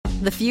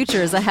The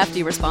future is a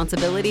hefty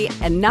responsibility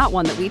and not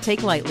one that we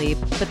take lightly,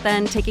 but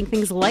then taking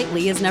things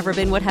lightly has never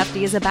been what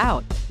Hefty is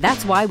about.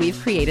 That's why we've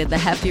created the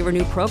Hefty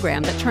Renew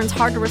program that turns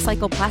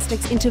hard-to-recycle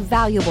plastics into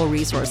valuable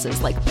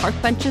resources like park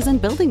benches and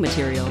building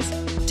materials.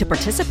 To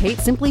participate,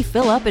 simply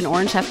fill up an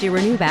orange Hefty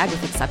Renew bag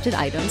with accepted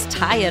items,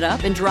 tie it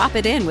up, and drop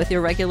it in with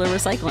your regular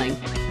recycling.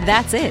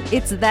 That's it.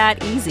 It's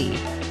that easy.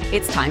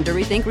 It's time to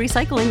rethink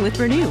recycling with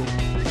Renew.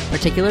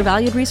 Particular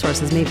valued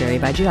resources may vary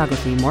by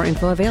geography. More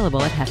info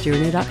available at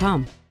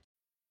heftyrenew.com.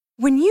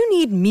 When you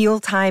need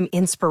mealtime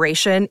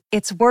inspiration,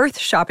 it's worth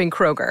shopping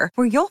Kroger,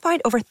 where you'll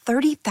find over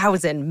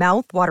 30,000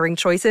 mouth-watering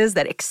choices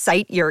that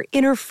excite your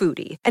inner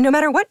foodie. And no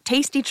matter what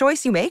tasty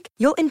choice you make,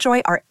 you'll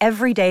enjoy our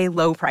everyday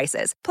low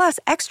prices, plus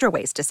extra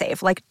ways to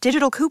save, like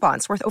digital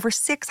coupons worth over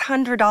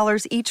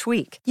 $600 each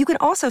week. You can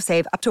also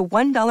save up to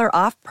 $1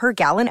 off per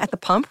gallon at the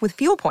pump with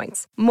fuel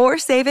points. More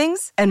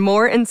savings and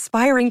more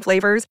inspiring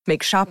flavors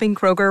make shopping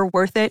Kroger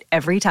worth it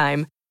every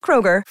time.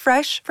 Kroger,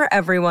 fresh for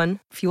everyone.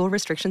 Fuel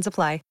restrictions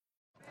apply.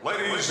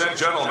 Ladies and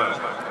gentlemen,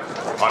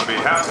 on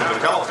behalf of the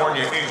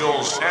California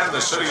Angels and the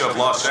city of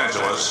Los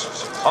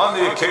Angeles, on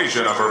the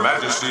occasion of Her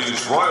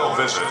Majesty's royal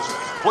visit,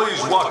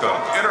 please welcome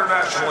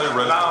internationally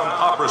renowned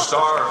opera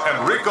star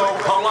Enrico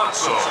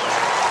Palazzo.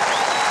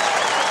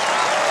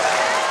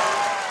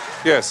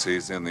 Yes,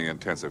 he's in the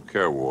intensive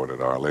care ward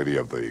at Our Lady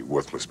of the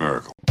Worthless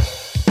Miracle. You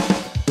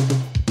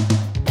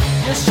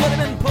should have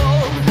been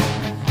pulled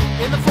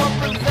in the front,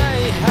 but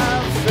they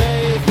have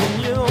faith in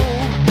you.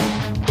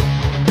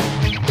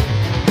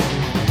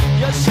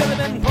 You should have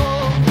been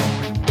pulled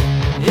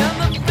in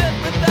the fit,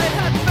 but they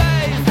had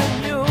faith in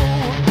you.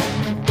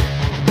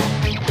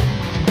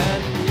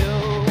 And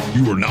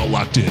you are now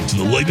locked into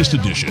the latest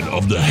edition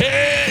of the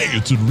Hey,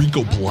 it's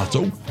Enrico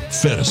Palazzo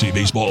Fantasy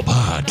Baseball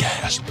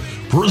Podcast,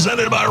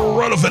 presented by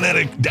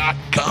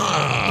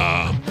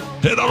RunAFanatic.com.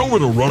 Head on over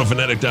to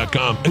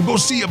RunAFanatic.com and go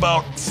see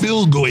about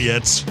Phil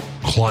Goyette's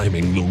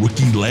Climbing the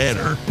Rookie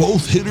Ladder,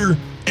 both hitter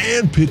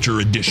and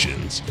pitcher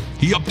editions.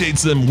 He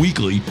updates them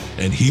weekly,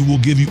 and he will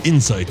give you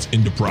insights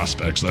into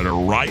prospects that are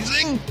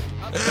rising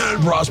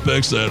and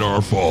prospects that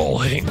are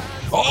falling.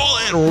 All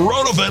at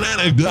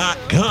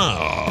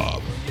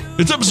RunAFanatic.com.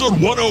 It's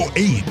episode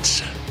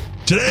 108.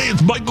 Today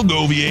it's Michael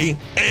Govier,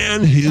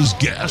 and his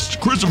guest,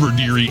 Christopher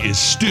Deary, is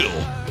still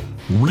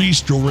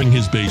restoring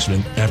his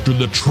basement after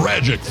the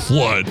tragic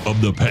flood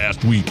of the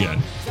past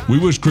weekend. We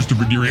wish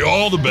Christopher Deary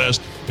all the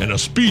best and a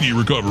speedy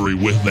recovery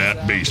with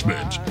that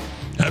basement.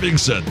 Having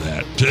said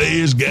that,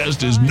 today's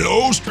guest is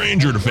no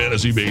stranger to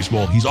fantasy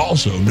baseball. He's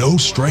also no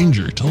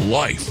stranger to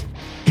life.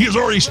 He has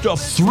already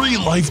stuffed 3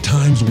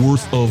 lifetimes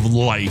worth of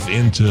life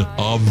into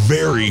a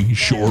very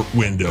short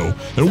window,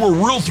 and we're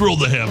real thrilled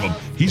to have him.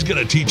 He's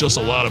going to teach us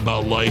a lot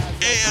about life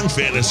and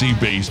fantasy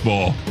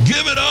baseball.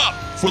 Give it up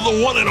for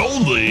the one and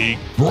only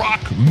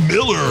Brock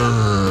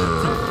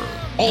Miller,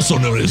 also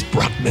known as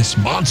Brockness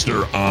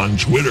Monster on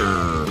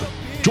Twitter.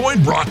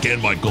 Join Brock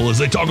and Michael as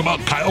they talk about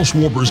Kyle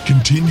Schwarber's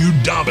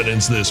continued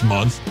dominance this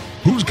month,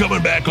 who's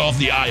coming back off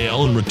the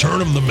IL and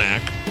return of the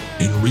Mac,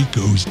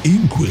 Enrico's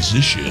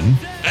Inquisition,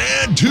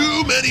 and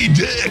Too Many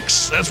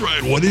Dicks. That's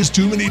right, what is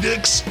Too Many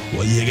Dicks?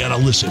 Well, you gotta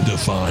listen to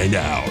find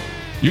out.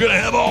 You're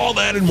gonna have all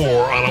that and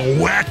more on a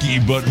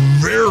wacky but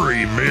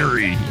very,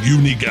 very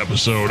unique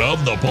episode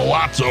of the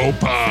Palazzo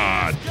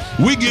Pod.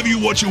 We give you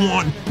what you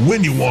want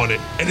when you want it,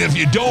 and if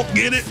you don't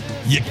get it,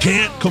 you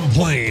can't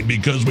complain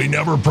because we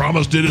never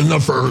promised it in the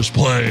first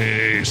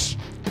place.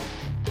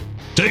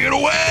 Take it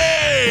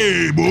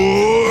away,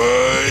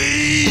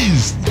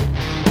 boys!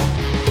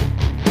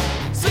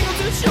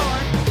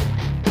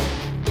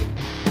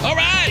 All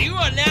right, you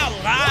are now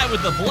live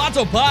with the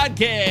Palazzo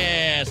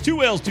Podcast.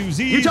 2 L's, 2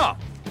 Z's. Utah,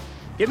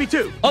 give me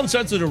 2.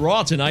 Uncensored and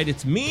raw tonight.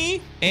 It's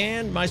me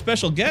and my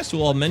special guest,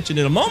 who I'll mention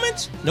in a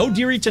moment. No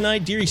Deary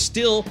tonight. Deary's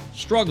still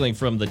struggling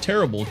from the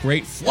terrible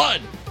Great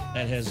Flood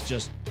that has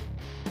just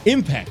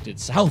impacted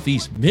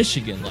Southeast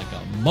Michigan like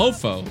a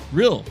mofo.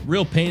 Real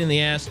pain in the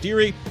ass.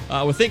 Deary,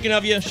 we're thinking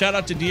of you. Shout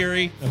out to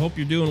Deary. I hope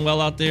you're doing well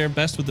out there.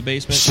 Best with the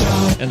basement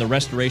and the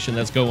restoration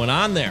that's going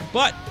on there.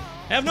 But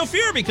have no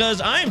fear, because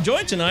I am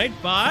joined tonight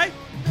by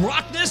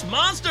Brockness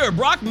Monster,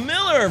 Brock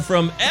Miller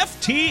from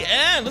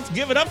FTN. Let's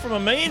give it up for my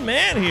main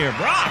man here.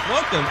 Brock,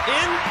 welcome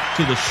in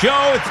to the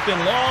show. It's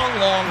been long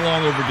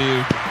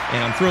overdue,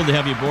 and I'm thrilled to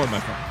have you aboard, my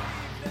friend.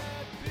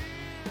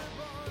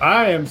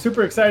 I am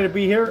super excited to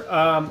be here.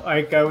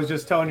 Like I was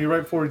just telling you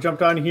right before we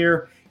jumped on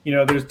here, you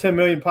know, there's 10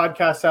 million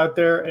podcasts out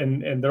there,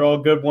 and they're all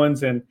good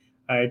ones. And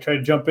I try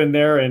to jump in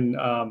there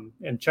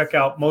and check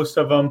out most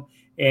of them.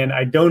 And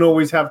I don't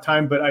always have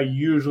time, but I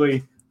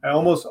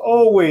almost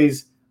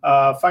always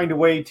find a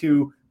way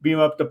to beam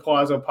up the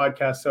Palazzo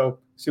Podcast. So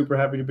super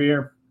happy to be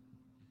here.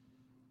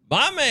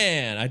 My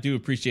man, I do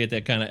appreciate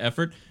that kind of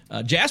effort.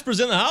 Jasper's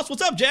in the house.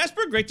 What's up,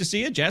 Jasper? Great to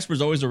see you.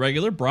 Jasper's always a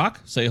regular.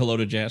 Brock, say hello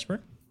to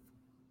Jasper.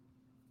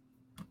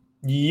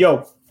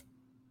 Yo.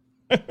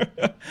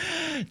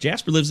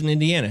 Jasper lives in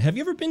Indiana. Have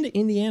you ever been to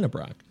Indiana,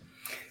 Brock?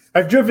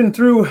 I've driven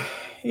through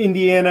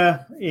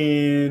Indiana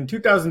in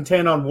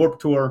 2010 on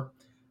Warped Tour.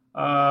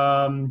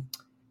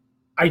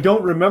 I I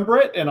don't remember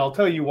it, and I'll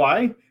tell you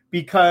why.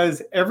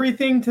 Because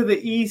everything to the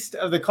east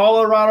of the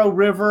Colorado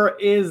River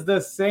is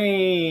the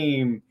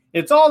same.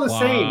 It's all the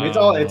same. It's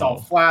all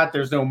flat.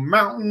 There's no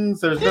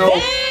mountains. There's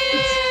no.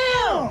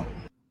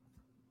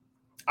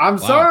 I'm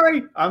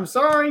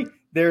sorry.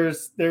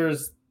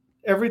 There's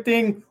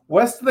everything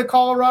west of the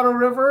Colorado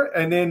River,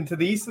 and then to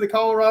the east of the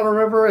Colorado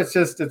River,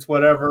 it's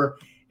whatever.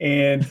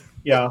 And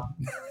yeah.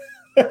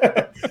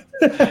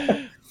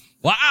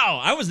 Wow,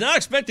 I was not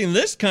expecting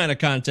this kind of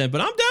content, but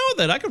I'm down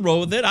with it. I could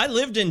roll with it. I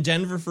lived in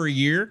Denver for a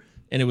year,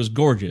 and it was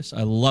gorgeous.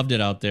 I loved it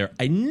out there.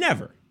 I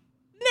never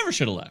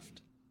should have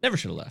left. Never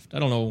should have left. I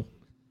don't know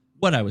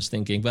what I was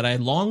thinking, but I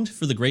longed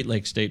for the Great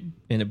Lakes State,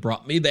 and it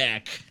brought me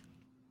back.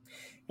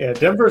 Yeah,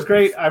 Denver's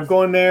great. I'm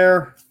going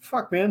there.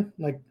 Fuck, man.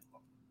 Like,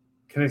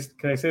 can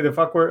I say the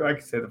fuck word? I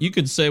can say the. You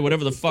could say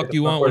whatever the fuck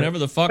you want, whenever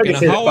the fuck, and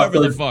however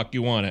the fuck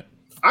you want it.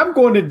 I'm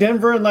going to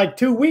Denver in like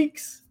 2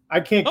 weeks. I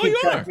can't keep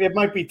track. It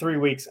might be 3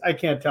 weeks. I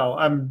can't tell.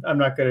 I'm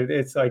not good at it.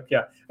 It's like,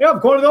 yeah, I'm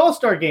going to the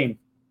All-Star game.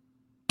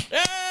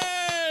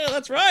 Hey,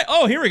 that's right.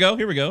 Oh, here we go.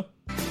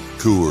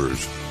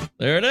 Coors.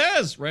 There it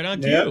is. Right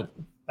on cue. Yep,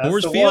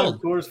 Coors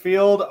Field. Coors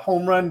Field,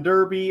 home run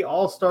derby,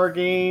 All-Star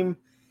game.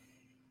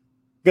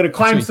 Going to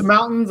climb some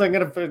mountains. I'm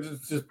going to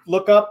just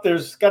look up.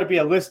 There's got to be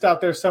a list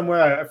out there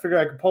somewhere. I figure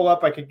I could pull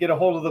up. I could get a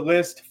hold of the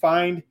list,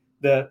 find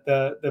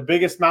the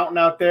biggest mountain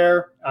out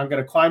there. I'm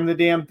going to climb the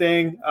damn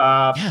thing.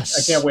 Yes.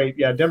 I can't wait.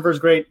 Yeah, Denver's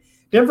great.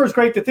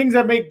 The things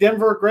that make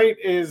Denver great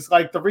is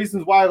like the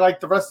reasons why I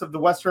like the rest of the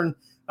western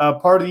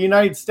part of the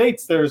United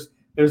States. There's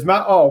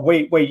oh,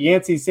 wait,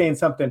 Yancey's saying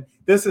something.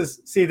 This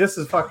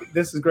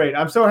is great.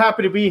 I'm so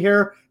happy to be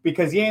here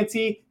because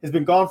Yancey has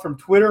been gone from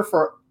Twitter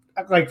for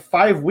like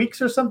 5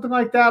 weeks or something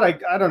like that.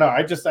 I don't know.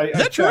 Is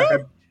that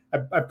true?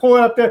 I pull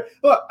it up there.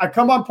 Look, I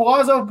come on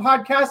Palazzo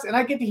podcast and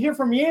I get to hear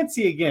from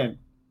Yancey again.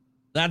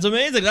 That's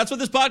amazing. That's what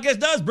this podcast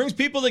does. Brings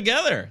people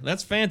together.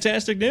 That's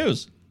fantastic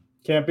news.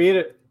 Can't beat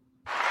it.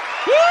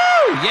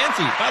 Woo!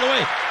 Yancey. By the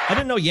way, I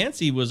didn't know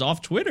Yancey was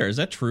off Twitter. Is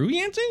that true,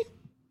 Yancey?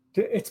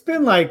 It's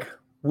been like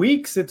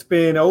weeks. It's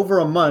been over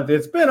a month.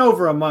 It's been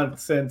over a month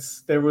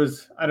since there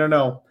was, I don't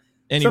know.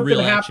 Something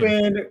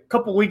happened a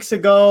couple weeks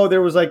ago.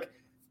 There was like,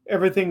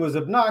 everything was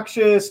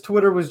obnoxious.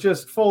 Twitter was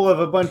just full of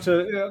a bunch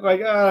of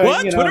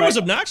what? Twitter was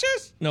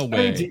obnoxious? No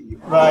way.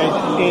 Right.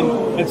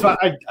 And so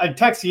I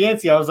texted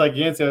Yancey. I was like,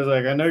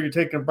 I know you're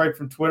taking a break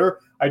from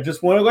Twitter. I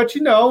just want to let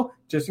you know,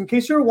 just in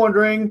case you're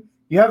wondering,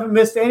 you haven't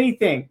missed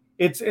anything.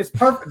 It's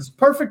perfect. It's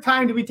perfect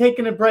time to be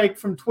taking a break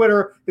from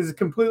Twitter because it's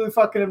completely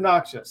fucking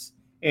obnoxious.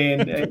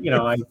 And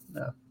anyway.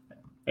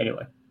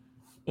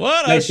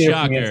 What nice a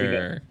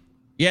shocker.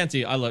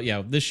 Yancey, I love.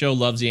 Yeah, this show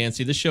loves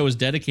Yancey. This show is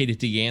dedicated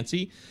to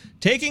Yancey.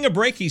 Taking a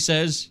break, he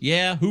says.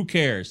 Yeah, who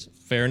cares?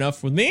 Fair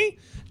enough with me.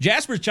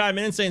 Jasper's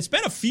chiming in saying,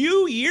 spent a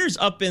few years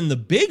up in the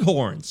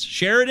Bighorns,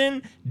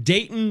 Sheridan,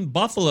 Dayton,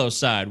 Buffalo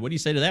side. What do you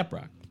say to that,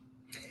 Brock?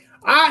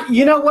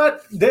 You know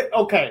what?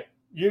 Okay,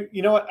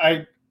 you know what?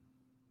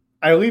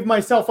 I leave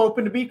myself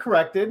open to be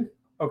corrected.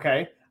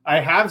 Okay,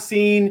 I have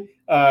seen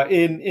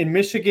in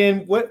Michigan.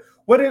 What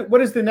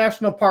is the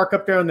national park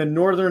up there on the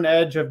northern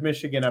edge of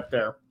Michigan up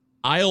there?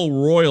 Isle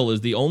Royal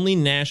is the only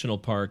national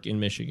park in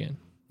Michigan.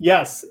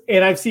 Yes,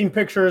 and I've seen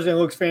pictures and it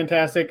looks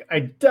fantastic. I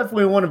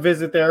definitely want to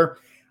visit there.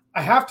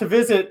 I have to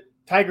visit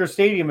Tiger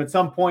Stadium at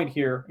some point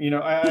here. You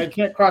know, I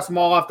can't cross them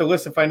all off the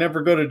list if I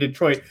never go to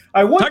Detroit.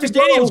 Tiger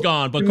Stadium's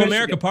gone, but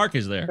Comerica Park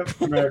is there.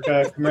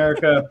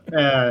 Comerica.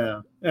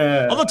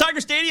 Although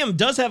Tiger Stadium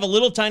does have a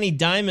little tiny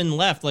diamond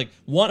left. Like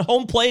one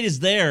home plate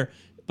is there,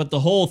 but the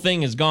whole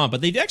thing is gone.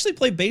 But they actually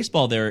play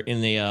baseball there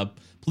in the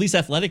Police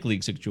Athletic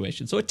League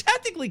situation. So it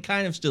technically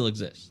kind of still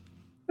exists.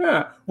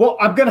 Yeah. Well,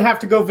 I'm going to have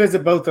to go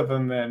visit both of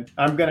them then.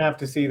 I'm going to have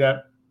to see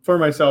that for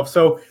myself.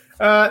 So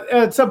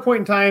at some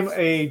point in time,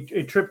 a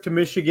trip to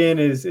Michigan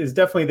is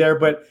definitely there.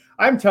 But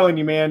I'm telling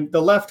you, man,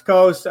 the left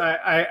coast,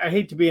 I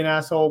hate to be an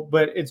asshole,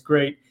 but it's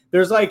great.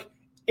 There's like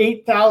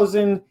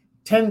 8,000,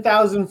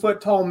 10,000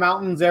 foot tall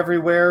mountains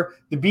everywhere.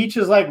 The beach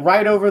is like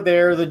right over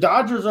there. The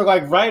Dodgers are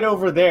like right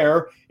over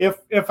there.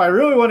 If I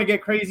really want to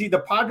get crazy,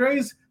 the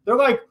Padres, they're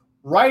like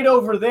right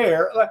over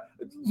there.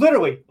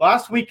 Literally,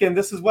 last weekend,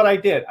 this is what I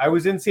did. I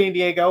was in San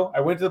Diego.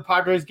 I went to the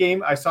Padres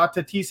game. I saw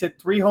Tatis hit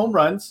 3 home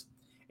runs.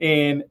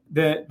 And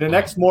the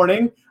next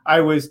morning, I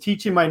was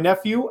teaching my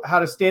nephew how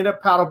to stand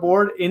up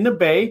paddleboard in the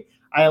bay.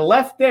 I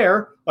left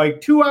there.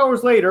 Like 2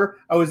 hours later,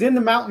 I was in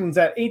the mountains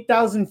at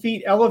 8,000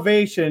 feet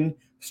elevation,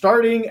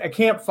 starting a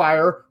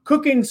campfire,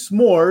 cooking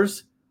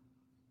s'mores.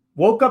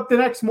 Woke up the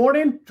next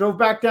morning, drove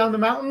back down the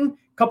mountain.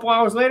 A couple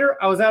hours later,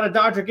 I was at a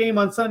Dodger game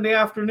on Sunday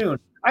afternoon.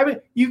 I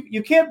mean,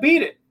 you can't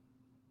beat it.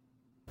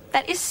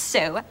 That is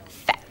so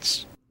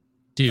fetch.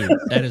 Dude,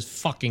 that is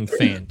fucking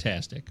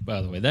fantastic,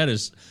 by the way. That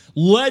is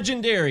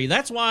legendary.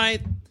 That's why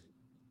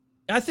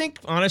I think,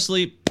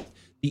 honestly,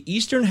 the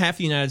eastern half of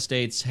the United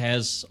States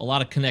has a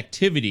lot of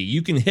connectivity.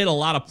 You can hit a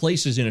lot of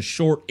places in a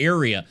short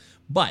area,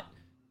 but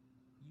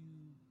you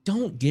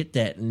don't get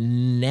that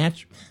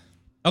natural...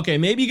 Okay,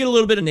 maybe you get a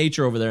little bit of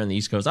nature over there on the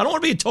East Coast. I don't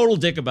want to be a total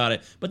dick about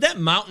it, but that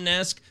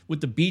mountain-esque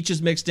with the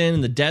beaches mixed in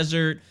and the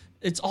desert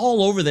it's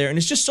all over there, and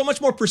it's just so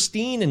much more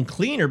pristine and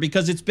cleaner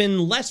because it's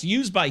been less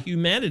used by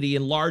humanity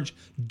in large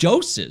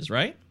doses,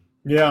 right?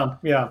 Yeah,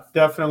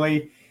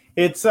 definitely.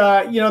 It's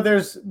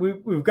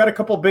we've got a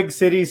couple big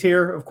cities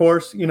here, of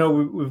course.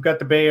 We've got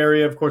the Bay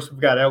Area, of course.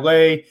 We've got LA.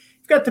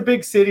 We've got the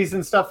big cities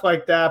and stuff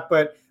like that,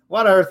 but a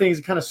lot of other things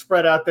kind of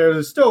spread out there.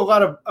 There's still a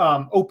lot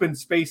of open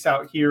space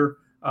out here.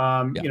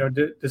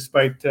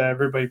 Despite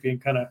everybody being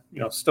kind of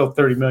still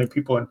 30 million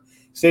people in the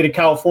state of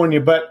California,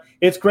 but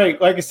it's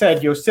great. Like I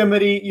said,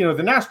 Yosemite.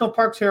 The national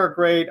parks here are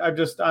great.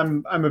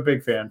 I'm a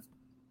big fan.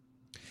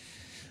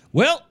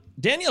 Well,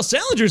 Danielle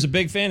Salinger is a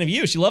big fan of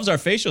you. She loves our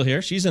facial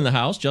hair. She's in the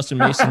house. Justin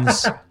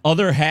Mason's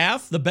other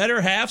half, the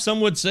better half,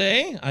 some would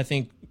say. I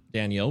think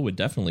Danielle would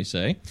definitely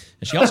say.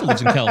 And she also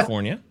lives in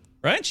California,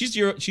 right?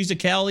 She's a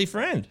Cali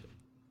friend.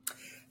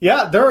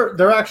 Yeah,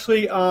 they're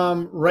actually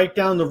right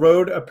down the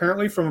road,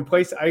 apparently, from a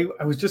place I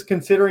was just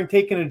considering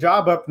taking a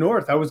job up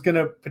north. I was going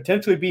to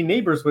potentially be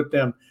neighbors with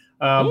them,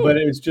 but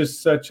it was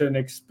just such an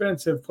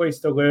expensive place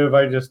to live.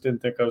 I just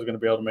didn't think I was going to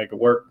be able to make it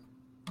work.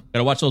 Got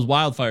to watch those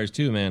wildfires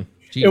too, man.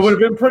 Jeez. It would have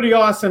been pretty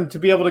awesome to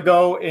be able to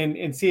go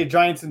and see a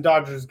Giants and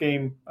Dodgers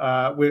game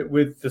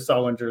with the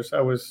Salingers.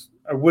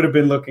 I would have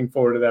been looking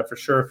forward to that for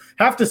sure.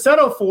 Have to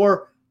settle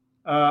for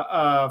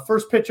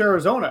first pitch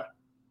Arizona.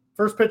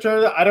 First pitch,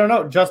 I don't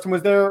know. Justin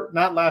was there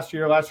not last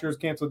year. Last year was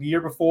canceled. The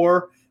year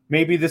before,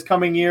 maybe this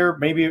coming year.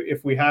 Maybe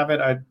if we have it,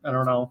 I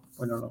don't know.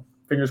 I don't know.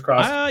 Fingers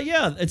crossed.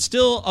 Yeah, it's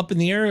still up in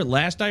the air.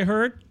 Last I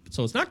heard,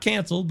 so it's not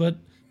canceled, but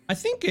I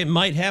think it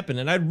might happen.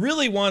 And I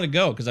really want to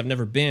go because I've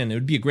never been. It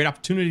would be a great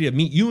opportunity to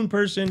meet you in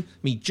person,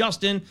 meet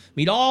Justin,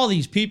 meet all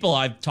these people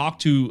I've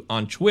talked to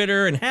on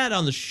Twitter and had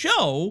on the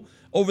show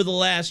over the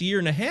last year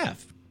and a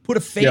half. Put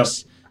a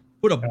face. Yep.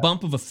 Put a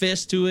bump of a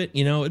fist to it.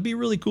 It'd be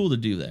really cool to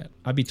do that.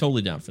 I'd be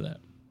totally down for that.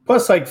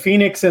 Plus, like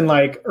Phoenix in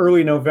like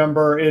early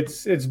November,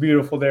 it's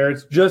beautiful there.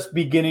 It's just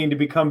beginning to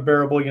become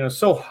bearable.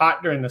 So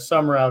hot during the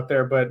summer out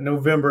there, but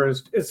November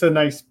it's a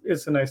nice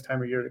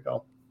time of year to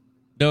go.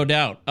 No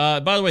doubt. By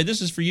the way, this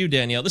is for you,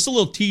 Danielle. This is a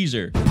little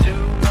teaser.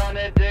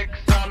 200 dicks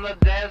on the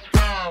dance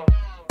floor.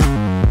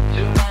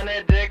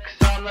 200 dicks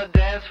on the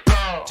dance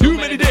floor. Too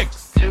many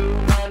dicks.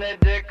 200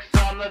 dicks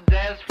on the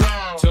dance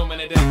floor. Too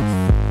many dicks.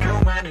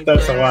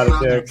 That's a lot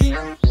of dicks.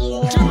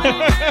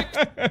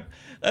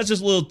 That's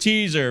just a little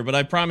teaser, but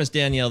I promised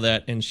Danielle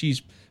that, and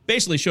she's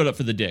basically showed up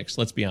for the dicks,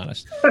 let's be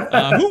honest. Who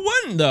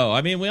wouldn't, though?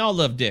 I mean, we all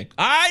love dick.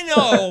 I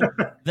know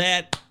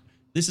that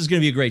this is going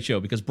to be a great show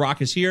because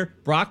Brock is here.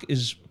 Brock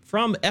is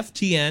from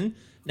FTN.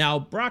 Now,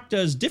 Brock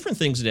does different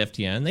things at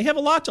FTN. They have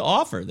a lot to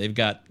offer. They've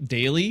got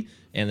daily,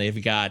 and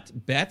they've got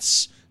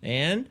bets,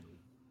 and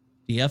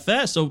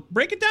DFS. So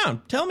break it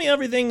down. Tell me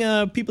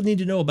everything people need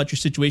to know about your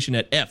situation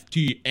at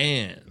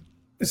FTN.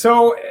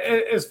 So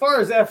as far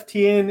as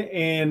FTN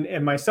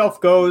and myself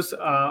goes,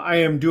 I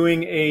am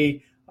doing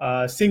a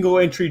single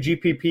entry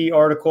GPP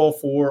article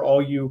for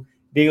all you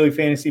daily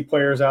fantasy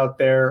players out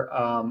there.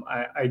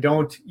 I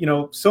don't,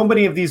 so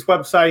many of these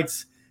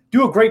websites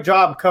do a great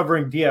job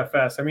covering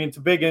DFS. I mean, it's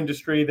a big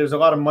industry. There's a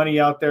lot of money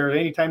out there.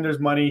 Anytime there's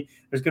money,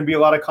 there's going to be a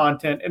lot of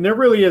content, and there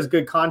really is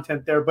good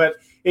content there, but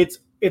it's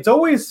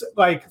always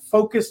like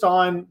focused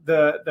on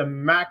the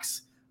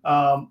max,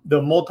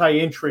 the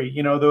multi-entry,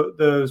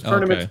 those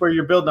tournaments where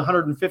you're building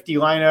 150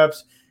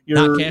 lineups.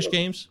 Not cash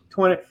games?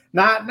 20.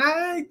 Not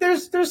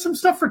there's some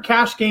stuff for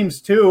cash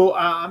games too.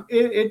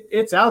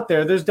 It's out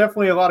there. There's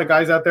definitely a lot of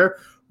guys out there,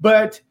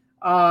 but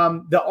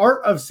the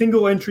art of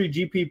single entry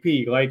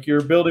GPP, like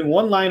you're building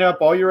one lineup,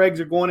 all your eggs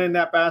are going in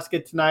that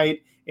basket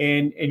tonight,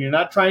 and you're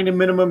not trying to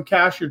minimum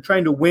cash, you're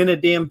trying to win a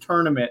damn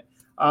tournament.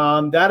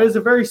 That is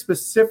a very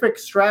specific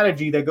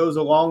strategy that goes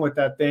along with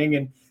that thing,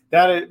 and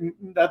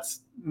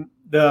that's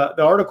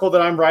the article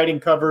that I'm writing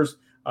covers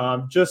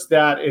just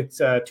that. It's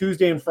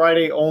Tuesday and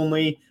Friday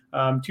only,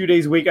 2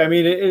 days a week. I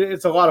mean,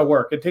 it's a lot of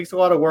work. It takes a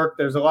lot of work.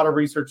 There's a lot of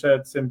research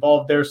that's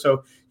involved there.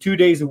 So 2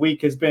 days a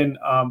week has been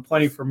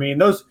plenty for me.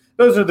 And those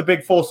are the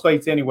big full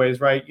slates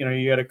anyways, right?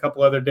 You got a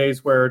couple other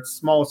days where it's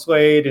small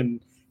slate and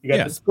you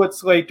got the split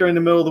slate during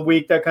the middle of the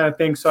week, that kind of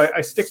thing. So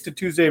I stick to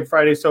Tuesday and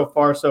Friday so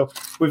far. So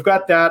we've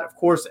got that. Of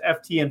course,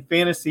 FTN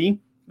Fantasy,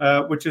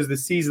 which is the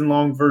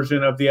season-long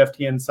version of the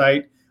FTN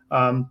site.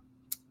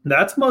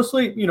 That's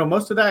mostly,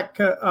 most of that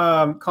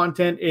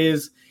content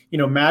is,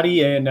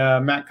 Maddie and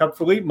Matt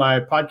Kupferle, my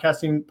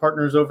podcasting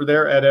partners over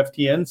there at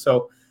FTN.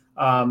 So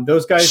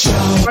those guys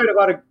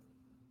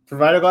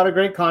provide a lot of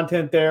great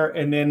content there.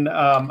 And then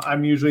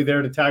I'm usually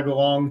there to tag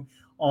along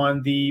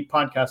on the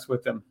podcast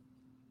with them.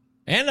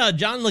 And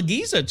John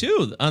Lagiza,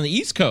 too, on the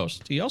East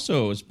Coast. He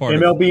also is part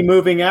MLB of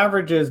Moving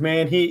Averages,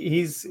 man.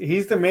 He's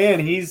the man.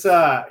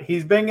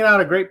 He's banging out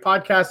a great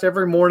podcast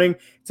every morning.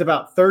 It's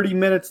about 30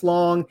 minutes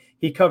long.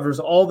 He covers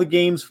all the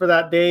games for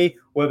that day,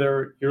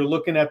 whether you're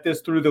looking at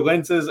this through the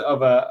lenses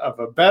of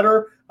a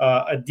bettor,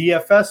 a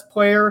DFS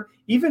player,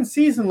 even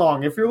season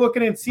long. If you're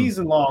looking at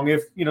season long,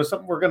 if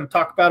something we're going to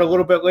talk about a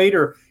little bit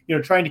later,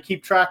 trying to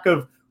keep track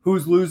of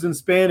who's losing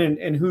spin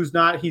and who's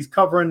not, he's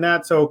covering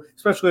that. So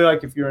especially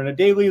like if you're in a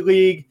daily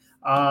league,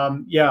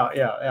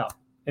 yeah.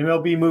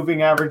 MLB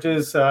moving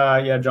averages.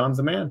 Yeah, John's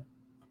the man.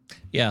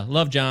 Yeah,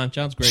 love John.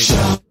 John's great.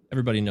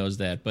 Everybody knows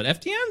that. But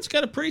FTN's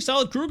got a pretty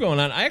solid crew going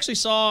on. I actually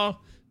saw,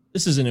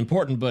 this isn't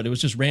important, but it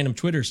was just random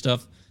Twitter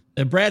stuff,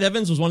 that Brad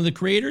Evans was one of the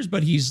creators,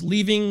 but he's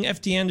leaving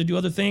FTN to do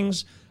other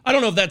things. I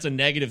don't know if that's a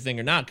negative thing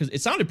or not, because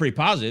it sounded pretty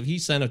positive. He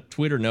sent a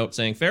Twitter note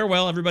saying,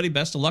 farewell, everybody.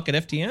 Best of luck at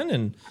FTN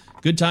and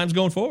good times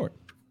going forward.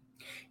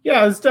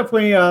 Yeah, it's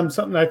definitely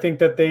something I think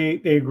that they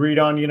agreed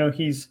on. You know,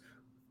 he's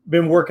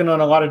been working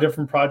on a lot of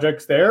different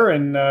projects there,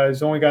 and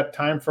he's only got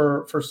time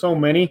for so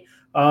many.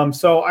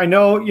 So I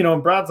know, you know,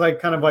 Brad's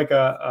like kind of like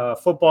a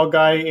football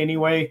guy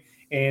anyway,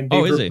 and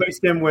they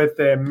replaced him with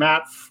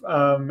Matt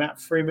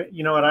Freeman.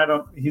 You know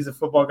what? He's a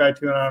football guy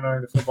too, and I don't know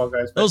who the football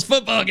guys. Those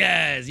football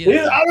guys.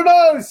 Yeah. I don't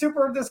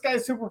know. This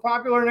guy's super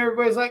popular, and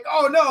everybody's like,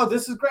 oh no,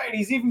 this is great.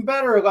 He's even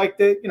better. Like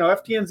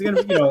FTN's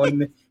gonna,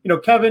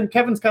 and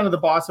Kevin's kind of the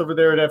boss over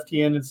there at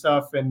FTN and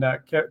stuff, and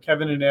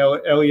Kevin and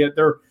Elliot,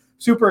 they're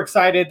super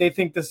excited. They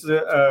think this is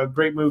a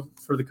great move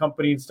for the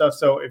company and stuff.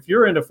 So if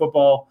you're into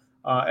football,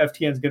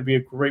 FTN is going to be a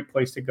great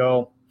place to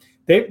go.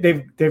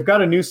 They've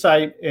got a new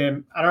site,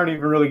 and I don't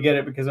even really get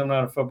it because I'm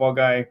not a football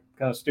guy,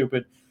 kind of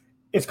stupid.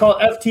 It's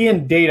called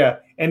FTN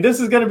Data, and this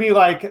is going to be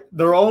like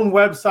their own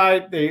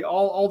website. They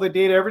all the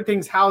data,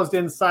 everything's housed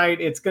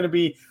inside. It's going to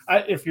be,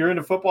 if you're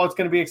into football, it's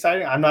going to be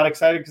exciting. I'm not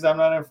excited because I'm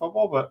not into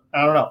football, but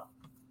I don't know.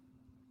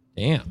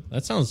 Damn,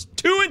 that sounds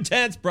too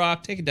intense,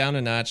 Brock. Take it down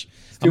a notch.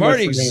 I'm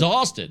already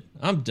exhausted.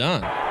 I'm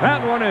done.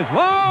 That one is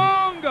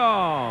long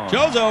gone.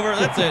 Show's over.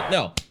 That's it.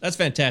 No, that's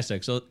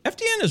fantastic. So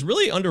FTN is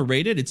really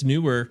underrated. It's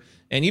newer.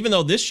 And even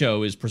though this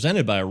show is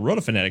presented by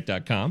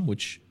rotofanatic.com,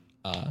 which,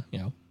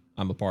 I'm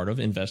a part of,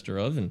 investor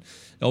of, and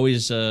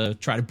always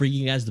try to bring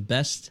you guys the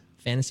best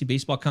fantasy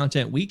baseball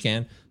content we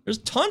can, there's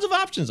tons of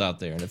options out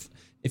there. And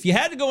if you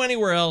had to go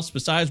anywhere else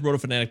besides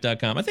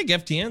rotofanatic.com, I think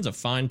FTN's a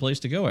fine place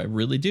to go. I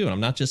really do. And I'm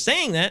not just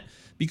saying that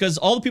because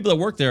all the people that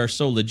work there are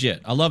so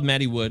legit. I love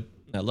Matty Wood.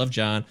 I love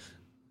John.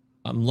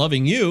 I'm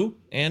loving you.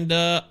 And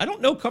I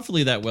don't know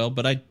Cuffley that well,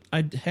 but I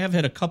have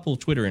had a couple of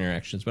Twitter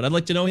interactions, but I'd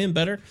like to know him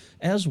better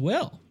as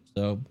well.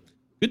 So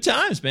good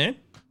times, man.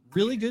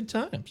 Really good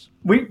times.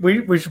 We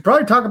should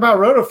probably talk about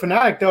Roto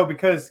Fanatic though,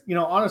 because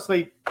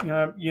honestly,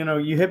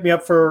 you hit me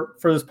up for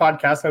this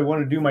podcast. I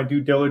want to do my due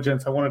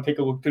diligence. I want to take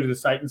a look through the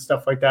site and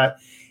stuff like that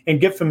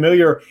and get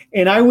familiar.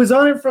 And I was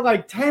on it for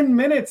like 10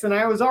 minutes, and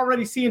I was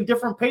already seeing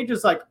different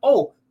pages. Like,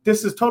 oh,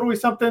 this is totally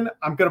something.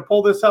 I'm going to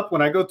pull this up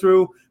when I go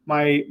through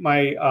my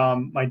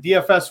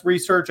DFS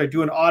research. I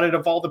do an audit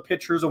of all the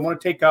pitchers I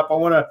want to take up. I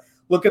want to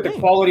look at the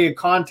quality of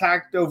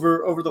contact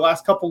over the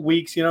last couple of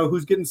weeks,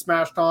 who's getting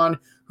smashed on,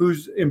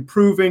 who's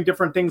improving,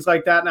 different things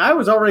like that. And I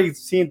was already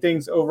seeing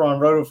things over on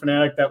Roto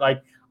Fanatic that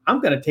like,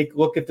 I'm going to take a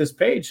look at this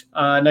page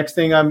next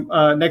time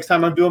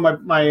I'm doing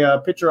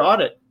my pitcher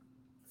audit.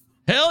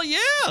 Hell yeah,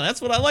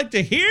 that's what I like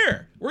to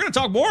hear. We're going to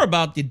talk more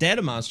about the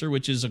Data Monster,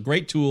 which is a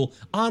great tool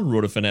on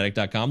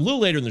rotofanatic.com a little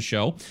later in the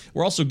show.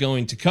 We're also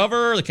going to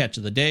cover the catch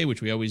of the day,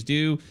 which we always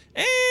do,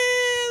 and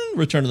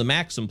return to the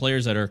max, some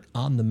players that are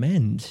on the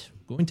mend,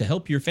 going to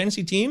help your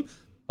fantasy team,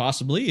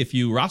 possibly if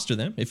you roster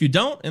them. If you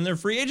don't and they're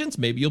free agents,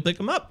 maybe you'll pick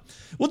them up.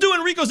 We'll do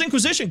Enrico's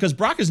Inquisition because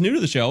Brock is new to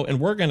the show, and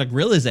we're going to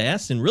grill his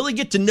ass and really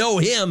get to know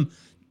him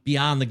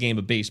beyond the game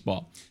of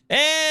baseball.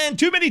 And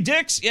Too Many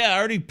Dicks. Yeah, I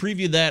already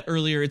previewed that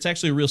earlier. It's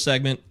actually a real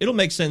segment. It'll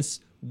make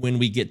sense when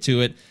we get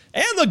to it.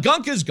 And the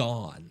gunk is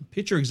gone.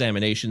 Pitcher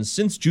examinations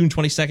since June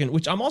 22nd,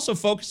 which I'm also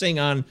focusing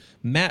on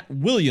Matt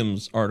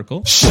Williams'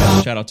 article.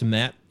 Shout out to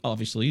Matt.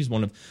 Obviously, he's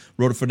one of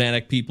Roto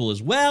Fanatic people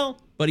as well,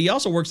 but he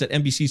also works at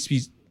NBC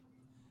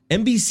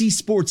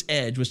Sports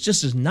Edge, which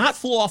just does not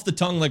flow off the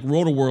tongue like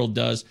Roto World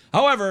does.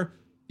 However,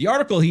 the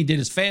article he did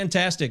is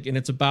fantastic, and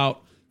it's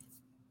about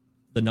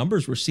the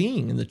numbers we're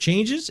seeing and the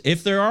changes,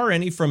 if there are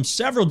any, from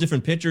several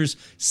different pitchers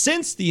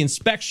since the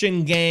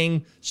inspection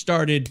gang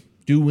started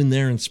doing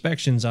their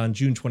inspections on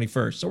June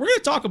 21st. So we're going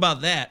to talk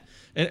about that.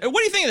 And what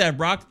do you think of that,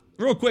 Brock?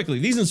 Real quickly,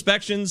 these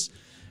inspections,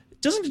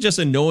 doesn't it just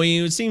annoy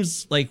you? It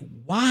seems like,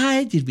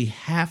 why did we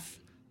have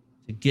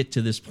to get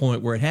to this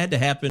point where it had to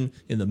happen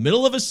in the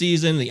middle of a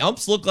season? The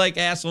umps look like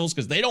assholes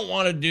because they don't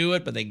want to do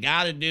it, but they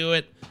got to do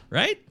it,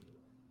 right?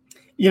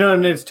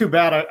 And it's too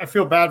bad. I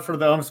feel bad for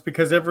the umps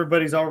because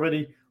everybody's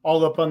already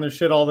all up on their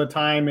shit all the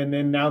time. And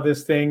then now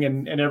this thing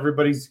and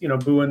everybody's,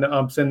 booing the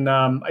umps. And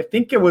I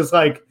think it was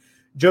like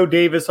Joe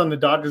Davis on the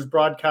Dodgers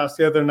broadcast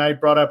the other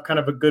night brought up kind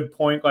of a good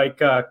point. Like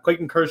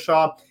Clayton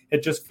Kershaw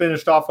had just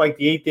finished off like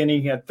the 8th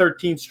inning. He had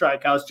 13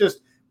 strikeouts, just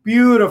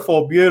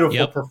beautiful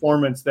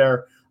performance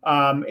there.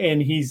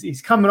 And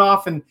he's coming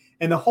off and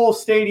the whole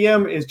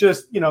stadium is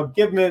just,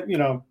 giving it,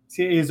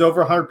 he's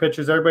over 100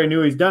 pitches. Everybody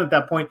knew he's done at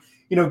that point.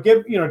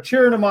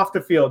 Cheering him off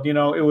the field.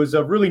 It was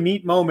a really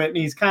neat moment. And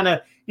he's kind of,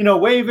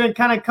 waving,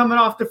 kind of coming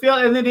off the field.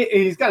 And then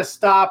he's got to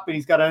stop and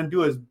he's got to undo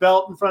his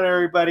belt in front of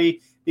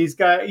everybody. He's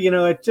got,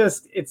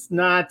 it's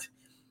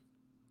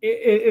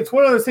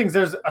one of those things.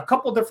 There's a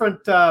couple different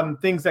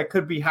things that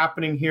could be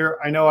happening here.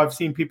 I know I've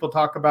seen people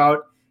talk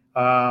about,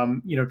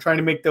 trying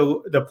to make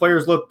the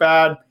players look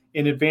bad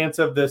in advance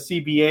of the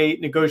CBA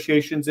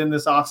negotiations in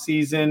this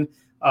offseason.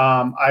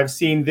 I've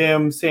seen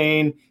them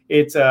saying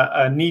it's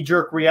a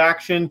knee-jerk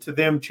reaction to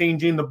them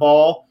changing the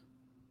ball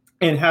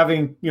and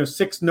having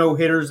 6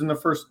 no-hitters in the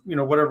first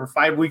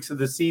 5 weeks of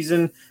the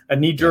season, a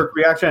knee-jerk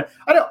reaction.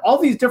 All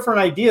these different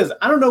ideas.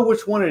 I don't know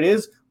which one it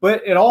is,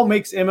 but it all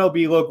makes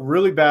MLB look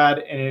really bad,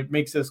 and it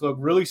makes us look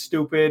really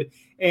stupid.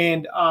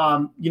 And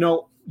I'm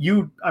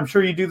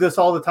sure you do this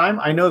all the time.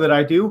 I know that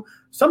I do.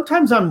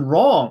 Sometimes I'm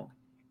wrong,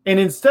 and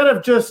instead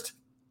of just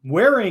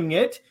wearing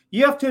it,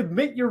 you have to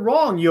admit you're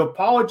wrong. You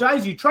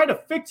apologize. You try to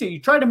fix it. You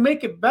try to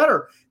make it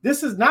better.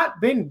 This has not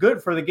been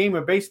good for the game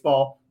of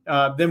baseball.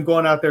 Them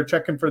going out there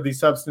checking for these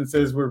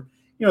substances where,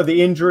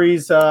 the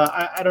injuries.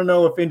 I don't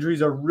know if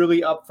injuries are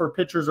really up for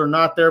pitchers or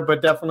not there,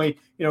 but definitely,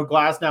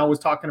 Glasnow was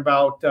talking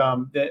about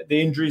the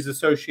injuries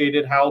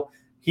associated, how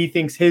he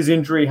thinks his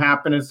injury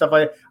happened and stuff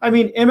like that. I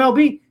mean,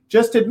 MLB,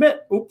 just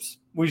admit, oops,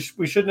 we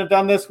shouldn't have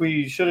done this.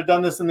 We should have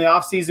done this in the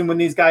offseason when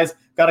these guys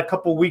got a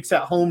couple weeks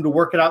at home to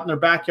work it out in their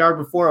backyard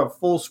before a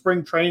full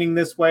spring training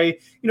this way.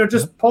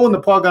 Just pulling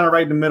the plug on it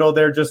right in the middle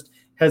there just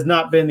has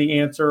not been the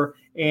answer.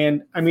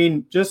 And, I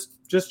mean, just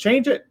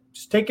change it.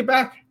 Just take it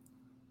back.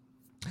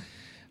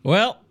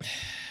 Well,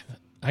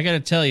 I got to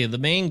tell you, the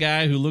main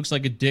guy who looks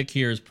like a dick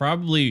here is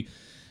probably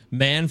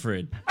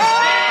Manfred. Oh,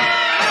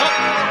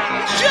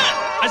 shit!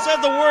 I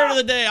said the word of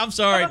the day. I'm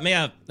sorry.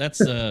 Man, that's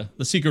the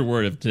secret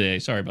word of today.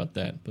 Sorry about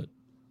that. But,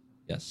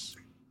 yes.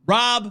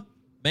 Rob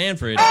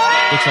Manfred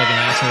looks like an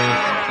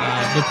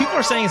asshole. But people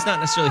are saying it's not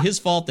necessarily his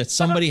fault, that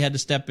somebody had to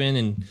step in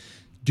and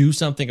do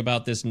something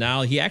about this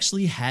now. He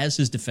actually has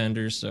his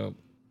defenders, so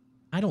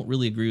I don't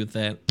really agree with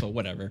that, but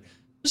whatever.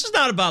 This is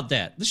not about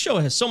that. This show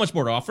has so much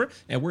more to offer,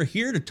 and we're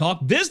here to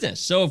talk business.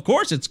 So, of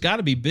course, it's got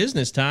to be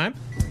business time.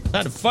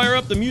 Time to fire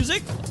up the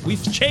music.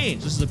 We've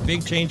changed. This is a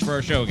big change for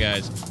our show,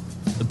 guys.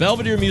 The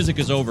Belvedere music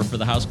is over for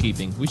the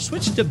housekeeping. We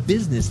switched to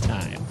business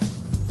time.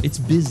 It's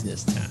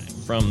business time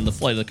from the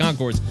Flight of the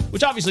Conchords,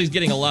 which obviously is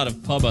getting a lot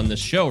of pub on this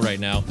show right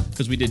now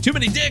because we did too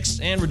many dicks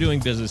and we're doing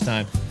business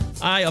time.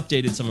 I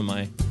updated some of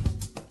my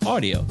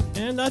audio,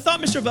 and I thought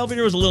Mr.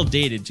 Belvedere was a little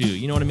dated, too.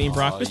 You know what I mean,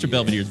 Brock? Mr.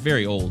 Belvedere is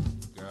very old.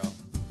 Girl,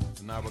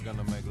 tonight we're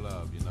gonna make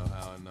love. You know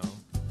how I know?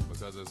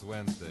 Because it's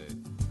Wednesday.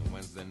 And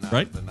Wednesday night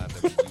right? is the night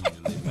that we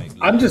usually make love.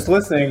 I'm just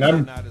listening.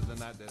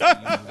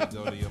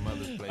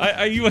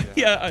 Are you?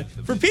 Yeah.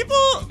 For people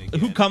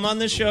who come on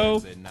this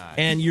show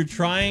and you're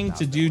trying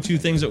to do 2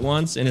 things at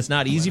once and it's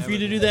not easy for you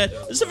to do that,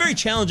 this is a very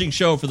challenging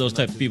show for those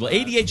types of people.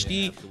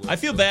 ADHD, I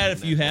feel bad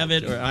if you have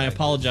it, or I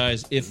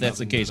apologize if that's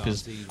the case,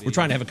 because we're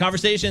trying to have a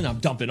conversation. I'm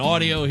dumping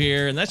audio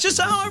here, and that's just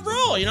how I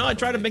roll. I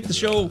try to make the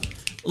show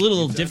a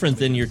little different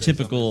than your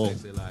typical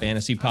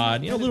fantasy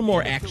pod. A little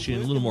more action,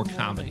 a little more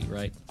comedy,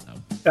 right?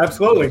 So,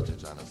 absolutely.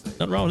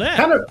 Nothing wrong with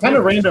that. Kind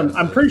of random.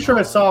 I'm pretty sure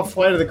I saw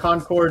Flight of the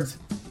Conchords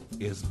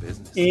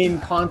in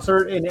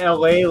concert in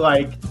LA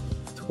like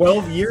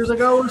 12 years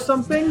ago or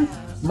something.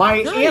 My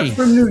aunt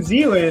from New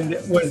Zealand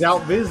was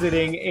out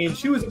visiting, and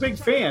she was a big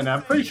fan.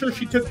 I'm pretty sure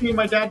she took me and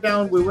my dad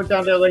down. We went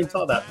down to LA and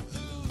saw that.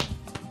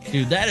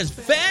 Dude, that is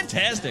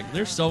fantastic.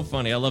 They're so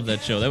funny. I love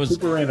that show. That was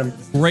super random.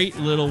 Great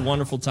little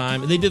wonderful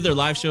time. They did their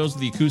live shows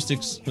with the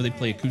acoustics, where they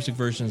play acoustic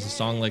versions of a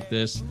song like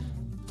this.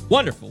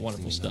 Wonderful,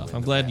 wonderful stuff.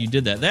 I'm glad you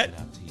did that.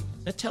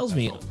 That tells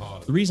me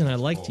the reason I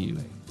liked you,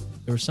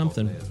 there was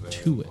something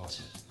to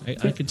it.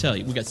 I could tell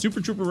you. We got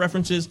Super Trooper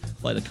references,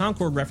 Flight of the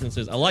Conchord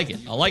references. I like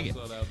it.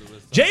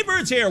 Jay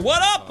Bird's here.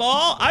 What up,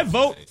 all? I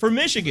vote for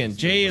Michigan.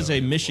 Jay is a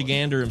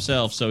Michigander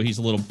himself, so he's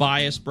a little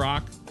biased,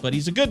 Brock, but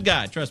he's a good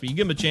guy. Trust me. You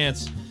give him a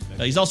chance.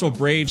 He's also a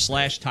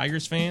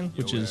Braves/Tigers fan,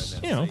 which is,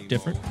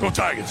 different. Go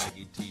Tigers!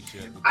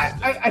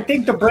 I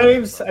think the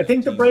Braves. I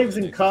think the Braves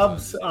and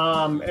Cubs.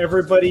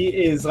 Everybody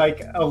is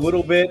like a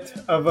little bit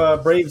of a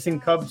Braves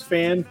and Cubs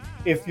fan.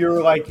 If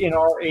you're like in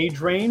our age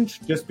range,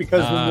 just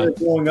because when we were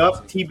growing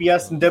up,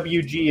 TBS and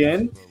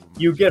WGN,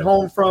 you get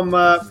home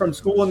from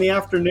school in the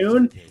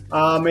afternoon,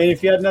 and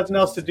if you had nothing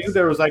else to do,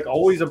 there was like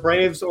always a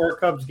Braves or a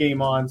Cubs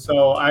game on.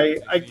 So I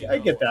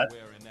get that.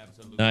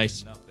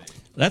 Nice.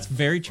 That's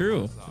very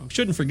true.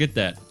 Shouldn't forget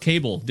that.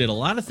 Cable did a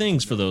lot of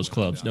things for those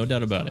clubs, no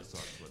doubt about it.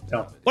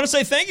 No. Want to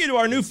say thank you to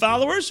our new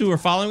followers who are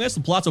following us.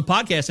 The Palazzo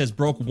Podcast has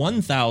broke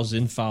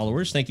 1,000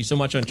 followers. Thank you so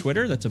much on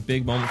Twitter. That's a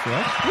big moment for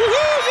us.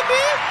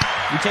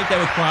 Woohoo! We take that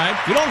with pride.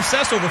 We don't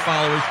obsess over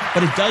followers,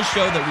 but it does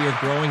show that we are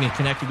growing and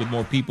connected with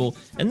more people,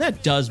 and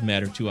that does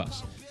matter to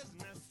us.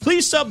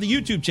 Please sub the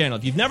YouTube channel.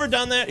 If you've never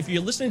done that, if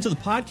you're listening to the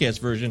podcast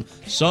version,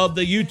 sub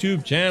the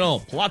YouTube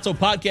channel. Palazzo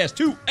Podcast,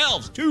 2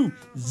 L's, 2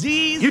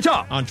 Z's.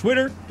 Utah. On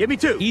Twitter. Give me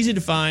 2. Easy to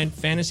find.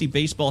 Fantasy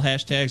baseball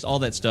hashtags, all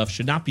that stuff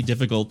should not be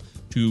difficult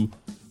to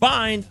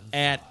find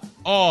at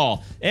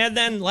all. And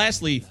then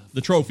lastly,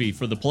 the trophy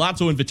for the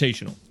Palazzo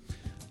Invitational.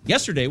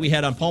 Yesterday, we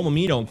had on Paul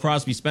Mamino and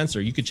Crosby Spencer.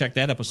 You could check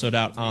that episode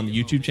out on the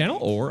YouTube channel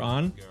or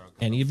on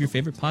any of your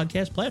favorite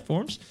podcast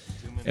platforms.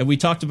 And we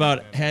talked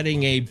about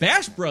having a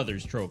Bash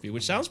Brothers trophy,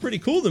 which sounds pretty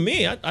cool to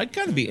me. I'd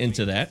kind of be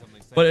into that.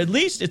 But at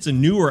least it's a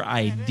newer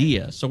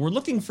idea. So we're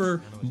looking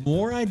for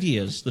more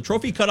ideas. The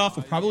trophy cutoff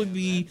will probably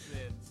be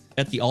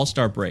at the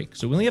All-Star break.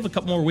 So we only have a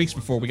couple more weeks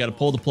before we got to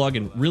pull the plug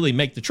and really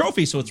make the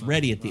trophy so it's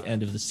ready at the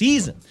end of the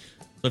season.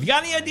 So if you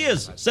got any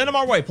ideas, send them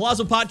our way.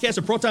 Palazzo Podcast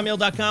at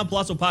protonmail.com.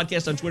 Palazzo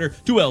Podcast on Twitter.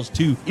 2 L's,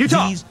 2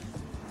 Z's.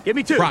 Give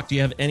me 2. Brock, do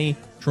you have any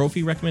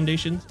trophy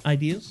recommendations,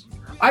 ideas?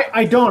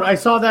 I don't. I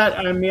saw that.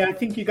 I mean, I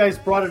think you guys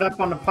brought it up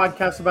on the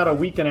podcast about a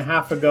week and a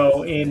half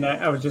ago, and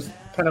I was just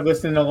kind of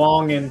listening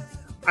along, and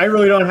I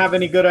really don't have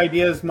any good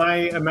ideas. My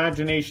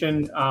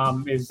imagination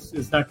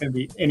is not going to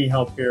be any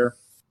help here,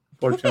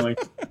 unfortunately.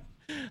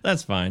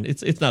 That's fine.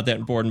 It's not that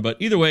important, but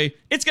either way,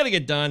 it's going to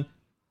get done.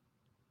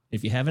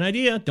 If you have an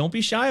idea, don't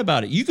be shy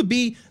about it. You could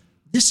be,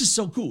 this is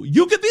so cool.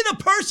 You could be the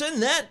person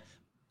that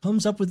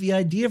comes up with the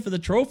idea for the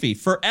trophy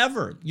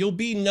forever. You'll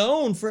be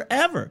known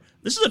forever.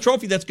 This is a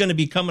trophy that's going to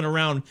be coming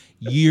around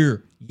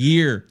year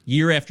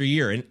after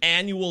year, an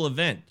annual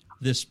event,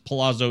 this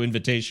Palazzo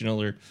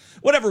Invitational or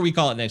whatever we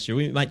call it next year.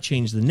 We might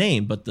change the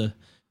name, but the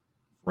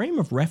frame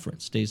of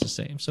reference stays the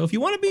same. So if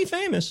you want to be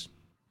famous,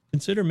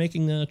 consider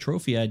making a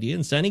trophy idea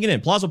and sending it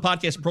in. Palazzo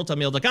Podcast at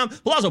protonmail.com.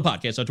 Palazzo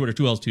Podcast on Twitter,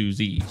 2 L's, 2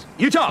 Z's.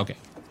 Utah. Okay.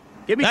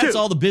 Give me 2. That's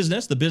all the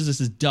business. The business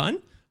is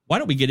done. Why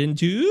don't we get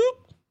into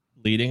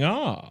leading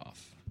off?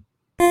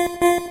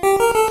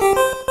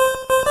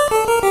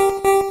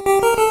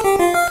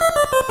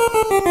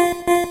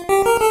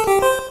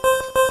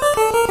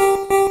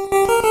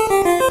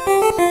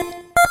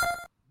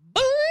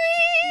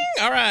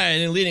 All right,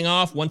 and leading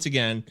off, once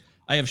again,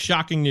 I have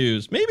shocking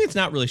news. Maybe it's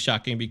not really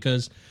shocking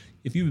because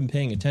if you've been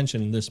paying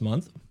attention this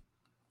month,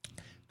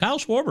 Kyle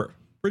Schwarber,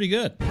 pretty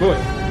good. Good.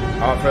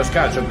 Our first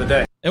catch of the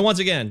day. And once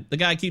again, the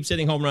guy keeps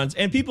hitting home runs,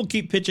 and people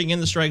keep pitching in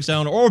the strike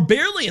zone or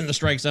barely in the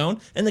strike zone,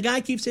 and the guy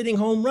keeps hitting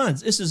home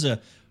runs. This is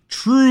a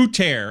true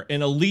tear,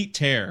 an elite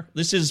tear.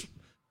 This is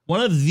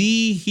one of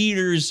the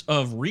heaters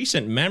of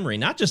recent memory,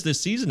 not just this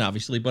season,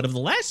 obviously, but of the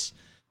last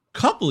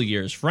couple of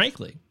years,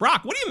 frankly.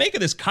 Brock, what do you make of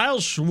this Kyle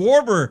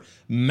Schwarber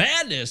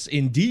madness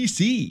in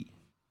D.C.?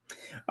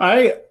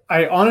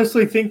 I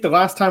honestly think the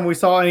last time we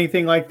saw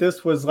anything like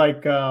this was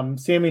like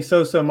Sammy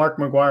Sosa, Mark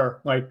McGwire,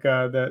 like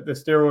the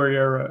steroid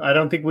era. I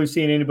don't think we've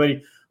seen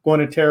anybody going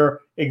to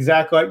tear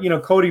exactly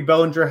like, Cody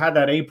Bellinger had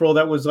that April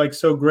that was like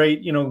so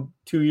great,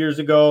 2 years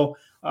ago.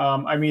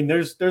 I mean,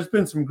 there's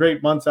been some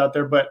great months out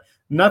there, but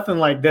nothing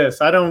like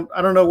this. I don't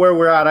know where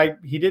we're at.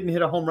 He didn't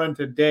hit a home run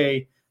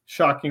today,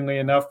 shockingly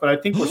enough, but I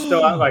think we're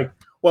still at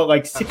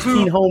like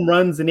 16 home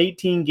runs in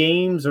 18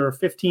 games or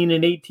 15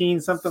 and 18,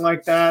 something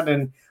like that.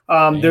 And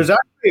there's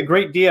actually a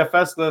great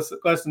DFS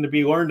lesson to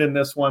be learned in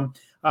this one.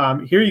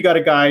 Here you got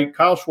a guy,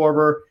 Kyle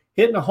Schwarber,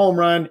 hitting a home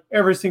run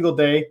every single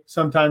day,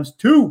 sometimes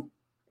 2.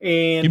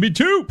 And give me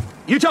 2.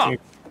 Utah.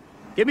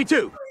 Give me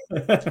 2.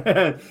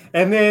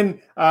 And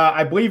then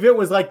I believe it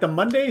was like the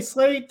Monday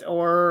slate,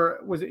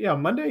 or was it? Yeah,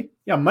 Monday.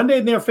 Yeah, Monday.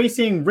 And they're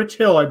facing Rich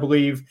Hill, I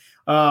believe.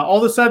 All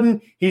of a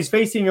sudden, he's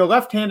facing a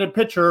left-handed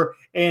pitcher,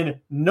 and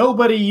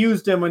nobody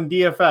used him in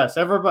DFS.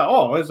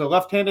 Everybody, there's a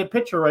left-handed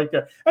pitcher right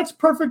there. That's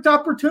perfect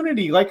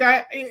opportunity. Like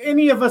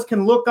any of us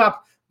can look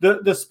up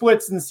the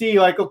splits and see,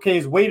 like, okay,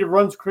 his weighted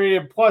runs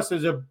created plus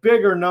is a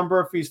bigger number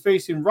if he's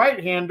facing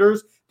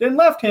right-handers than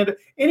left-handed.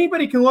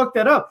 Anybody can look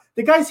that up.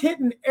 The guy's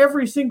hitting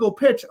every single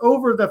pitch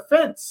over the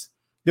fence.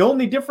 The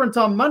only difference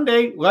on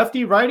Monday,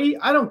 lefty, righty,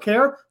 I don't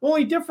care. The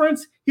only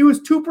difference, he was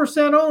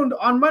 2% owned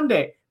on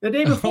Monday. The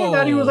day before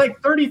that, he was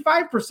like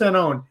 35%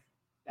 owned.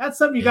 That's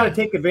something you got to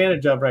take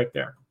advantage of right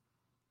there.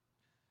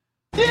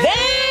 Damn!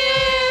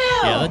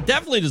 Yeah, that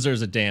definitely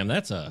deserves a damn.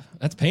 That's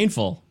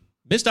painful.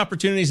 Missed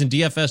opportunities in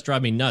DFS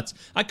drive me nuts.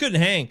 I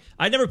couldn't hang.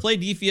 I never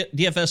played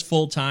DFS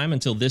full time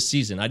until this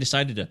season. I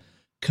decided to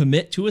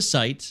commit to a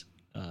site.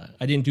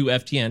 I didn't do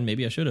FTN.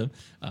 Maybe I should have.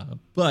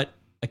 But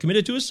I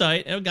committed to a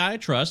site, a guy I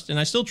trust, and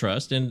I still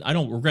trust, and I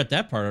don't regret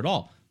that part at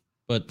all.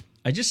 But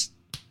I just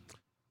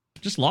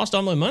lost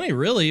all my money,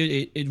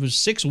 really. It was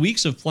 6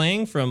 weeks of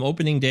playing from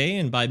opening day,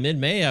 and by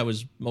mid-May, I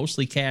was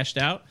mostly cashed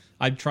out.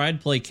 I tried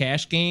to play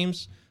cash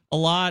games a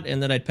lot,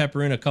 and then I'd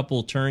pepper in a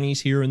couple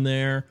tourneys here and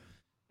there.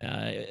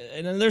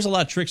 And then there's a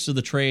lot of tricks to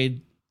the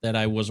trade that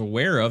I was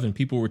aware of, and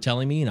people were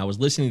telling me, and I was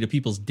listening to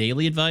people's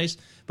daily advice.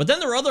 But then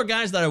there were other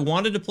guys that I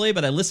wanted to play,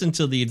 but I listened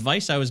to the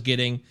advice I was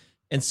getting,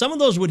 and some of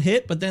those would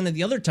hit, but then at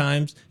the other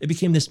times, it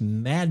became this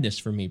madness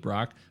for me,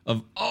 Brock,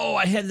 of,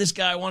 I had this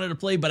guy I wanted to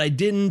play, but I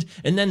didn't,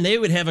 and then they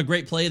would have a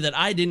great play that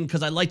I didn't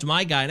because I liked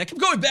my guy, and I kept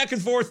going back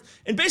and forth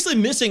and basically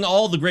missing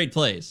all the great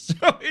plays.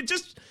 So it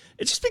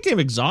just became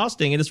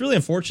exhausting, and it's really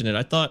unfortunate.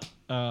 I thought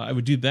I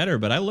would do better,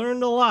 but I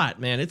learned a lot,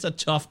 man. It's a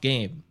tough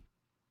game.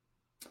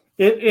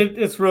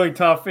 It's really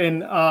tough,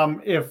 and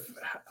if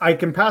I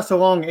can pass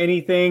along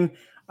anything,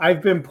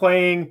 I've been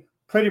playing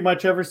pretty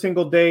much every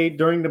single day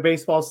during the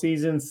baseball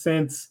season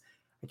since,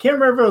 I can't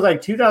remember if it was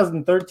like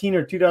 2013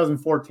 or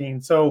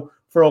 2014. So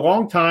for a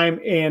long time,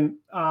 and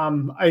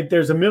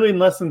there's a million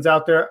lessons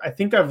out there. I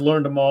think I've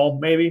learned them all,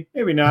 maybe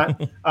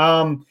not.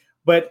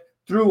 But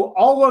through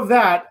all of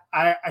that,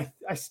 I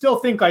still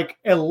think like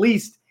at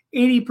least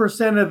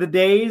 80% of the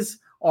days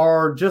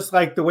are just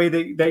like the way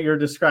that you're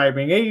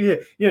describing.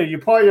 You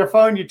pull out your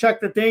phone, you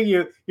check the thing,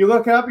 you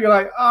look up, you're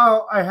like,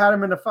 oh, I had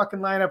him in the fucking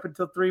lineup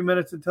until 3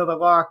 minutes until the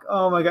lock.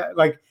 Oh my God.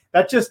 Like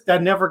that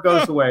never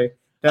goes away.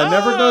 That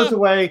never goes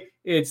away.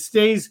 It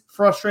stays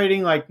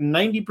frustrating like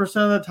 90%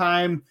 of the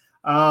time.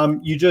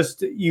 You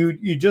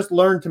just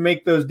learn to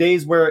make those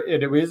days where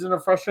it isn't a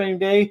frustrating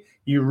day.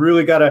 You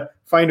really got to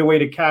find a way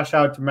to cash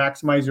out to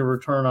maximize your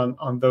return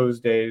on those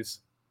days.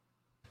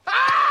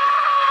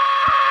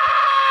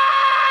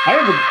 I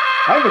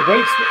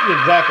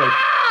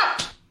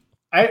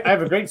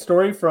have a great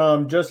story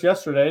from just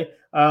yesterday.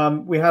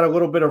 We had a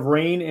little bit of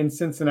rain in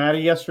Cincinnati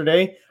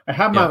yesterday. I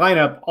have my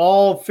lineup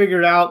all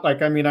figured out.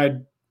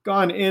 I'd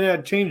gone in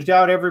and changed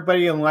out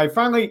everybody, and I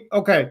finally,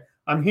 okay,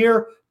 I'm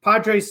here.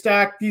 Padres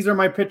stacked. These are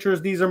my pitchers.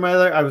 These are my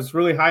other. I was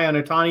really high on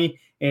Ohtani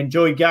and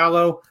Joey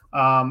Gallo,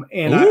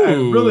 and I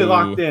really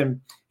locked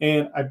in.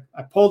 And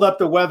I pulled up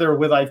the weather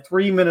with like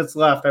 3 minutes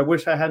left. I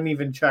wish I hadn't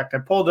even checked. I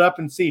pulled it up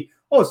and see,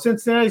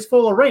 Cincinnati's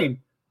full of rain.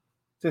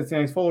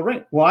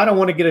 Well, I don't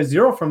want to get a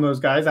 0 from those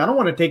guys. I don't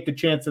want to take the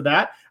chance of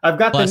that. I've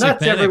got the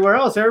nuts everywhere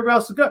else. Everybody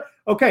else is good.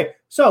 Okay,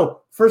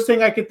 so first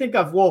thing I could think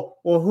of, well,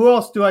 who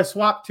else do I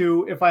swap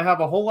to if I have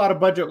a whole lot of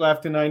budget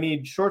left and I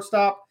need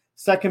shortstop,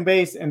 second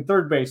base, and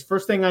third base?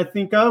 First thing I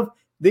think of,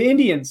 the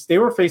Indians. They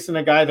were facing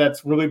a guy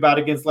that's really bad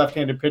against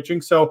left-handed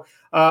pitching,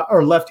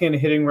 or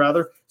left-handed hitting,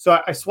 rather. So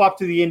I swapped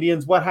to the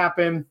Indians. What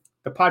happened?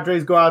 The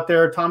Padres go out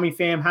there. Tommy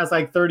Pham has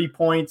like 30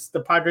 points.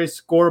 The Padres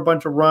score a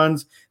bunch of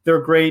runs.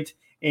 They're great.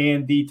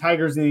 And the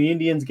Tigers and the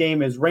Indians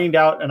game is rained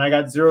out, and I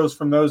got 0s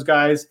from those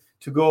guys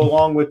to go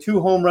along with 2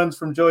 home runs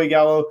from Joey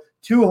Gallo,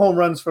 2 home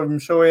runs from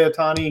Shohei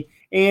Ohtani,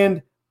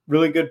 and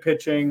really good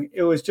pitching.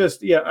 It was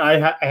just,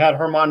 I had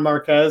German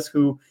Marquez,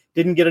 who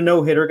didn't get a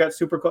no-hitter, got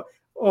super close.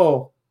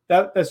 Oh,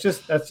 that's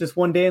just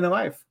one day in the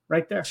life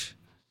right there.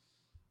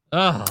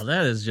 Oh,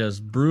 that is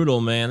just brutal,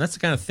 man. That's the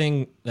kind of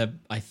thing that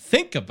I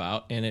think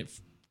about, and it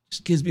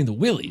just gives me the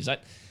willies.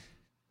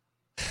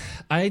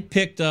 I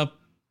picked up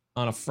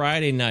on a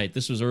Friday night.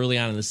 This was early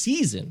on in the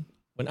season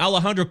when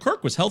Alejandro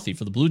Kirk was healthy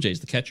for the Blue Jays,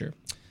 the catcher.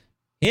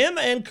 Him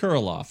and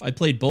Kirilloff, I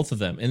played both of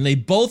them, and they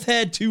both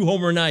had 2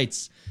 homer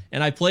nights,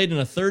 and I played in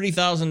a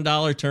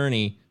 $30,000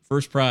 tourney,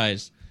 first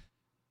prize,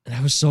 and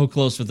I was so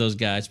close with those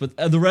guys. But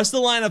the rest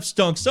of the lineup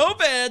stunk so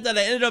bad that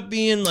I ended up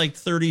being like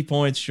 30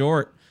 points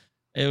short.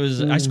 It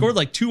was I scored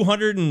like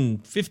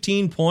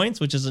 215 points,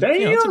 which is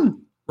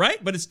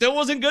right, but it still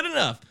wasn't good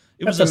enough.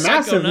 That's was a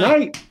massive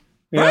night.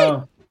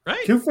 Yeah.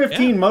 Right.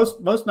 215. Yeah.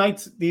 Most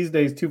nights these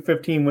days,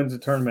 215 wins a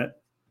tournament.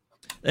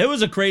 It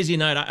was a crazy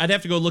night. I'd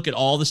have to go look at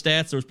all the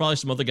stats. There was probably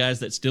some other guys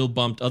that still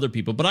bumped other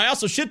people, but I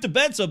also shit the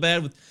bed so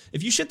bad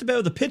if you shit the bed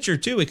with a pitcher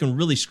too, it can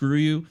really screw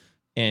you.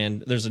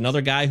 And there's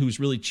another guy who's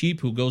really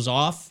cheap who goes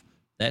off.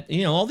 That,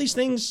 all these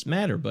things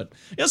matter. But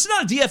it's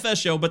not a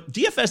DFS show, but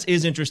DFS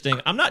is interesting.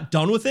 I'm not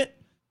done with it,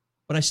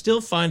 but I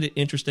still find it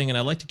interesting, and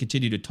I'd like to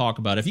continue to talk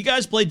about it. If you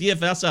guys play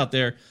DFS out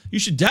there, you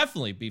should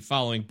definitely be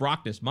following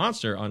Brockness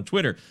Monster on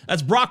Twitter.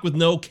 That's Brock with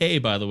no K,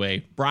 by the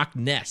way. Brock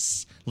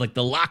Ness, like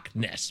the Loch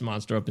Ness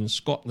Monster up in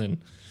Scotland.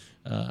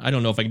 I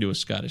don't know if I can do a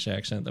Scottish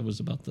accent. That was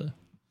about the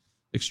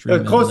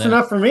extreme. Close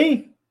enough for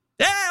me.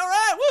 Yeah, all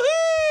right,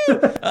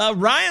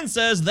 woohoo! Ryan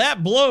says,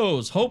 that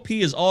blows. Hope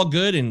he is all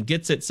good and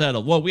gets it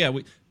settled. Well,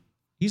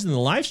 he's in the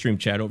live stream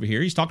chat over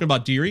here. He's talking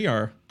about Deary,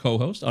 our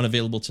co-host,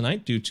 unavailable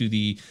tonight due to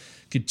the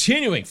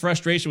continuing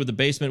frustration with the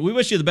basement. We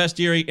wish you the best,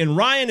 Deary. And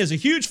Ryan is a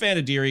huge fan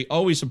of Deary,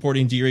 always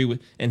supporting Deary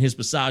and his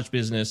massage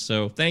business.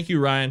 So thank you,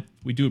 Ryan.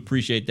 We do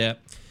appreciate that.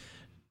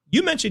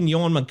 You mentioned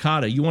Yoan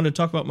Moncada. You want to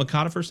talk about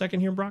Moncada for a second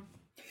here, Brock?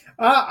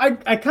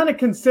 I kind of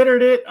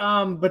considered it,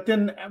 but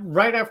then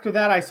right after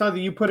that, I saw that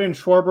you put in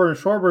Schwarber, and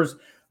Schwarber's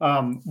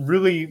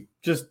really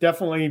just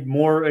definitely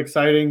more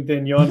exciting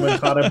than Yoan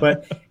Moncada.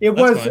 But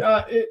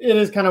it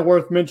is kind of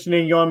worth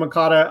mentioning Yoan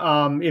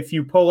Moncada. If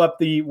you pull up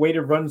the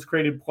weighted runs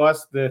created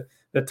plus,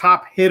 the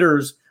top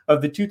hitters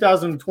of the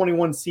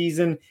 2021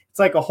 season, it's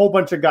like a whole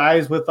bunch of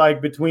guys with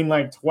like between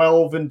like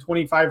 12 and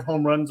 25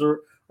 home runs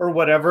or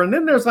whatever. And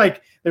then there's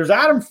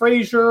Adam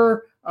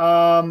Frazier,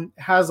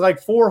 has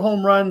like 4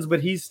 home runs, but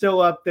he's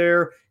still up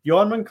there.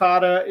 Yoan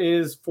Moncada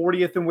is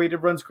 40th in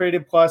weighted runs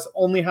created plus,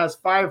 only has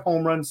 5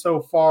 home runs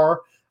so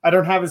far. I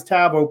don't have his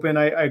tab open.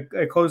 I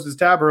closed his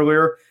tab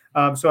earlier,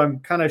 so I'm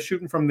kind of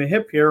shooting from the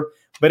hip here.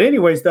 But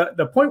anyways,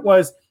 the point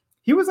was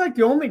he was like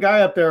the only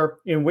guy up there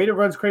in weighted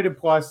runs created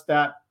plus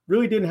that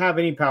really didn't have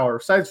any power,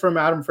 aside from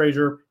Adam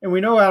Frazier. And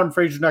we know Adam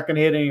Frazier's not going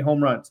to hit any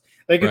home runs.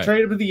 They could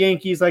trade him with the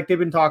Yankees like they've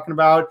been talking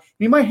about.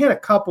 He might hit a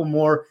couple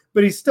more,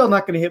 but he's still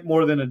not going to hit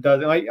more than a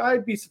dozen.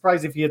 I'd be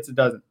surprised if he hits a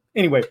dozen.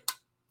 Anyway,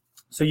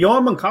 so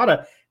Yoan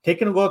Moncada,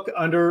 taking a look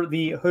under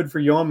the hood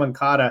for Yoan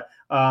Moncada,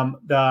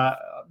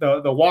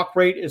 the walk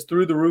rate is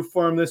through the roof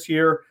for him this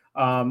year.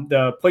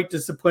 The plate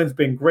discipline's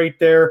been great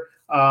there.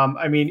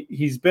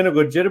 He's been a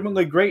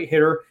legitimately great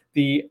hitter.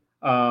 The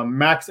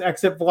Max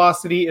exit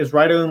velocity is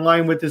right in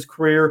line with his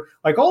career.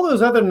 Like all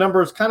those other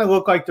numbers kind of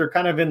look like they're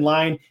kind of in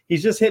line.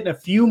 He's just hitting a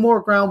few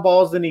more ground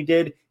balls than he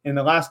did in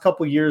the last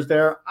couple of years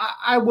there.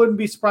 I wouldn't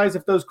be surprised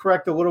if those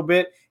correct a little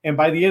bit. And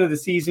by the end of the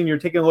season, you're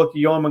taking a look at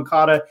Yoan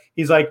Moncada.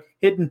 He's like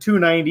hitting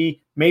 290.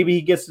 Maybe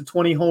he gets to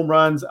 20 home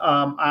runs.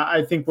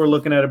 I think we're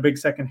looking at a big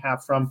second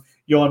half from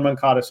Yoan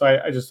Moncada. So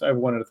I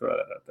wanted to throw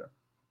that out there.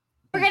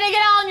 We're going to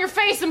get all in your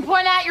face and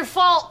point out your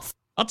faults.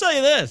 I'll tell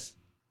you this.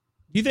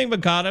 Do you think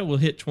Moncada will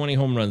hit 20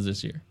 home runs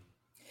this year?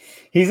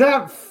 He's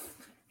at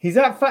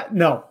 5.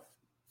 No,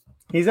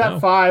 he's at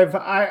 5.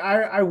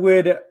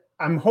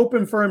 I'm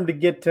hoping for him to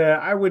get to,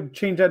 I would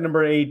change that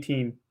number to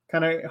 18.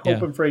 Kind of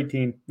hoping for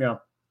 18. Yeah.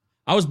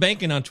 I was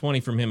banking on 20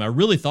 from him. I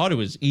really thought it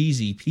was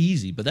easy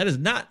peasy, but that has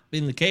not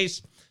been the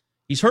case.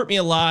 He's hurt me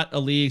a lot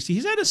of leagues.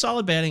 He's had a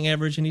solid batting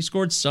average and he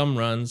scored some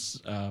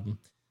runs.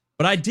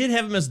 But I did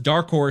have him as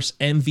Dark Horse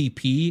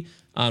MVP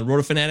on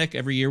RotoFanatic.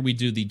 Every year we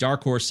do the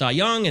Dark Horse Cy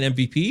Young and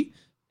MVP.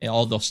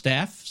 All the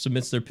staff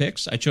submits their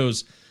picks. I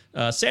chose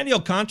Sandy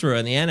Alcantara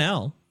in the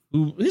NL,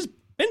 who has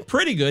been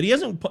pretty good. He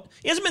hasn't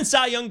been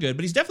Cy Young good,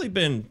 but he's definitely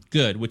been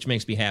good, which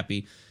makes me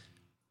happy.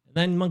 And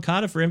then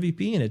Moncada for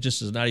MVP, and it just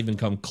has not even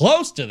come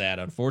close to that,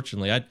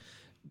 unfortunately.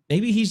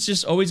 Maybe he's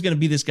just always going to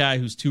be this guy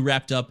who's too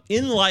wrapped up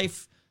in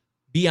life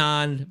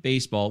beyond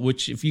baseball,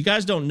 which if you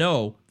guys don't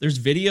know, there's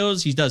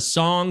videos, he does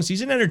songs,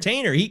 he's an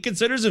entertainer. He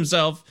considers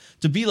himself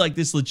to be like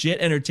this legit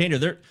entertainer.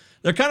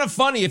 They're kind of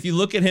funny if you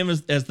look at him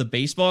as the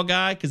baseball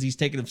guy, because he's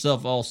taking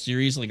himself all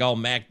serious, like all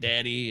Mac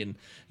Daddy, and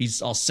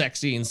he's all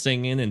sexy and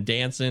singing and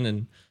dancing.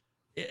 And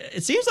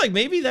it seems like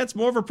maybe that's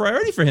more of a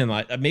priority for him.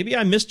 Maybe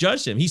I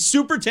misjudged him. He's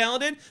super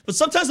talented, but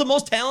sometimes the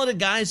most talented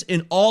guys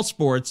in all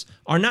sports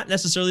are not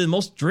necessarily the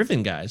most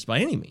driven guys by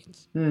any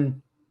means.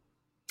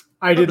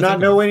 I did not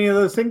know any of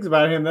those things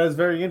about him. That is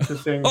very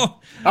interesting.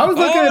 I was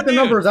looking at the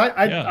numbers.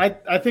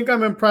 I think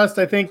I'm impressed.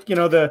 I think,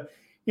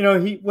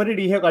 what did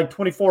he hit, like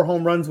 24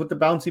 home runs with the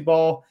bouncy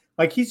ball?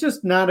 Like, he's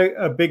just not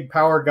a big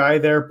power guy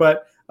there.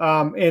 But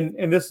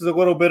and this is a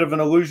little bit of an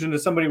allusion to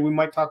somebody we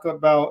might talk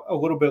about a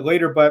little bit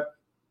later. But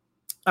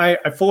I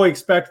fully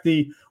expect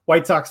the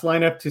White Sox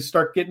lineup to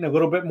start getting a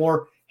little bit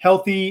more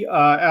healthy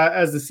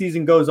as the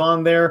season goes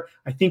on there.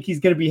 I think he's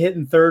going to be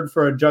hitting third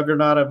for a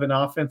juggernaut of an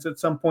offense at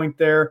some point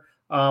there.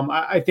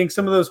 I think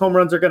some of those home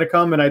runs are going to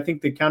come, and I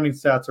think the counting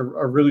stats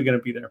are really going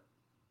to be there.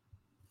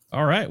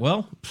 All right.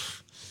 Well,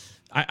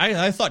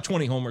 I thought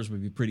 20 homers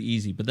would be pretty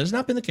easy, but that's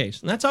not been the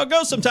case. And that's how it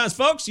goes sometimes,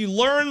 folks. You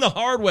learn the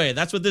hard way.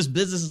 That's what this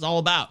business is all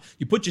about.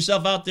 You put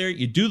yourself out there,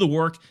 you do the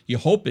work, you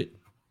hope it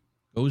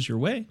goes your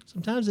way.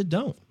 Sometimes it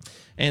don't.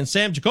 And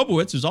Sam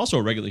Jacobowitz, who's also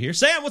a regular here.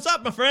 Sam, what's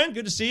up, my friend?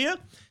 Good to see you.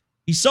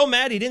 He's so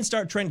mad he didn't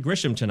start Trent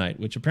Grisham tonight,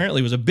 which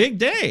apparently was a big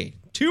day.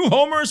 2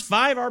 homers,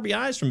 5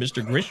 RBIs from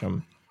Mr.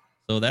 Grisham.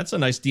 So that's a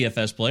nice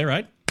DFS play,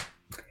 right?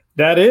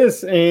 That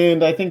is.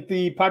 And I think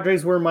the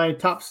Padres were my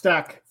top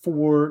stack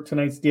for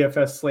tonight's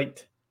DFS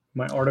slate.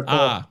 My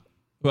article.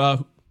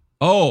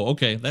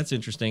 Okay. That's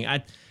interesting.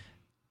 I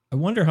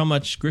wonder how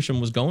much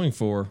Grisham was going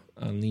for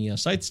on the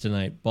sites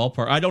tonight.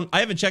 Ballpark. I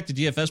haven't checked the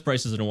DFS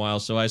prices in a while,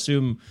 so I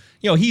assume,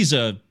 he's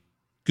a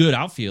good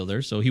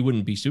outfielder, so he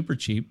wouldn't be super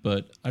cheap,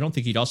 but I don't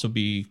think he'd also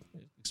be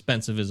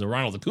expensive as a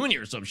Ronald Acuna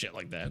or some shit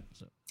like that.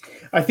 So.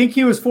 I think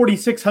he was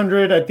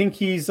 4,600. I think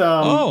he's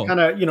kind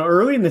of,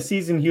 early in the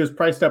season, he was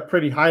priced up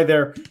pretty high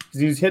there because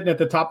he was hitting at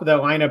the top of that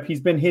lineup. He's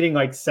been hitting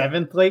like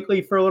 7th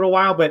lately for a little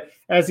while, but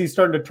as he's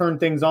starting to turn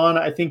things on,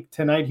 I think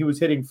tonight he was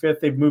hitting 5th.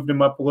 They've moved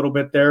him up a little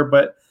bit there,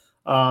 but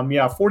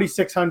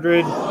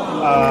 4,600.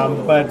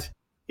 But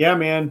yeah,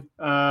 man,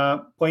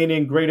 playing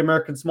in Great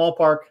American Small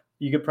Park,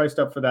 you get priced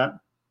up for that.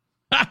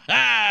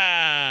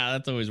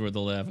 That's always worth a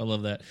laugh. I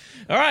love that.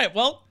 All right,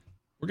 well,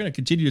 we're going to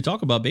continue to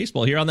talk about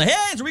baseball here on the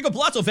Hands Rico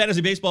Palazzo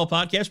Fantasy Baseball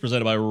Podcast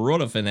presented by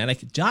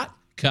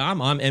RotoFanatic.com.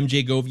 I'm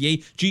MJ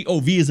Govier,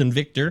 G-O-V as in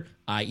Victor,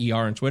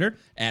 I-E-R on Twitter,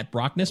 at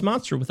Brock Ness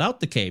Monster without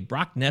the K,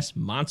 Brock Ness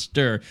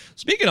Monster.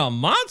 Speaking of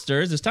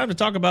monsters, it's time to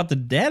talk about the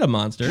Data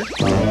Monster.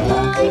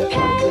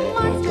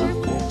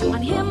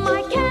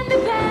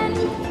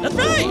 That's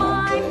right.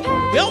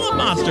 We all love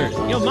monsters.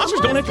 Monsters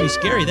don't have to be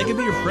scary. They can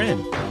be your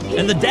friend.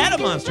 And the Data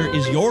Monster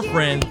is your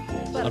friend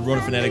on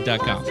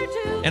RotoFanatic.com.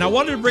 And I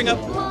wanted to bring up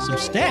some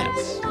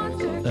stats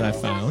that I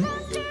found,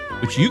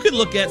 which you could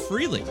look at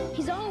freely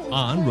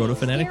on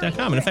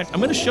RotoFanatic.com. And in fact, I'm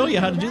going to show you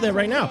how to do that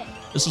right now.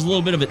 This is a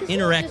little bit of an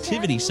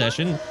interactivity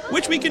session,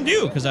 which we can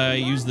do because I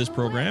use this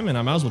program and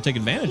I might as well take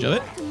advantage of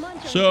it.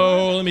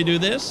 So let me do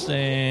this,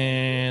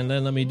 and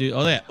then let me do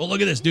that. Oh,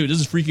 look at this, dude. Does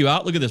this freak you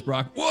out? Look at this,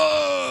 Brock.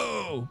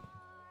 Whoa!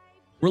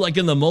 We're like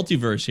in the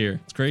multiverse here.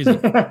 It's crazy.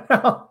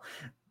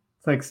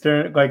 It's like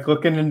staring, like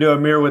looking into a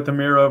mirror with a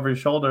mirror over your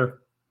shoulder.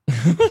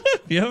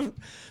 Yeah.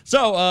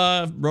 So,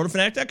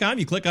 RotoFanatic.com,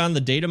 you click on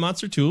the Data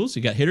Monster tools.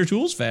 You got hitter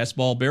tools,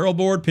 fastball, barrel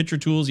board, pitcher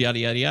tools, yada,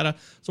 yada, yada.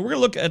 So we're going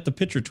to look at the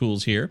pitcher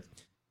tools here,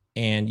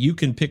 and you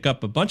can pick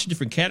up a bunch of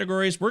different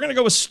categories. We're going to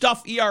go with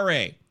Stuff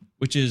ERA,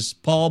 which is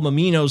Paul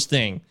Mamino's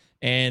thing.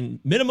 And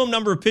minimum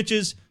number of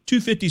pitches,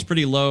 250 is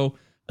pretty low.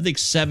 I think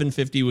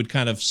 750 would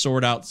kind of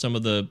sort out some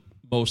of the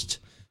most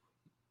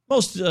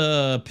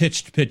most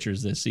pitched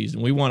pitchers this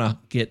season. We want to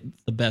get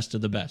the best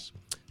of the best.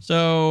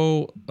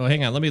 So,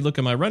 hang on. Let me look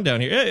at my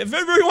rundown here. Hey, if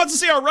everybody wants to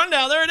see our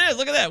rundown, there it is.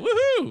 Look at that.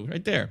 Woohoo!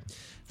 Right there.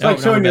 It's like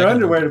showing your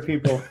underwear to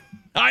people.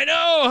 I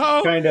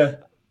know. Kind of.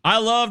 I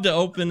love to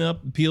open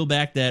up and peel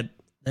back that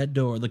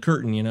door, the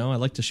curtain, you know. I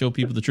like to show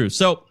people the truth.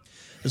 So,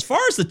 as far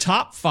as the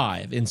top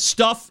 5 in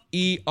stuff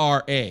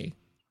ERA,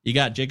 you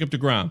got Jacob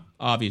deGrom,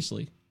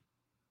 obviously.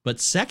 But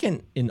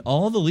second in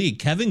all the league,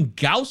 Kevin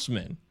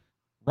Gausman,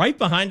 right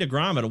behind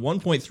deGrom at a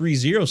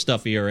 1.30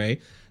 stuff ERA.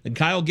 Then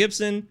Kyle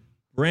Gibson,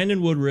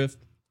 Brandon Woodruff,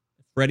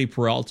 Freddie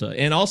Peralta,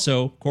 and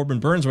also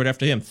Corbin Burns right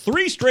after him.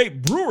 3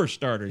 straight Brewer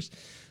starters.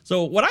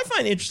 So what I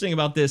find interesting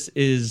about this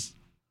is,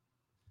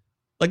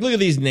 like, look at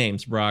these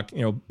names, Brock.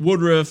 You know,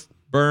 Woodruff,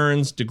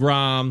 Burns,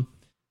 deGrom,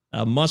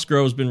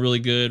 Musgrove's been really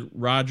good.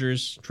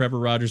 Rogers, Trevor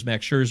Rogers,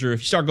 Max Scherzer.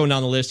 If you start going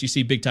down the list, you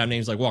see big-time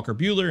names like Walker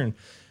Buehler.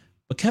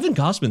 But Kevin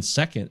Gausman's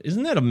second.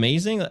 Isn't that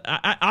amazing?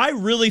 I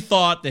really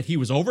thought that he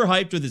was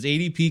overhyped with his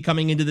ADP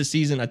coming into the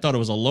season. I thought it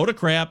was a load of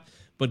crap.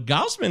 But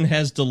Gausman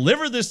has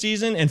delivered this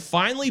season and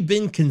finally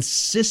been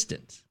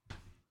consistent.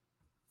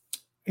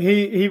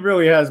 He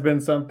really has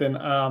been something.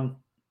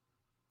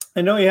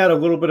 I know he had a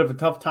little bit of a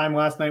tough time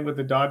last night with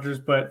the Dodgers,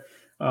 but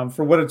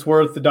for what it's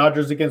worth, the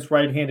Dodgers against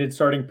right-handed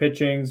starting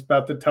pitching is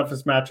about the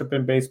toughest matchup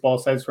in baseball,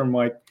 aside from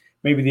like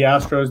maybe the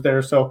Astros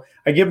there. So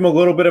I give him a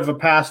little bit of a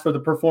pass for the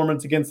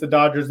performance against the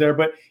Dodgers there.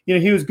 But, you know,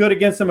 he was good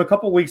against them a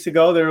couple weeks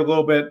ago. They were a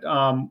little bit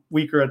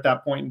weaker at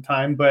that point in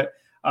time. But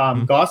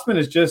Gausman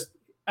is just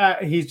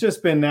he's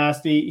just been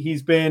nasty.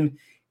 He's been,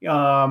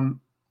 definitely,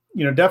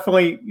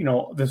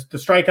 the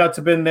strikeouts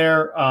have been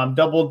there,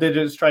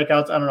 double-digit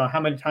strikeouts. I don't know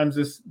how many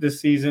times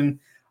this season.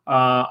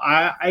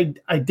 I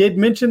did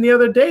mention the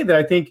other day that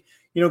I think,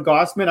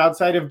 Gausman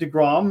outside of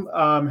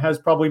deGrom has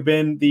probably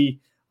been the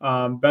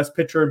best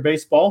pitcher in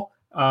baseball.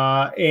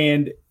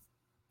 And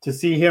to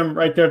see him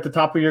right there at the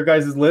top of your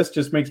guys' list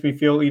just makes me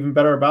feel even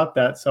better about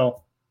that.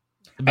 So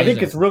amazing. I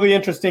think it's really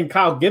interesting.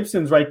 Kyle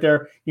Gibson's right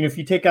there. If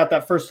you take out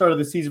that first start of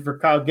the season for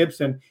Kyle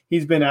Gibson,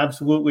 he's been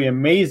absolutely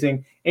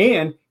amazing.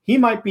 And he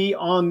might be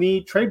on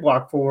the trade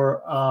block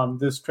for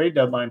this trade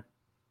deadline.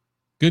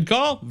 Good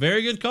call.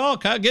 Very good call.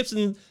 Kyle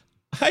Gibson,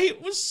 I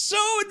was so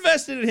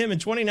invested in him in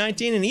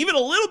 2019 and even a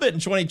little bit in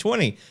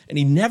 2020, and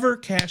he never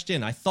cashed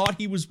in. I thought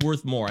he was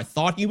worth more. I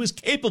thought he was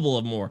capable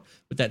of more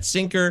with that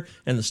sinker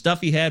and the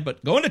stuff he had.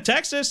 But going to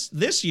Texas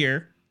this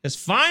year has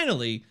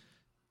finally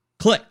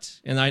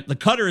clicked, and the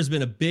cutter has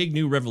been a big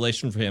new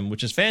revelation for him,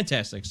 which is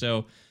fantastic.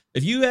 So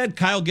if you had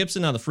Kyle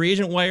Gibson on the free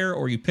agent wire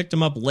or you picked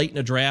him up late in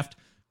a draft,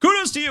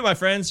 kudos to you, my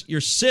friends. You're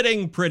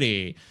sitting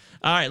pretty.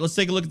 All right, let's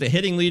take a look at the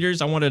hitting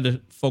leaders. I wanted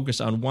to focus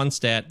on one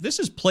stat. This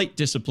is plate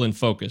discipline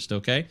focused,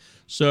 okay?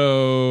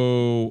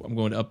 So I'm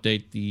going to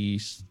update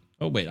these.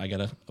 Oh, wait, I got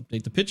to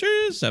update the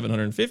pitchers.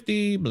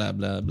 750, blah,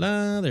 blah,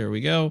 blah. There we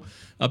go.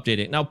 Update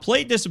it. Now,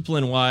 plate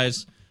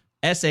discipline-wise,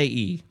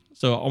 SAE.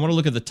 So I want to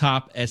look at the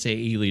top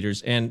SAE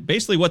leaders. And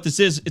basically what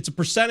this is, it's a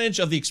percentage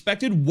of the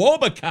expected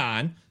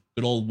WOBACon,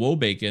 good old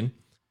WOBACon,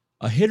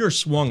 a hitter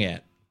swung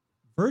at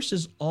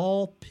versus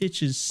all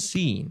pitches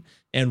seen.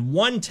 And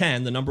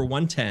 110, the number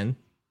 110,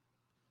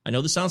 I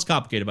know this sounds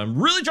complicated, but I'm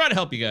really trying to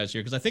help you guys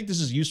here because I think this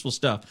is useful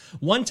stuff.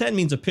 110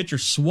 means a pitcher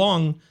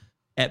swung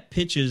at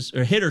pitches,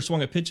 or hitter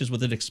swung at pitches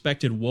with an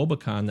expected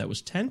WOBACon that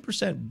was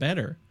 10%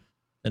 better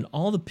than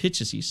all the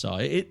pitches he saw.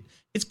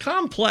 It's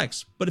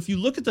complex, but if you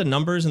look at the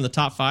numbers in the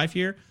top 5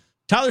 here,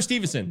 Tyler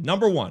Stevenson,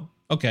 number 1.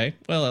 Okay,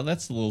 well,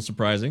 that's a little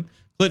surprising.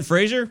 Clint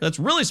Frazier, that's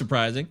really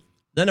surprising.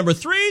 Then number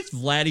 3 is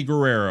Vladdy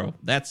Guerrero.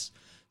 That's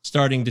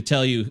starting to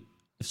tell you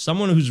if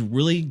someone who's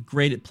really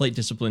great at plate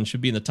discipline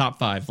should be in the top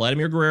 5.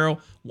 Vladimir Guerrero,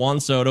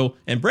 Juan Soto,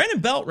 and Brandon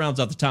Belt rounds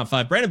out the top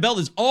 5. Brandon Belt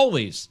is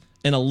always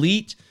an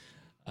elite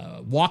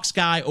walks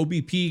guy,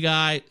 OBP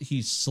guy.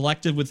 He's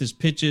selective with his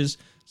pitches.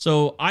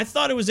 So I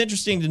thought it was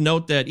interesting to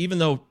note that even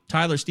though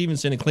Tyler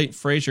Stevenson and Clayton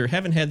Frazier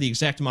haven't had the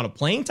exact amount of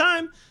playing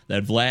time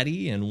that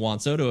Vladdy and Juan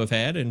Soto have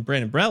had, and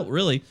Brandon Belt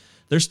really,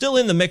 they're still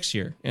in the mix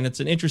here, and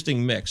it's an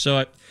interesting mix.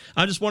 So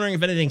I'm just wondering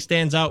if anything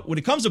stands out. When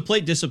it comes to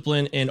plate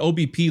discipline and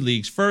OBP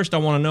leagues, first I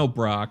want to know,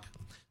 Brock,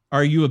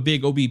 are you a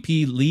big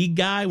OBP league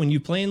guy when you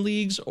play in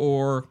leagues,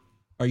 or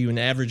are you an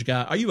average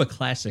guy? Are you a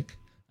classic,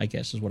 I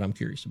guess, is what I'm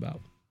curious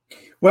about.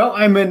 Well,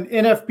 I'm an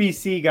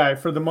NFBC guy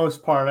for the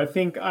most part. I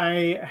think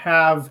I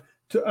have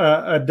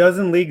a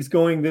dozen leagues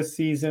going this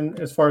season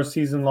as far as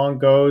season long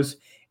goes,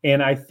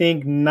 and I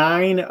think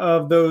 9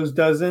 of those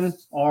dozen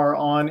are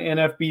on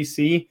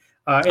NFBC.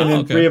 And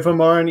then 3 of them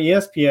are on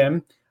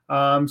ESPN.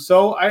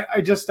 So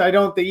I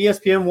don't, the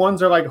ESPN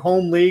ones are like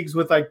home leagues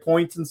with like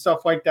points and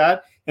stuff like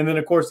that. And then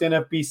of course,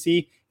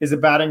 NFBC is a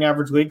batting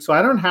average league. So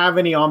I don't have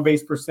any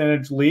on-base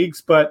percentage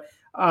leagues, but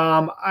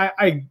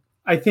I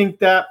think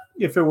that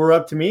if it were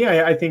up to me,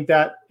 I think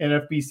that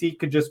NFBC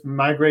could just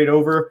migrate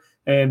over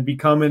and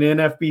become an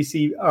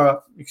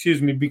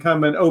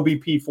become an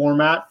OBP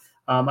format.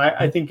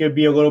 I think it'd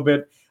be a little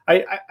bit,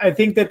 I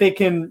think that they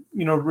can,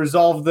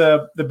 resolve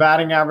the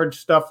batting average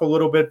stuff a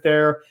little bit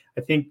there.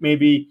 I think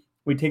maybe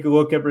we take a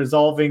look at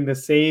resolving the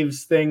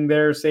saves thing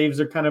there. Saves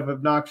are kind of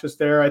obnoxious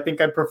there. I think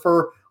I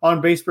prefer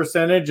on base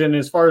percentage. And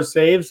as far as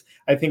saves,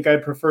 I think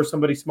I'd prefer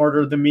somebody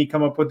smarter than me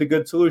come up with a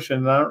good solution.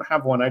 And I don't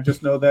have one. I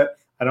just know that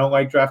I don't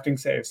like drafting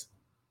saves.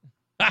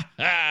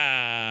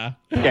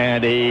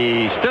 And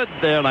he stood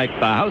there like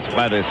the house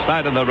by the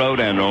side of the road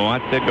and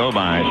watched it go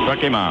by. Struck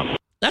him out.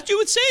 That's you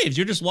with saves.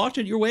 You're just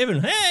watching, you're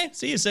waving. Hey,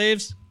 see you,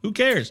 saves. Who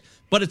cares?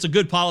 But it's a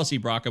good policy,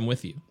 Brock. I'm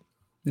with you.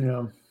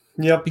 Yeah.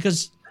 Yep.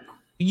 Because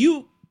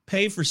you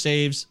pay for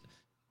saves.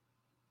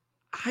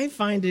 I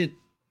find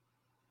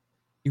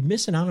you're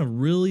missing out on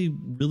really,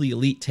 really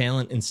elite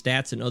talent and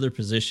stats in other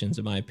positions,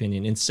 in my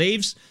opinion. And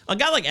saves, a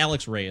guy like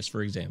Alex Reyes,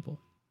 for example,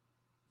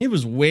 he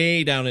was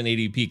way down in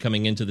ADP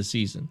coming into the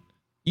season.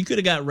 You could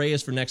have got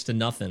Reyes for next to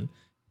nothing,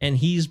 and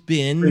he's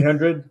been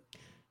 300.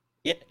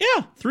 Yeah,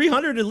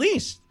 300 at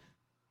least.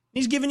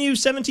 He's given you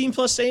 17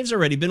 plus saves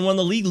already. Been one of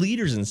the league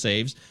leaders in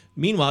saves.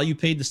 Meanwhile, you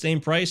paid the same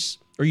price,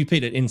 or you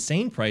paid an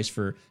insane price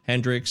for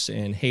Hendricks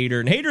and Hader.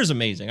 And Hader's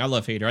amazing. I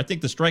love Hader. I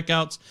think the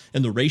strikeouts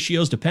and the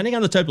ratios, depending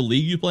on the type of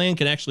league you play in,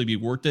 can actually be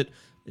worth it.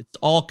 It's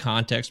all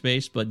context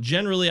based, but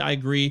generally, I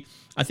agree.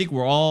 I think a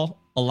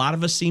lot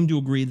of us seem to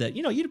agree that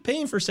you're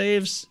paying for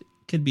saves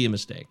could be a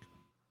mistake.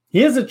 He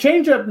has a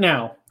changeup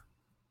now.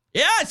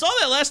 Yeah, I saw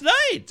that last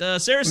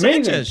night. Sarah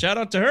Sanchez, shout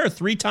out to her.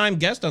 3-time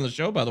guest on the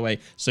show, by the way,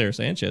 Sarah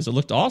Sanchez. It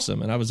looked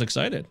awesome, and I was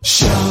excited.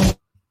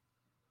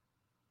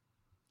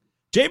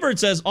 Jaybird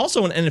says,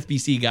 also an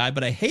NFBC guy,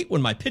 but I hate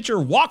when my pitcher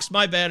walks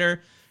my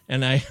batter,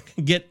 and I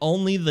get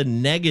only the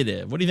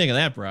negative. What do you think of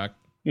that, Brock?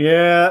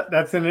 Yeah,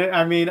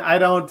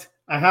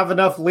 I have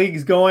enough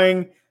leagues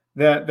going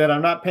that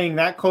I'm not paying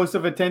that close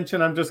of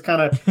attention. I'm just kind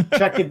of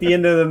check at the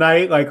end of the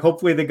night. Like,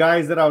 hopefully the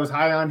guys that I was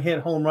high on hit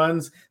home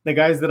runs. The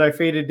guys that I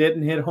faded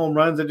didn't hit home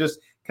runs. I just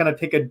kind of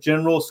take a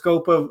general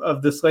scope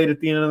of the slate at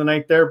the end of the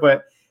night there.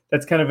 But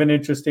that's kind of an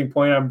interesting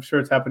point. I'm sure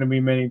it's happened to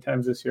me many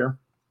times this year.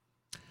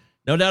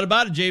 No doubt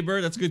about it,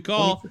 Jaybird. That's a good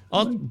call.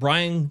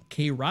 Brian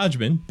K.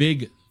 Rodgman,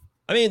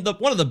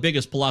 one of the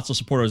biggest Palazzo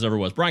supporters ever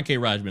was. Brian K.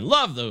 Rodgman.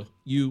 Love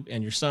you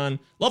and your son.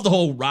 Love the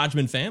whole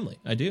Rodgman family.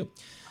 I do.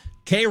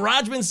 K.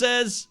 Rodgman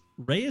says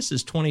Reyes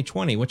is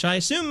 2020, which I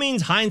assume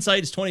means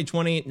hindsight is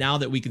 2020 now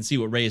that we can see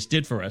what Reyes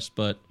did for us.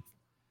 But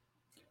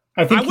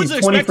I think he's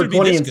 20 for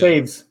 20 in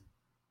saves.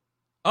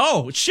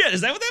 Oh, shit.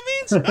 Is that what that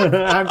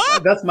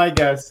means? That's my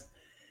guess.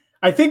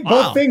 I think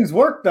both things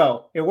work,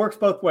 though. It works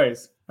both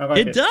ways.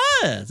 It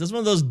does. It's one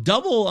of those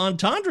double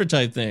entendre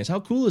type things. How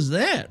cool is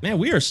that? Man,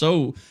 we are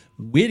so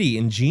witty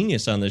and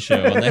genius on this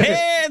show. On the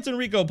Hey, it's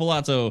Enrico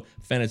Palazzo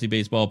Fantasy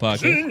Baseball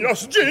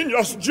Podcast.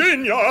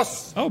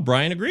 Genius. Oh,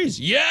 Brian agrees.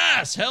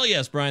 Yes. Hell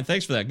yes, Brian.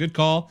 Thanks for that. Good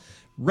call.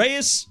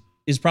 Reyes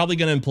is probably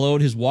going to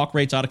implode. His walk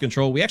rate's out of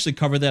control. We actually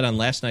covered that on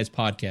last night's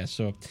podcast.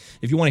 So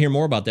if you want to hear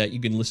more about that, you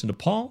can listen to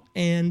Paul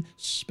and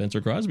Spencer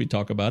Crosby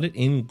talk about it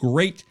in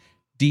great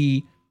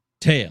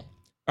detail.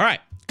 All right.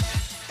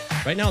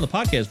 Right now in the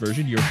podcast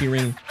version, you're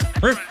hearing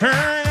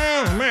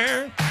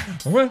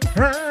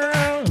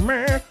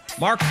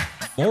Mark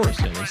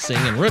Morrison is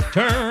singing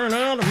Return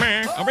of the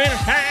Mac.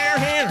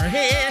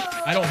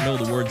 I don't know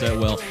the words that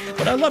well,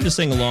 but I love to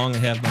sing along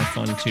and have my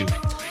fun too.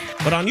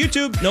 But on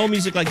YouTube, no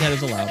music like that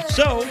is allowed.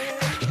 So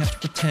you have to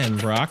pretend,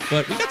 Brock.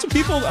 But we got some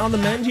people on the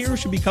mend here who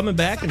should be coming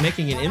back and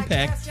making an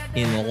impact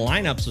in the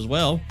lineups as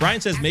well.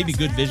 Brian says maybe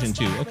good vision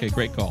too. Okay,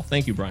 great call.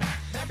 Thank you, Brian.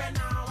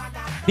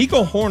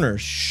 Nico Hoerner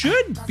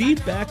should be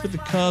back with the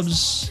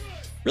Cubs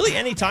really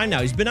any time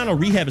now. He's been on a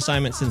rehab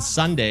assignment since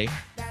Sunday.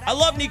 I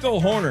love Nico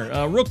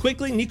Hoerner. Real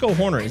quickly, Nico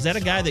Hoerner, is that a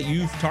guy that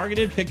you've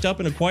targeted, picked up,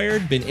 and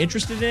acquired, been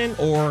interested in?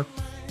 Or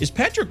is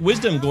Patrick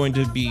Wisdom going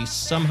to be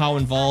somehow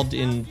involved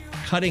in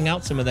cutting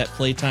out some of that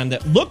play time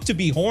that looked to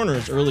be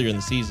Hoerner's earlier in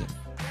the season?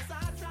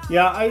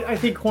 Yeah, I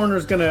think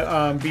Hoerner's going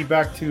to be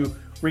back to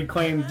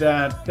reclaim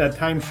that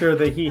timeshare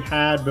that he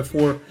had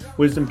before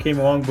Wisdom came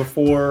along,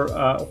 before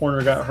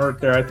Hoerner got hurt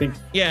there. I think.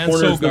 Yeah, and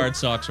Sogard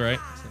sucks, right?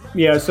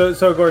 Yeah,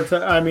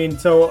 Sogard.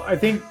 So I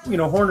think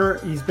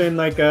Hoerner. He's been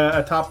like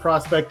a top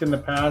prospect in the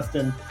past,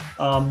 and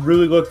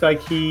really looked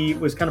like he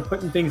was kind of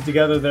putting things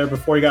together there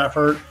before he got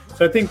hurt.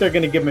 So I think they're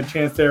going to give him a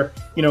chance there.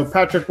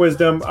 Patrick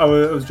Wisdom. I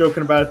was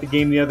joking about it at the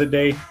game the other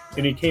day,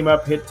 and he came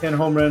up, hit 10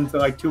 home runs in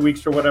like 2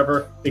 weeks or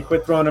whatever. They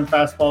quit throwing him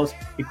fastballs.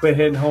 He quit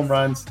hitting home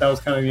runs. That was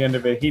kind of the end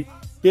of it. He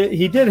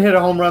did hit a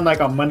home run like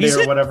on Monday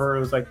or whatever.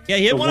 It was like he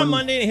hit one on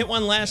Monday and hit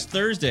one last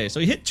Thursday. So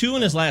he hit 2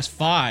 in his last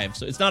 5.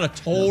 So it's not a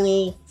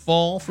total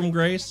fall from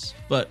grace,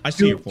 but I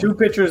see your point. 2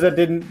 pitchers that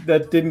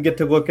didn't get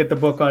to look at the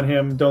book on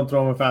him. Don't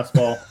throw him a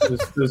fastball.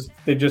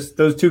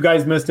 Those 2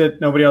 guys missed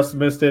it. Nobody else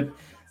missed it.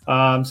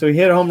 So he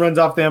hit home runs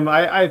off them.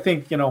 I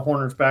think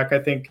Hoerner's back. I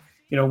think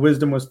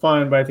Wisdom was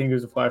fun, but I think he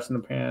was a flash in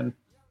the pan.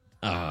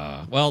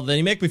 Well, then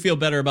you make me feel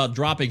better about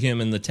dropping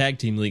him in the tag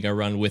team league I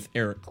run with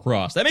Eric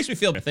Cross. That makes me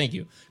feel better. Thank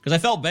you. Because I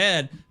felt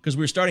bad because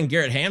we were starting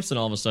Garrett Hampson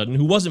all of a sudden,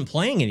 who wasn't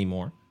playing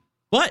anymore.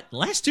 But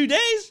last 2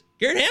 days,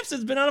 Garrett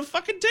Hampson's been on a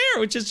fucking tear,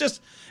 which is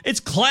just, it's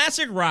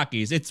classic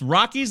Rockies. It's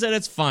Rockies at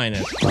its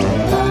finest.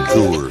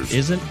 Coors.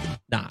 Isn't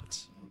not.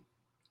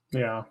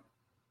 Yeah.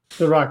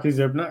 The Rockies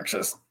are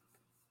obnoxious.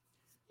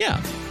 Yeah.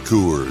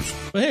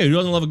 Coors. But hey, who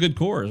doesn't love a good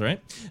Coors,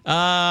 right?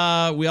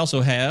 We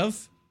also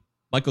have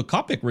Michael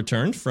Kopech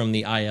returned from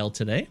the IL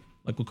today.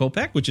 Michael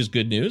Kopech, which is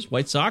good news.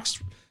 White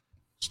Sox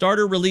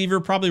starter, reliever,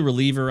 probably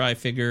reliever, I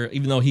figure,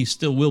 even though he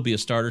still will be a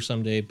starter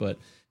someday. But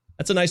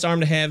that's a nice arm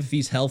to have if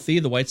he's healthy.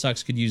 The White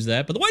Sox could use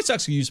that, but the White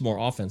Sox could use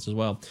more offense as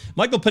well.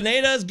 Michael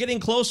Pineda is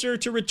getting closer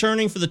to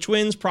returning for the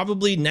Twins.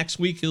 Probably next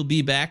week he'll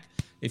be back.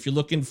 If you're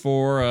looking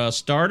for a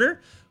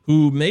starter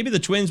who maybe the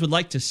Twins would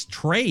like to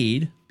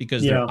trade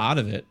because they're out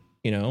of it,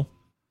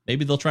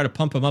 maybe they'll try to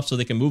pump him up so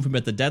they can move him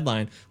at the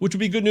deadline, which would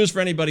be good news for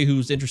anybody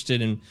who's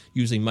interested in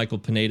using Michael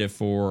Pineda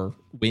for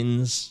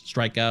wins,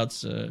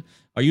 strikeouts.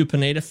 Are you a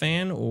Pineda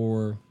fan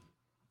or?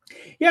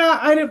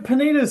 Yeah,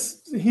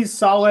 he's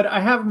solid. I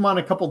have him on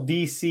a couple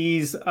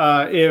DCs.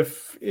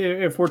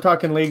 If we're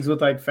talking leagues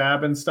with like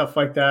Fab and stuff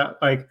like that,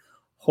 like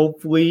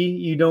hopefully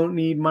you don't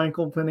need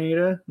Michael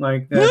Pineda.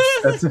 Like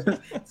that's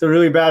it's a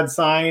really bad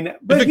sign.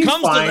 But if it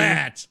comes fine. to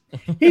that,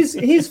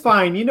 he's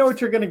fine. You know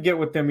what you're going to get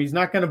with him. He's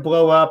not going to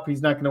blow up.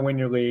 He's not going to win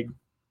your league.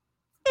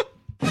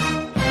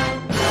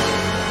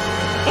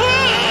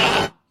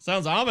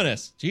 Sounds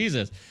ominous.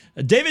 Jesus.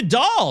 David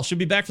Dahl should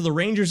be back for the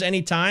Rangers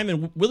anytime,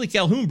 and Willie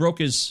Calhoun broke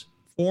his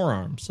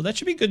forearm. So that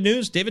should be good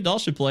news. David Dahl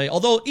should play.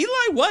 Although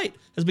Eli White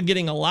has been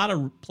getting a lot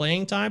of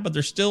playing time, but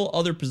there's still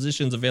other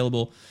positions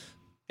available.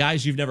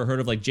 Guys you've never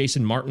heard of, like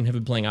Jason Martin, have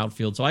been playing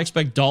outfield. So I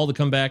expect Dahl to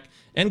come back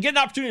and get an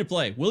opportunity to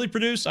play. Will he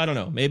produce? I don't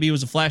know. Maybe it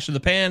was a flash of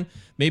the pan.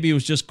 Maybe it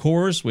was just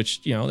Coors,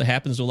 which, that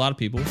happens to a lot of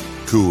people.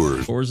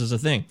 Coors is a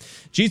thing.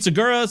 Jeet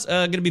Segura's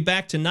going to be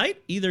back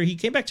tonight. Either he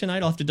came back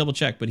tonight, I'll have to double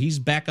check, but he's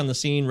back on the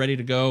scene, ready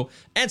to go.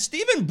 And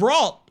Stephen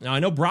Brault, now I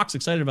know Brock's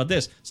excited about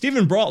this.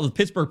 Stephen Brault of the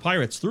Pittsburgh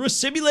Pirates threw a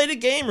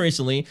simulated game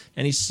recently,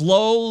 and he's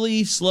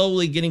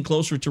slowly getting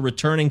closer to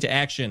returning to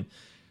action.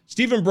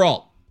 Stephen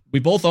Brault, we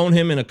both own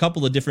him in a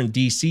couple of different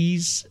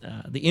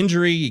DCs. The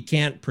injury, you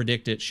can't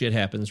predict it. Shit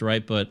happens,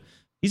 right? But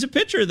he's a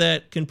pitcher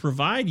that can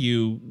provide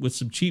you with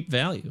some cheap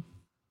value.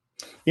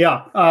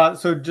 Yeah.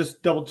 So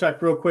just double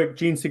check real quick.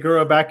 Jean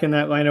Segura back in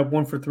that lineup,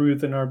 1 for 3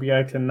 with an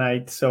RBI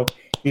tonight. So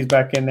he's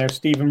back in there.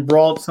 Stephen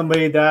Brault,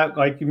 somebody that,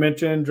 like you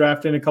mentioned,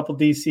 drafted a couple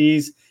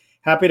DCs.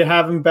 Happy to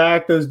have him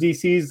back. Those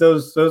DCs,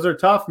 those are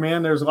tough,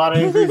 man. There's a lot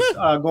of injuries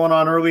going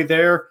on early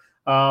there.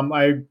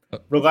 I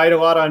relied a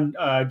lot on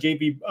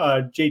JT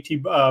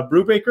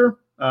Brubaker.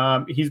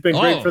 He's been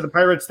great for the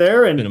Pirates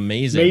there, and been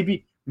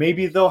amazing.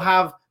 Maybe they'll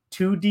have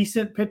 2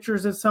 decent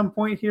pitchers at some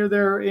point here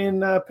there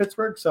in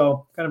Pittsburgh.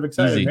 So kind of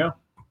excited.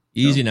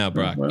 Easy now,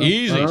 Brock.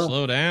 Easy.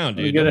 Slow down,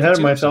 dude. Get ahead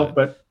of myself,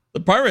 but the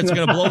Pirates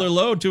going to blow their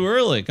load too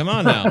early. Come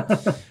on now.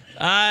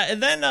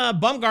 And then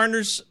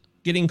Bumgarner's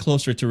getting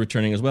closer to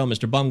returning as well.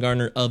 Mr.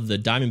 Bumgarner of the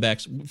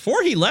Diamondbacks.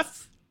 Before he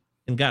left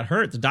and got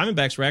hurt, the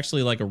Diamondbacks were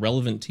actually like a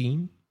relevant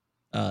team.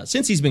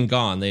 Since he's been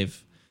gone,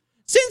 since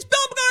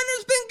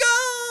Bumgarner's been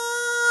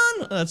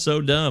gone. That's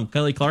so dumb.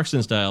 Kelly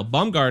Clarkson style.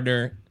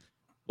 Bumgarner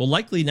will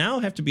likely now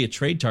have to be a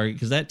trade target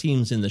because that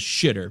team's in the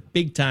shitter.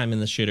 Big time in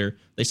the shitter.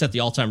 They set the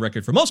all-time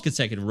record for most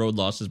consecutive road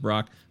losses,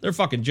 Brock. They're a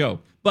fucking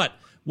joke. But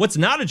what's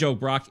not a joke,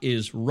 Brock,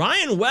 is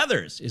Ryan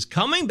Weathers is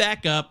coming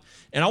back up.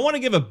 And I want to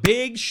give a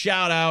big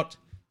shout out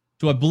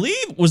to, I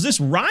believe, was this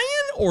Ryan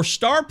or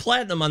Star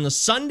Platinum on the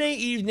Sunday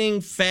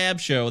evening Fab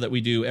show that we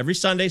do every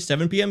Sunday,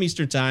 7 p.m.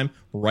 Eastern time,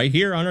 right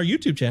here on our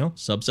YouTube channel.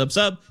 Sub.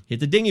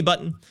 Hit the dingy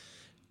button.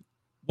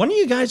 One of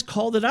you guys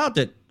called it out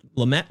that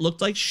Lamet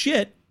looked like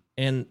shit,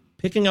 and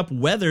picking up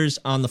Weathers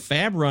on the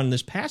Fab run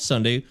this past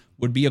Sunday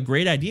would be a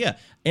great idea.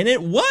 And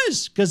it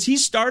was, because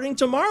he's starting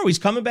tomorrow. He's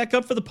coming back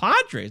up for the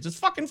Padres. It's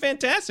fucking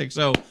fantastic.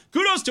 So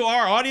kudos to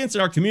our audience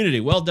and our community.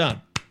 Well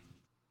done.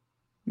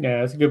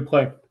 Yeah, that's a good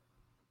play.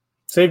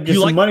 Saved you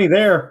some money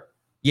there.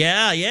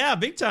 Yeah,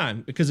 big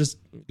time, because it's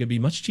going to be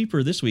much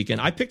cheaper this weekend.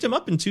 I picked him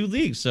up in 2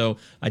 leagues, so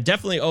I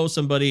definitely owe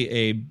somebody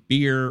a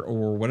beer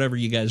or whatever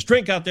you guys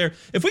drink out there.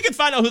 If we could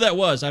find out who that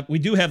was, we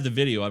do have the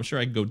video. I'm sure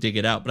I can go dig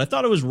it out, but I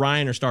thought it was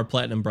Ryan or Star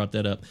Platinum brought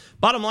that up.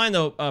 Bottom line,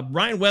 though,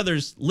 Ryan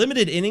Weathers,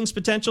 limited innings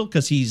potential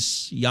because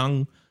he's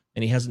young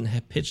and he hasn't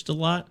pitched a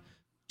lot.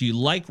 Do you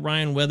like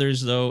Ryan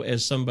Weathers, though,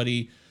 as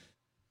somebody,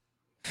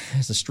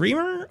 as a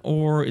streamer,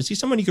 or is he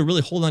someone you could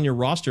really hold on your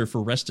roster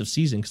for rest of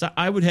season? Because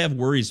I would have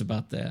worries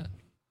about that.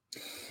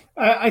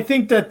 I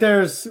think that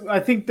there's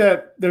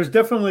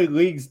definitely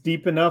leagues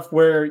deep enough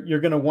where you're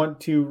going to want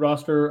to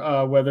roster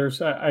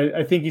Weathers.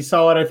 I think he's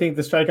solid. I think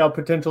the strikeout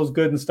potential is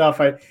good and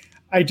stuff.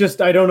 I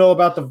don't know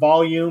about the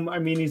volume. I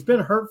mean, he's been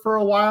hurt for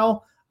a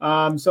while,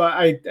 so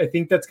I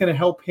think that's going to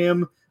help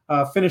him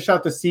finish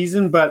out the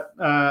season. But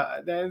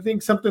I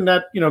think something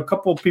that a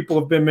couple of people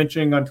have been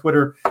mentioning on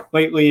Twitter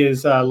lately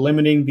is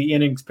limiting the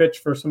innings pitch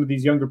for some of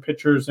these younger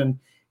pitchers, and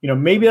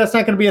maybe that's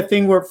not going to be a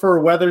thing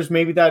for Weathers.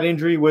 Maybe that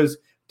injury was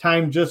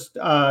time just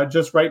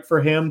right for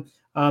him,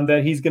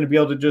 that he's going to be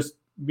able to just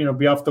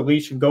be off the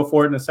leash and go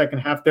for it in the second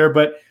half there.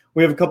 But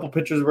we have a couple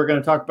pitchers we're going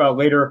to talk about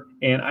later,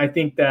 and I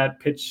think that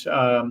pitch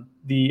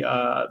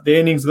the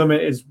innings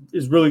limit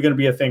is really going to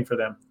be a thing for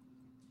them.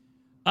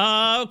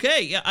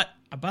 Okay, yeah.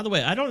 By the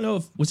way, I don't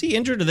know was he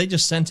injured or they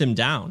just sent him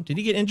down. Did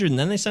he get injured and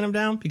then they sent him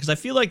down? Because I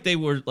feel like they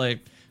were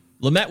like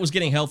Lamette was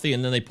getting healthy,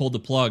 and then they pulled the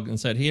plug and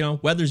said,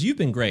 Weathers, you've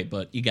been great,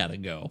 but you got to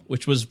go,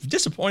 which was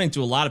disappointing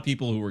to a lot of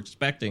people who were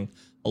expecting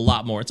a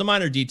lot more. It's a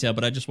minor detail,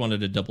 but I just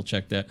wanted to double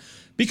check that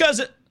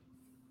because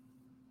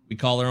we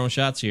call our own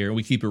shots here and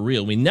we keep it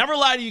real. We never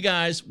lie to you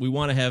guys. We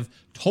want to have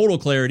total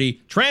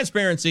clarity,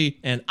 transparency,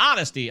 and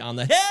honesty on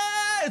the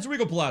It's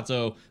Rico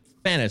Palazzo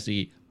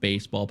Fantasy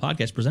Baseball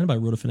Podcast presented by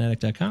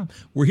RotoFanatic.com.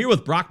 We're here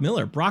with Brock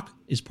Miller. Brock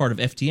is part of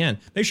FTN.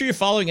 Make sure you're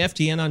following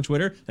FTN on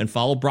Twitter and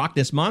follow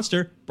Brockness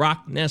Monster.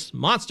 Brockness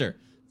Monster.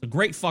 It's a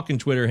great fucking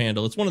Twitter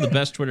handle. It's one of the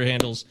best Twitter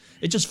handles.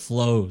 It just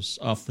flows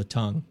off the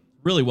tongue.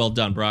 Really well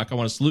done, Brock. I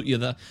want to salute you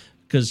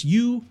because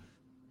you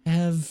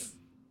have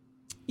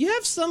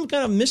some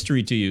kind of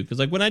mystery to you. Because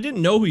like when I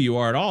didn't know who you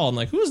are at all, I'm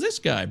like, who is this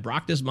guy?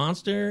 Brockness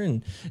Monster?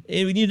 And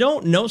when you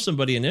don't know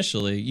somebody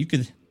initially, you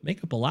could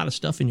make up a lot of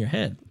stuff in your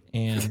head.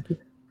 And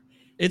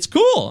it's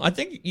cool. I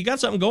think you got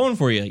something going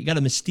for you. You got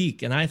a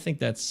mystique, and I think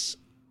that's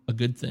a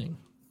good thing.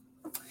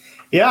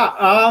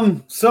 Yeah.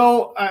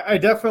 So I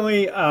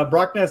definitely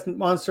Brockness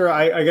Monster.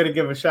 I got to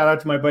give a shout out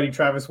to my buddy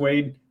Travis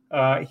Wade.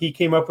 He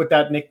came up with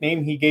that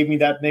nickname. He gave me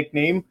that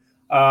nickname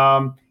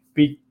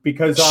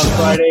because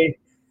on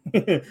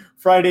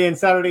Friday and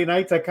Saturday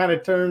nights, I kind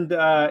of turned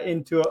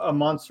into a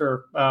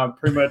monster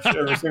pretty much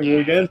every single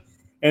weekend.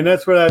 And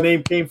that's where that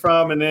name came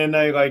from. And then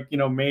I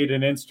made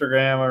an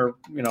Instagram or,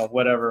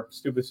 whatever,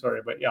 stupid story.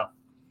 But yeah.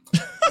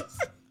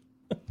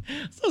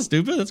 So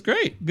stupid. That's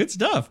great. Good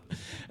stuff.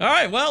 All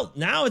right. Well,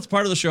 now it's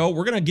part of the show.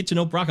 We're going to get to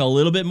know Brock a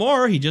little bit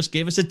more. He just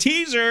gave us a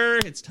teaser.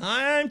 It's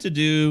time to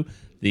do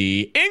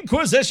the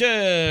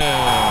Inquisition.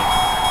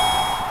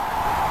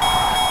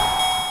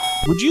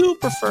 Would you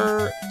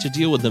prefer to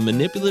deal with a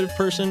manipulative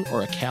person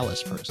or a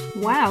callous person?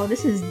 Wow,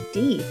 this is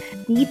deep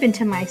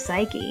into my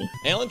psyche.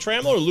 Alan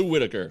Trammell or Lou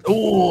Whitaker?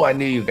 Oh, I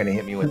knew you were going to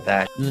hit me with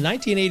that. The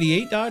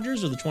 1988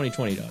 Dodgers or the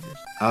 2020 Dodgers?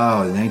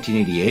 Oh, the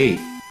 1988,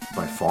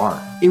 by far.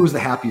 It was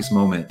the happiest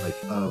moment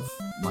of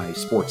my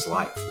sports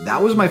life.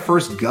 That was my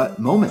first gut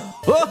moment.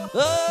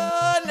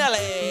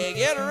 Nelly,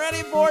 get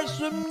ready for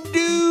some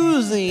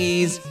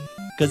doozies,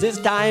 because it's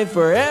time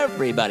for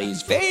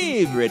everybody's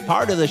favorite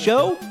part of the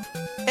show,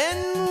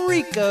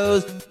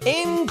 Enrico's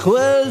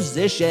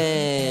Inquisition.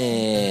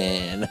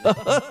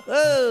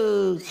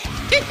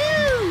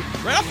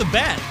 Right off the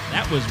bat,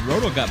 that was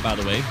RotoGut, by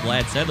the way.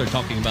 Vlad Sedler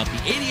talking about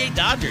the 88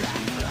 Dodgers.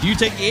 Do you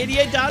take the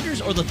 88 Dodgers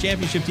or the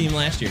championship team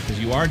last year? Because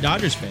you are a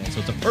Dodgers fan,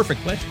 so it's a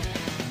perfect question.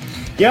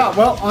 Yeah,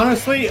 well,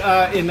 honestly,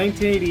 in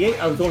 1988,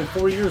 I was only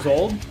 4 years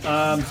old.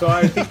 So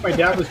I think my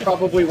dad was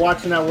probably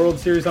watching that World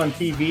Series on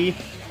TV,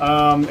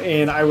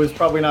 and I was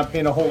probably not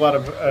paying a whole lot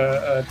of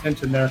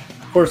attention there.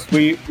 Of course,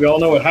 we all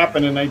know what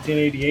happened in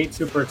 1988,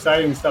 super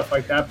exciting and stuff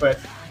like that. But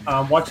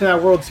watching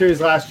that World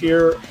Series last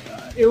year,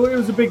 it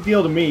was a big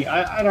deal to me.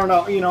 I don't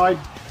know, I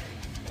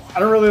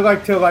don't really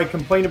like to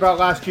complain about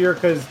last year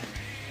because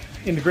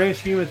in the grand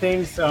scheme of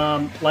things,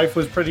 life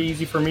was pretty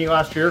easy for me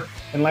last year,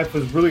 and life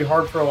was really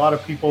hard for a lot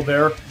of people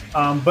there.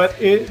 But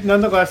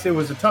nonetheless, it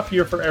was a tough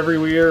year for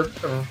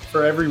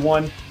for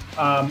everyone.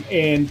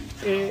 And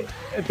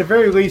at the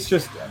very least,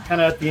 just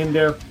kind of at the end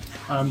there,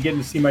 getting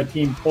to see my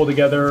team pull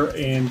together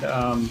and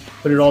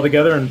put it all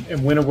together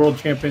and win a world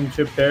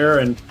championship there.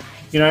 And,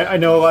 I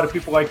know a lot of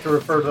people like to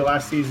refer to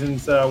last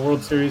season's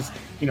World Series,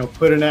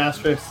 put an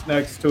asterisk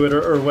next to it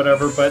or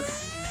whatever. But,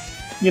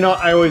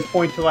 I always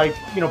point to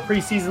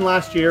preseason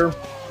last year,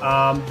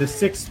 the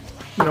six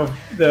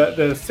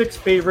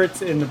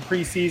favorites in the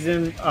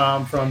preseason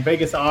from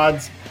Vegas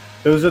odds.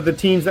 Those are the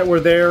teams that were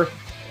there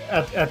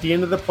at the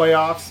end of the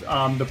playoffs.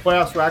 The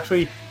playoffs were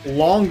actually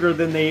longer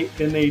than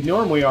they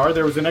normally are.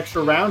 There was an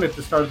extra round at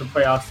the start of the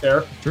playoffs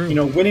there. True.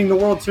 Winning the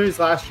World Series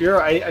last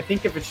year, I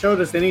think if it showed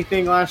us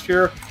anything last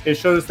year, it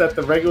showed us that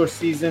the regular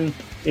season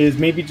is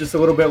maybe just a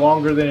little bit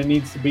longer than it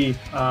needs to be,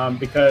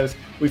 because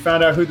we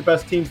found out who the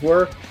best teams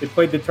were. They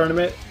played the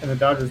tournament, and the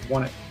Dodgers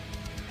won it.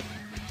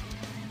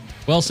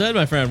 Well said,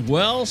 my friend.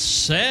 Well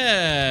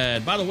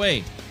said. By the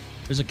way,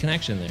 there's a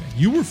connection there.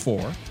 You were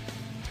 4,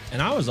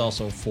 and I was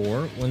also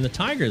 4 when the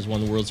Tigers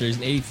won the World Series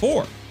in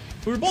 '84.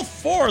 We were both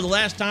 4 the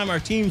last time our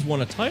teams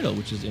won a title,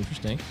 which is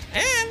interesting.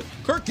 And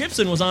Kirk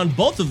Gibson was on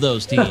both of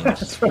those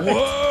teams.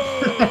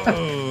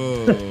 Whoa.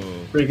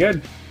 Pretty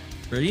good.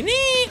 Pretty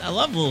neat. I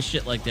love little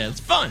shit like that.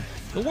 It's fun.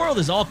 The world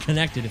is all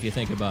connected if you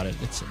think about it.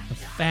 It's a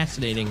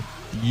fascinating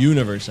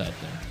universe out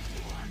there.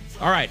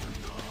 All right.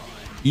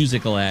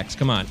 Musical acts.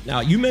 Come on. Now,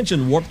 you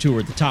mentioned Warped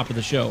Tour at the top of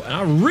the show, and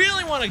I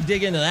really want to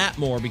dig into that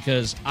more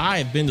because I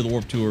have been to the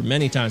Warped Tour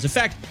many times. In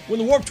fact, when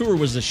the Warped Tour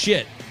was the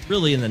shit,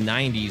 really in the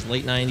 90s,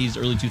 late 90s,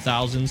 early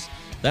 2000s,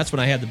 that's when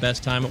I had the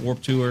best time at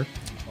Warped Tour.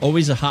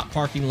 Always a hot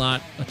parking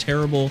lot, a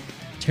terrible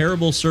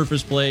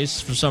surface place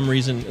for some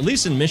reason, at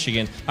least in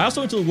Michigan. I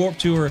also went to the Warped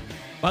Tour,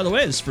 by the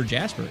way, this is for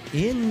Jasper,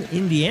 in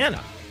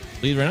Indiana.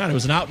 Believe it or not, it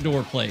was an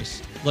outdoor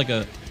place, like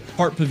a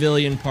part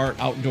pavilion, part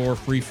outdoor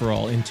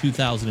free-for-all in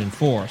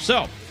 2004.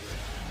 So,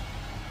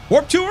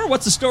 Warped Tour,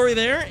 what's the story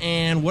there,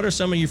 and what are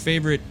some of your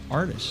favorite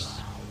artists?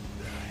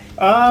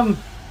 Well,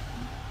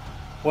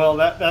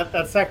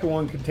 that second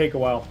one could take a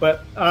while,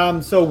 but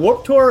so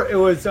Warped Tour, it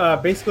was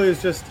basically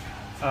just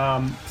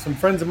some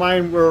friends of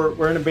mine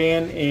were in a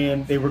band,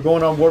 and they were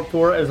going on Warped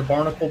Tour as a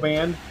Barnacle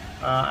band.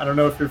 I don't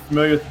know if you're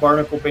familiar with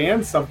Barnacle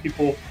Band. Some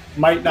people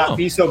might not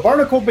be. So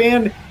Barnacle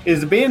Band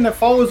is a band that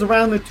follows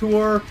around the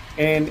tour,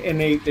 and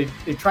they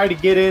try to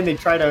get in. They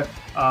try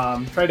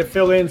to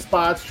fill in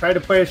spots, try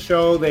to play a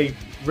show. They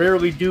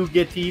rarely do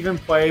get to even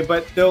play,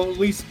 but they'll at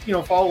least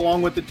follow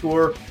along with the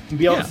tour and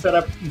be able to set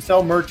up and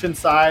sell merch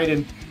inside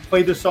and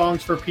play their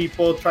songs for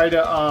people. Try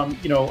to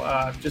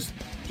just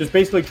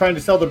basically trying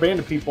to sell their band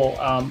to people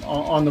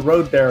on the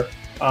road there.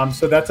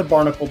 So that's a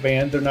Barnacle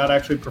Band. They're not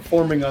actually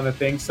performing on the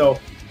thing. So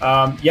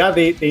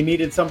they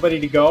needed somebody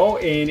to go,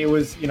 and it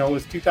was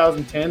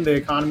 2010. The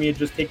economy had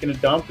just taken a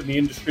dump in the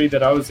industry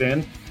that I was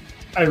in.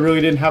 I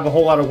really didn't have a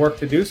whole lot of work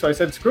to do, so I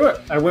said, screw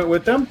it. I went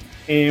with them,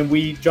 and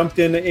we jumped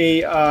in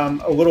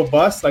a little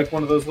bus, like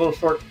one of those little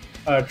short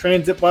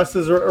transit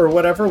buses or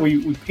whatever.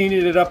 We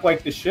painted it up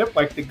like the ship,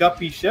 like the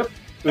Guppy ship.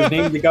 It was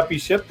named the Guppy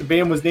ship. The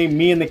band was named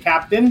Me and the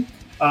Captain.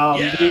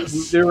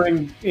 They were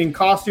in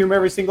costume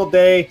every single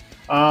day.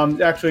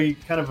 Actually,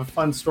 kind of a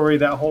fun story,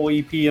 that whole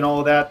EP and all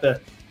of that.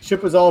 The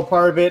ship was all a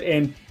part of it.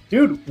 And,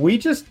 dude, we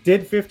just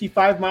did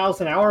 55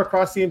 miles an hour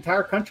across the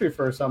entire country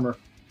for a summer.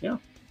 Yeah.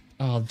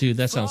 Oh, dude,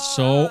 that sounds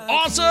so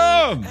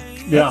awesome.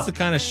 Yeah. That's the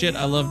kind of shit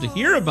I love to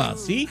hear about.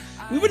 See,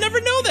 we would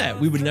never know that.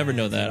 We would never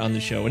know that on the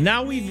show. And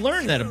now we've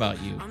learned that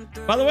about you.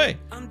 By the way,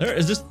 there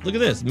is this. Look at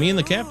this. Me and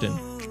the Captain.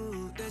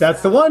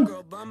 That's the one.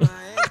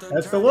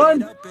 That's the one.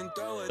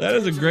 That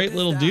is a great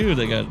little dude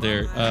they got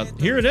there.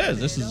 Here it is.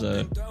 This is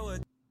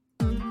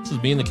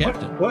Me and the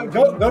Captain.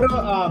 Go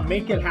to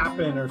Make It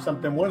Happen or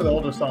something. One of the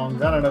older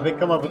songs. I don't know. They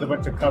come up with a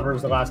bunch of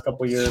covers the last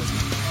couple of years.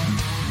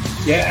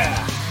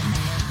 Yeah.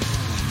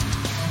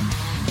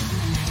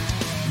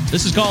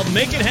 This is called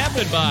Make It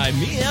Happen by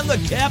Me and the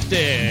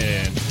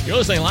Captain. You're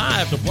listening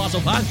live to Palazzo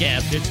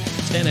Podcast.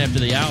 It's 10 after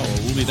the hour.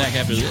 We'll be back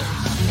after this.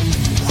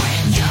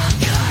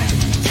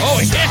 Oh,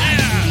 yeah!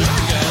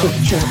 There we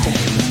go.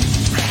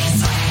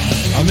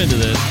 I'm into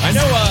this. I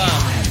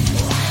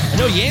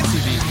know Yancey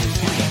beat me.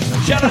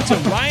 Shout out to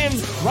Ryan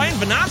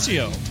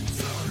Venazio.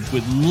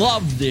 Would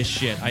love this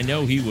shit. I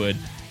know he would.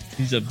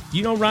 Do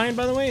you know Ryan,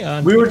 by the way?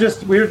 We were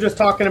just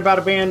talking about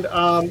a band.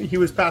 He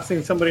was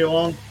passing somebody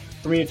along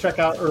for me to check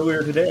out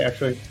earlier today,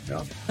 actually.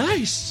 Yeah.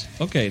 Nice.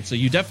 Okay, so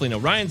you definitely know.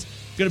 Ryan's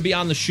going to be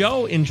on the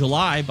show in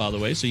July, by the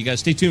way, so you guys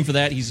stay tuned for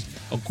that. He's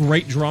a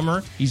great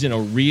drummer. He's in a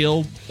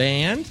real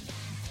band,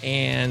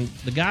 and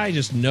the guy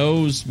just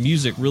knows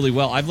music really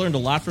well. I've learned a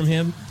lot from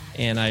him,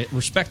 and I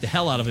respect the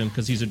hell out of him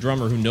because he's a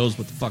drummer who knows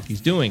what the fuck he's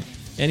doing.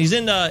 And he's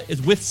in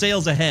it's With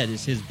Sails Ahead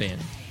is his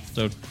band.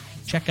 So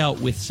check out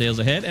With Sails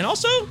Ahead. And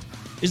also,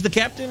 is the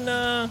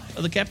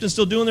Captain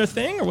still doing their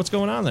thing, or what's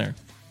going on there?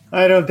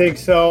 I don't think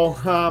so.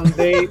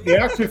 They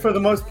actually, for the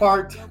most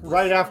part,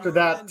 right after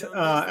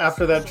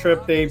that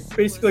trip, they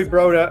basically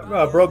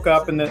broke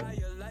up, and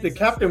the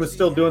Captain was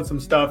still doing some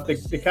stuff.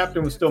 The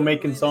Captain was still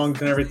making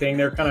songs and everything.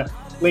 They're kind of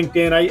linked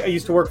in. I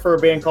used to work for a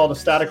band called A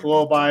Static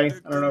Lullaby.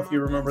 I don't know if you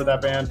remember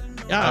that band.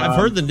 Yeah, I've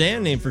heard the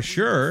band name for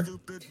sure.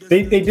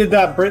 They did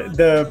that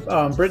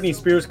Britney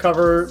Spears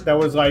cover that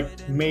was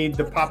like made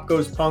the Pop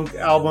Goes Punk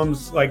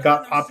albums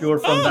got popular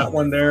from that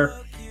one there.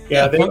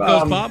 Yeah, Punk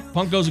Goes Pop,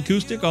 Punk Goes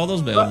Acoustic, all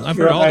those bands. I've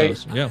heard all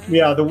those.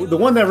 Yeah, the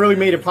one that really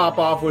made it pop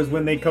off was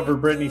when they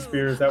covered Britney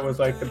Spears. That was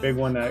like the big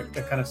one that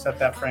kind of set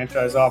that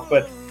franchise off.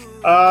 But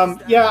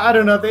I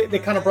don't know. They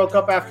kind of broke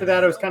up after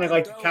that. It was kind of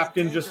like the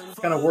Captain just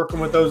kind of working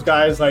with those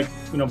guys, by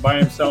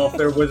himself.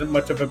 There wasn't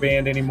much of a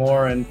band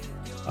anymore, and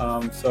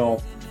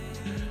so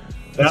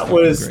that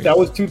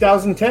was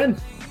 2010.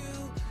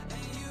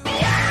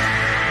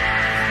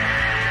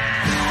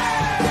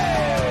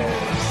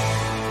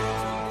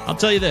 I'll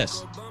tell you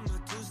this.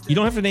 You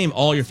don't have to name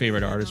all your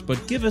favorite artists,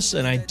 but give us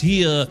an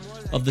idea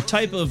of the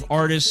type of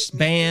artists,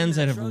 bands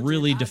that have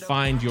really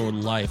defined your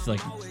life.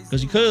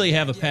 Because you clearly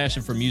have a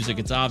passion for music.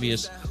 It's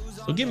obvious.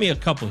 So give me a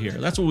couple here.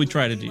 That's what we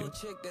try to do.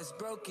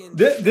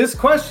 This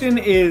question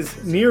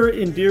is near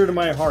and dear to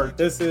my heart.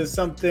 This is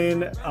something,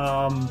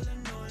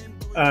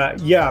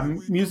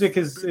 music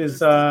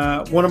is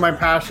one of my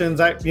passions.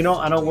 I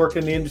don't work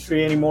in the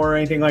industry anymore or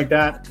anything like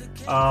that.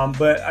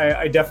 But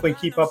I definitely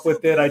keep up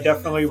with it. I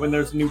definitely, when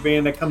there's a new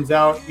band that comes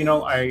out,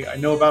 I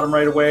know about them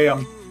right away.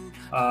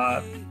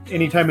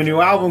 Anytime a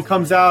new album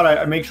comes out,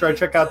 I make sure I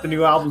check out the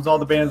new albums, all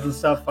the bands and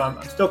stuff.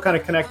 I'm still kind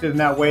of connected in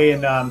that way.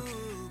 And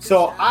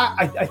so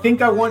I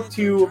think I want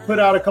to put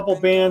out a couple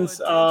bands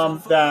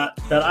that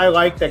I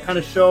like, that kind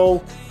of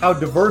show how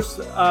diverse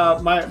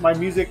my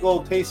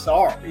musical tastes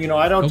are.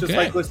 I don't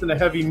just listen to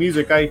heavy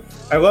music. I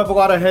love a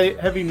lot of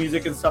heavy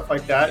music and stuff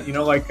like that.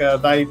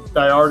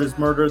 Thy Art Is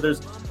Murder.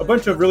 There's a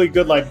bunch of really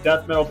good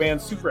death metal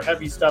bands, super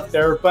heavy stuff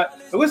there.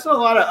 But I listen to a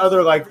lot of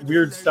other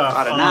weird stuff.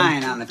 About a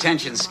 9 on the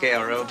tension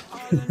scale, Rube.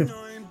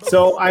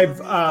 So I've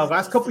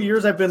last couple of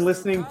years I've been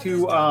listening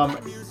to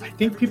I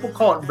think people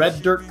call it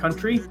Red Dirt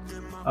Country.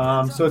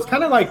 So it's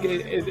kind of like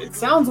it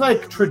sounds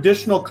like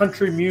traditional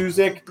country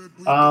music,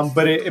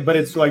 but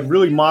it's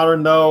really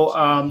modern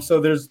though. So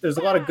there's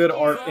a lot of good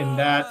art in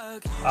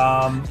that.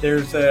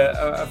 There's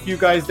a few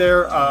guys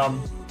there.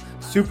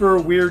 super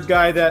weird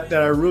guy that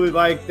I really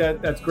like.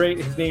 That's great.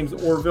 His name's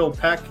Orville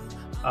Peck.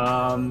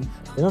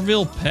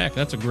 Orville Peck.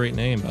 That's a great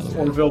name, by the way.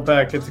 Orville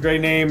Peck. It's a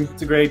great name.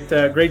 It's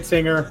a great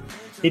singer.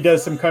 He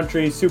does some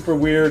country, super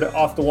weird,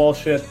 off the wall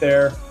shit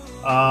there.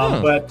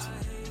 But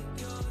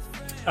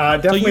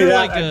definitely so you're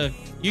that.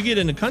 You get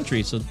into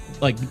country, so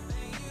like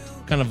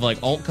kind of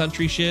like alt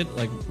country shit,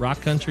 like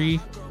rock country.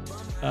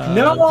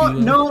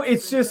 No,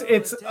 it's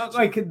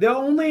like the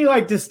only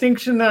like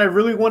distinction that I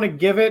really want to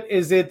give it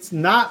is it's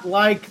not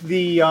like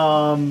the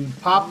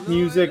pop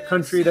music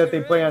country that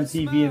they play on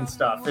TV and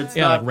stuff. It's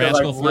not like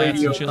Rascal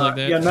Flatts and shit like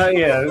that.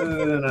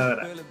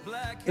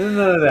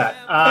 None of that.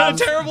 I had a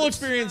terrible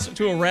experience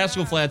to a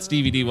Rascal Flatts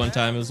DVD one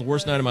time. It was the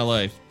worst night of my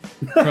life.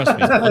 Trust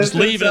me. I'll just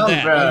leave it at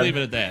that. I'll leave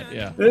it at that.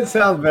 Yeah. It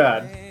sounds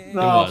bad.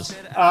 No, it was.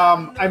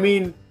 I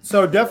mean,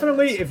 so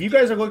definitely, if you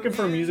guys are looking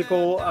for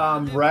musical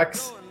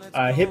recs,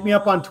 hit me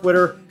up on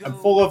Twitter. I'm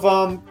full of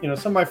them.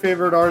 Some of my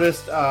favorite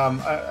artists.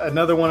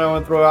 Another one I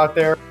want to throw out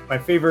there. My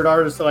favorite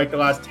artists of like the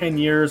last 10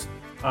 years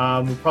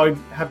would probably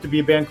have to be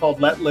a band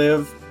called Let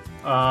Live.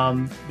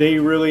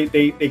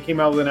 They came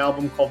out with an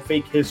album called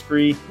Fake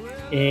History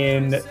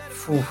in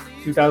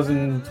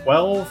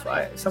 2012,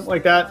 something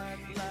like that.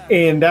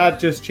 And that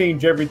just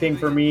changed everything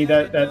for me.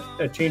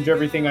 That changed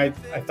everything I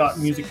thought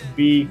music could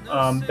be.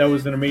 That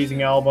was an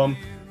amazing album.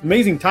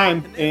 Amazing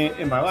time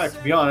in my life,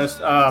 to be honest.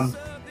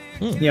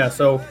 Yeah,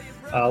 so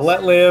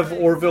Let Live,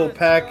 Orville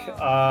Peck.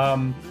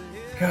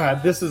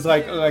 God, this is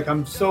like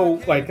I'm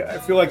so like I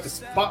feel like the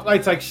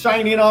spotlight's like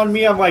shining on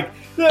me. I'm like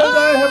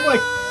I have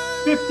like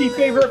 50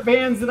 favorite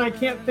bands and I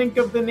can't think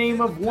of the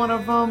name of one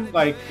of them.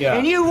 Like, yeah.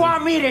 And you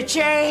want me to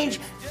change?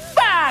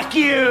 Fuck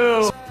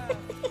you!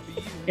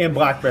 And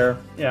Black Bear.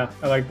 Yeah,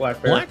 I like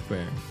Black Bear. Black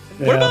Bear.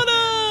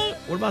 Yeah.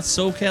 What about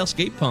SoCal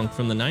skate punk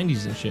from the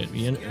 90s and shit?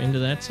 You into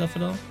that stuff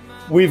at all?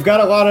 We've got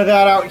a lot of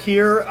that out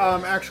here.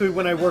 Actually,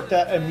 when I worked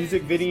at a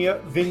music venue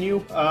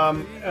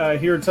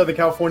here in Southern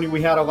California,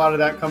 we had a lot of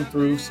that come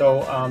through.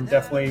 So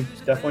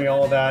definitely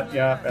all of that.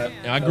 Yeah.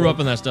 I grew up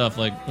in that stuff,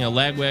 like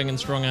Lagwagon,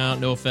 Strung Out,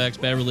 No Effects,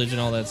 Bad Religion,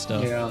 all that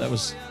stuff. Yeah. That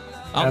was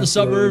out in the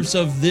suburbs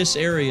of this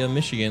area,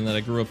 Michigan, that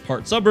I grew up.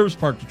 Part suburbs,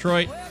 part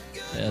Detroit.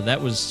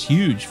 That was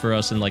huge for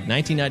us in like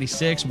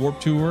 1996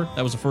 Warped Tour.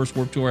 That was the first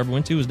Warped Tour I ever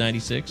went to. Was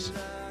 '96,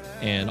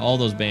 and all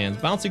those bands,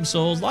 Bouncing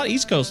Souls, a lot of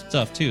East Coast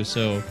stuff too.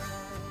 So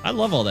I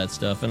love all that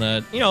stuff, and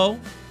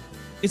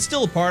it's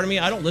still a part of me.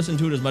 I don't listen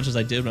to it as much as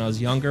I did when I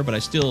was younger, but I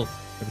still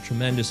have a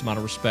tremendous amount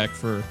of respect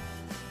for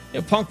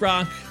punk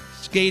rock,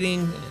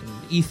 skating,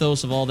 and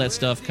ethos of all that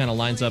stuff. Kind of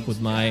lines up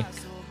with my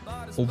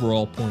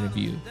overall point of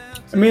view.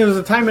 I mean, it was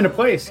a time and a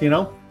place, Yeah,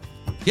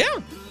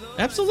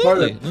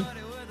 absolutely.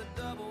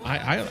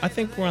 I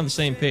think we're on the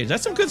same page.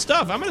 That's some good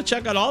stuff. I'm going to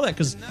check out all that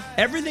because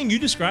everything you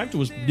described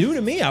was new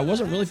to me. I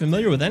wasn't really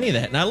familiar with any of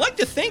that. And I like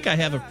to think I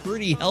have a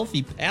pretty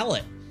healthy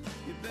palate,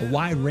 a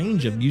wide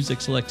range of music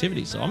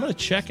selectivity. So I'm going to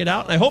check it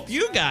out. And I hope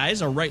you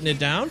guys are writing it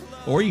down,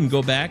 or you can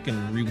go back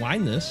and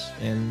rewind this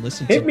and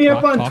listen to it. Hit me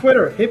up on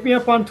Twitter.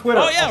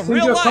 Oh, yeah, I'll send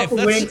real you a life. couple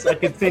links. I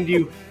can send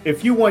you,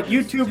 if you want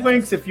YouTube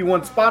links, if you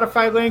want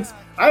Spotify links.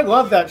 I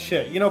love that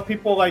shit.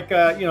 People like,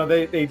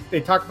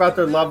 they talk about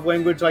their love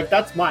language. Like,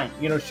 that's mine.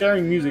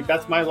 Sharing music,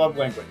 that's my love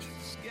language.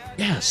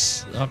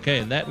 Yes.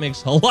 Okay, that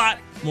makes a lot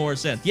more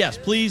sense. Yes,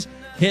 please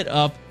hit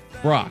up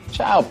Brock.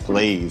 Child,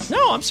 please.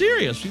 No, I'm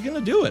serious. She's going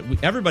to do it.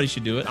 Everybody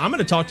should do it. I'm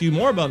going to talk to you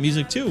more about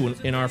music, too,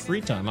 in our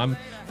free time.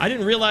 I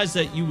didn't realize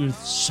that you were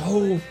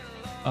so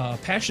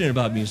passionate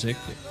about music.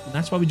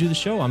 That's why we do the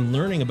show. I'm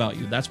learning about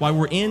you. That's why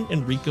we're in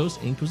Enrico's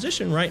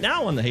Inquisition right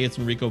now on the Hey, It's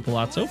Enrico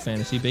Palazzo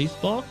Fantasy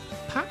Baseball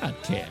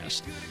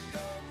Podcast.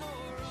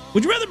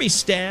 Would you rather be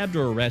stabbed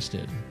or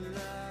arrested?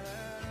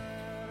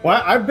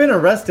 Well, I've been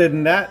arrested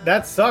and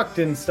that sucked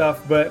and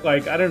stuff, but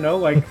like, I don't know,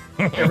 like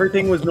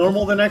everything was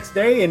normal the next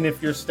day. And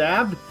if you're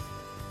stabbed,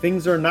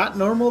 things are not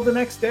normal the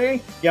next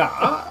day.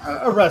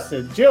 Yeah,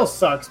 arrested. Jail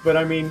sucks, but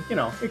I mean,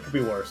 it could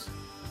be worse.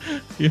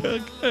 Yeah,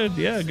 good.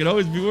 Yeah, it could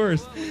always be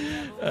worse.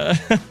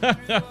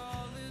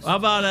 How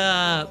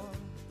about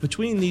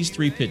between these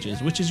three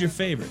pitches, which is your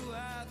favorite?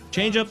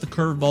 Change up, the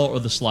curveball, or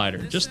the slider?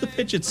 Just the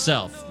pitch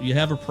itself. Do you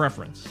have a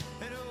preference?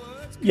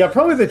 Yeah,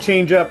 probably the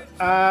changeup.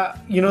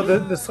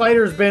 The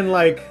slider's been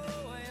like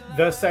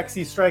the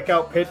sexy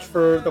strikeout pitch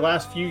for the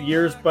last few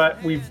years,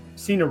 but we've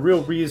seen a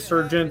real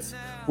resurgence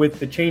with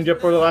the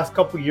changeup over the last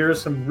couple of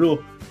years. Some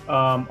real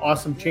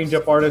awesome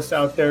changeup artists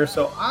out there.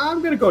 So I'm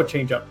going to go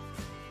changeup.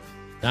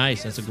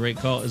 Nice. That's a great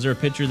call. Is there a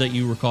pitcher that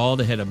you recall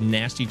that had a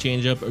nasty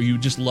changeup, or you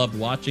just loved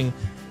watching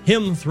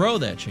him throw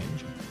that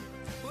changeup?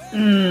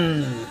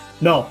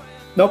 No.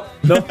 Nope.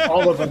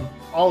 All of them.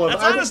 All of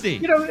That's them. honesty.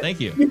 Thank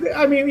you.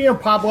 I mean,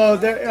 Pablo,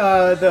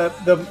 the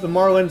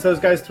Marlins, those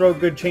guys throw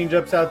good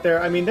changeups out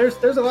there. I mean, there's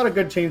a lot of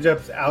good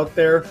changeups out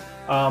there.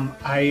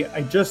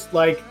 I just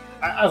like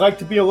I like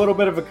to be a little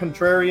bit of a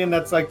contrarian.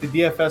 That's like the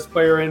DFS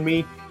player in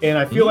me, and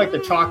I feel like the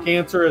chalk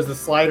answer is the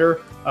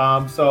slider.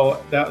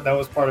 So that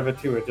was part of it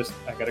too.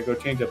 I got to go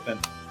changeup then.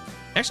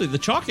 Actually, the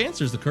chalk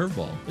answer is the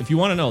curveball. If you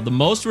want to know, the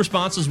most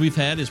responses we've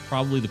had is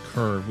probably the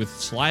curve, with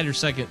slider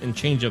second and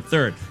changeup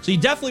third. So you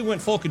definitely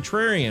went full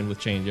contrarian with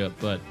changeup,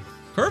 but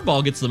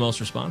curveball gets the most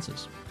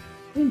responses.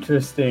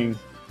 Interesting.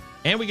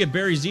 And we get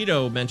Barry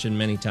Zito mentioned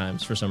many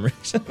times for some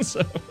reason.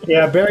 So.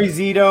 Yeah, Barry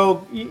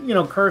Zito,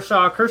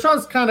 Kershaw.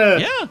 Kershaw's kind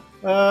of,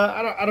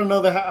 I don't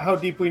know how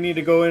deep we need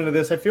to go into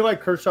this. I feel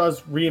like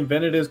Kershaw's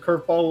reinvented his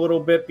curveball a little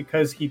bit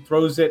because he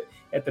throws it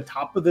at the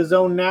top of the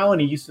zone now,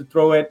 and he used to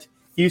throw it.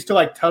 He used to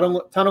like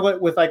tunnel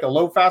it with like a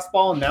low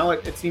fastball, and now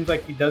it seems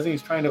like he doesn't.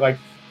 He's trying to like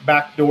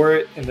backdoor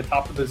it in the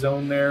top of the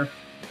zone there.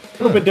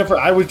 A little bit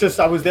different. I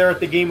was there at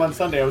the game on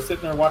Sunday. I was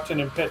sitting there watching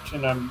him pitch,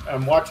 and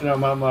I'm watching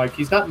him. I'm like,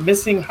 he's not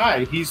missing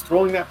high. He's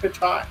throwing that pitch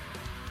high.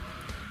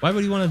 Why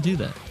would he want to do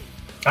that?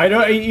 I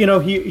don't.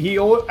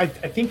 I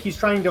think he's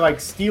trying to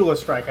like steal a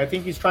strike. I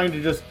think he's trying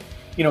to just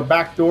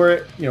backdoor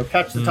it.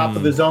 Catch the top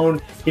of the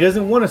zone. He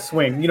doesn't want to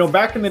swing.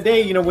 Back in the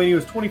day, when he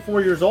was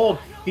 24 years old,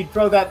 he'd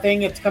throw that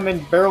thing. It's coming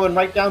barreling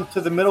right down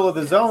to the middle of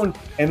the zone,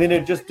 and then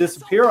it just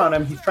disappear on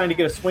him. He's trying to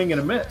get a swing and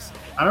a miss.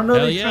 I don't know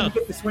if he's trying to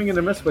get the swing and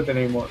a miss with it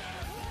anymore.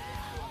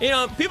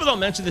 People don't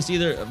mention this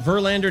either.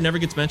 Verlander never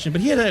gets mentioned,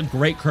 but he had a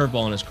great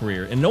curveball in his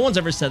career, and no one's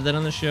ever said that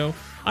on the show.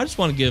 I just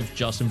want to give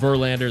Justin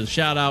Verlander the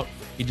shout out.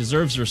 He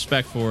deserves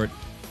respect for it.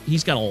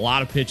 He's got a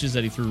lot of pitches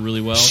that he threw really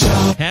well,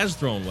 has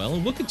thrown well,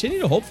 and will continue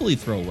to hopefully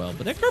throw well.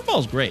 But that curveball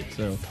is great,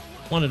 so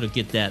wanted to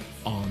get that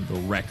on the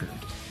record.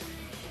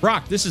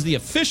 Brock, this is the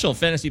official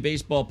fantasy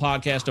baseball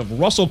podcast of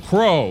Russell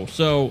Crowe.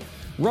 So,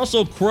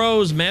 Russell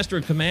Crowe's Master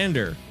and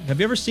Commander. Have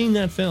you ever seen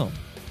that film?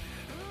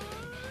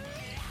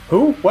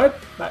 Who? What?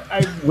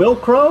 Will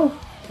Crowe?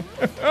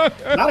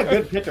 Not a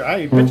good pitcher.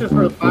 He pitches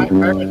for the Pirates.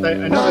 I know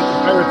that the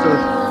Pirates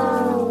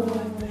are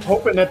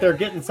hoping that they're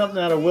getting something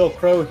out of Will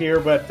Crowe here,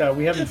 but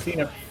we haven't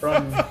seen it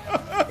from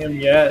him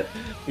yet.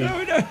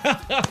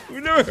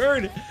 We've never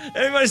heard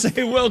anybody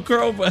say Will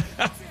Crowe, but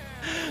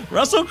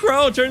Russell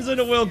Crowe turns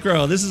into Will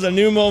Crowe. This is a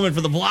new moment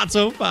for the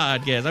Blotzo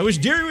podcast. I wish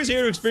Jerry was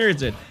here to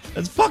experience it.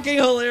 That's fucking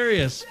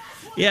hilarious.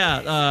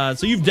 Yeah,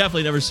 so you've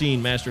definitely never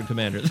seen Master and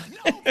Commander.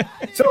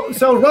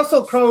 So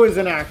Russell Crowe is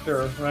an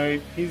actor,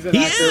 right? He's an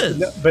actor.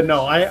 Is. But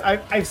no,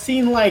 I've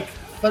seen like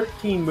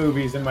 13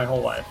 movies in my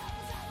whole life.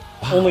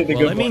 Wow. Only the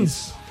good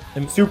ones.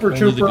 Super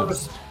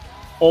Troopers,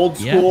 Old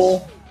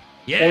School,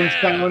 Orange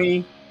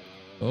County.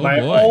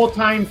 My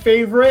all-time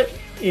favorite,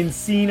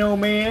 Encino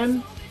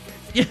Man.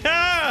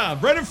 Yeah,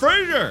 Brendan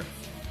Fraser.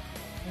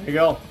 There you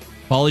go.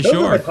 Pauly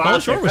Shore.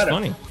 Pauly Shore was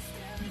funny.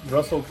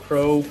 Russell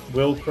Crowe,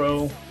 Will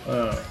Crowe.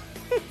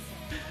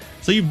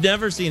 So you've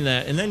never seen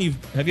that, and then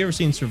have you ever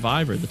seen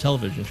Survivor, the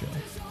television show?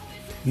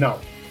 No.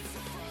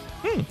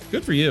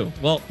 Good for you.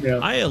 Well,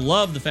 I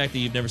love the fact that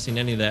you've never seen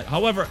any of that.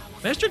 However,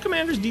 Master and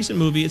Commander's a decent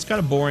movie. It's kind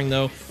of boring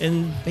though,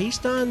 and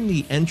based on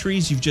the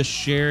entries you've just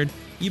shared,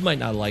 you might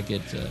not like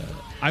it.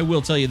 I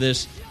will tell you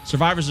this: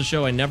 Survivor's a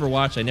show I never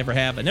watched, I never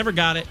have, I never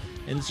got it.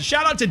 And it's a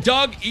shout out to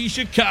Doug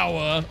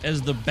Ishikawa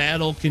as the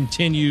battle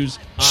continues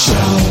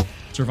on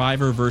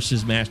Survivor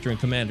versus Master and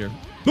Commander.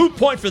 Moot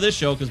point for this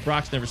show because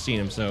Brock's never seen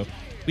him, so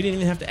we didn't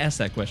even have to ask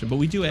that question, but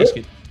we do ask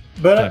it.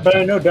 But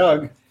I know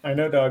Doug.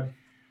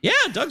 Yeah,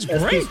 Doug's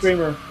great. SP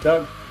Streamer,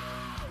 Doug.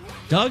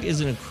 Doug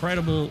is an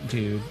incredible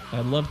dude.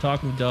 I love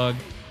talking to Doug.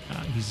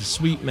 He's a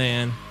sweet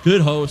man. Good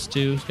host,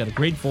 too. He's got a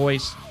great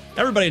voice.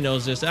 Everybody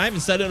knows this. I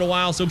haven't said it in a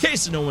while, so in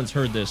case no one's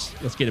heard this,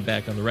 let's get it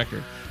back on the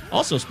record.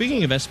 Also,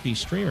 speaking of SP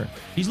Streamer,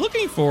 he's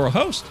looking for a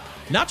host.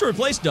 Not to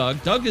replace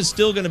Doug. Doug is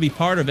still going to be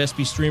part of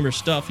SP Streamer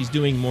stuff. He's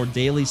doing more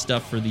daily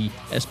stuff for the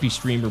SP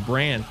Streamer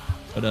brand.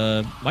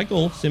 But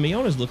Michael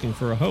Simeone is looking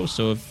for a host.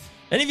 So if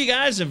any of you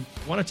guys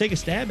want to take a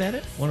stab at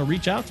it, want to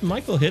reach out to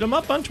Michael, hit him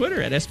up on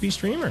Twitter at SP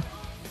Streamer.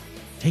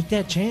 Take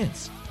that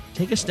chance.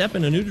 Take a step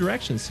in a new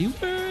direction. See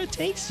where it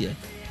takes you.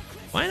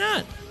 Why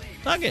not?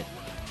 Fuck it.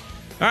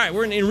 All right,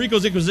 we're in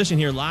Enrico's Inquisition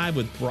here live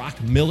with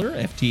Brock Miller,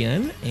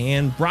 FTN,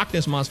 and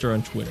Brockness Monster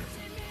on Twitter.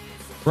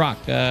 Brock,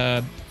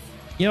 I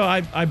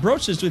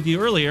broached this with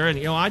you earlier,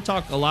 and I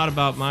talk a lot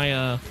about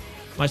my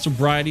my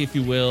sobriety, if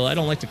you will. I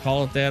don't like to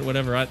call it that,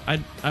 whatever.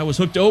 I was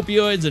hooked to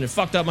opioids, and it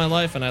fucked up my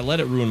life, and I let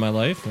it ruin my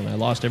life, and I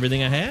lost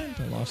everything I had.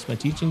 I lost my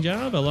teaching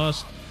job. I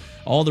lost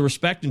all the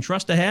respect and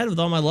trust I had with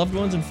all my loved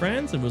ones and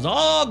friends. It was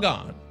all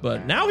gone.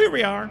 But now here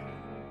we are,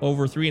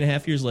 over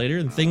 3.5 years later,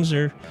 and things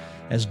are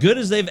as good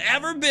as they've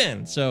ever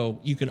been. So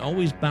you can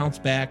always bounce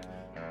back.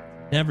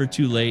 Never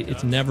too late.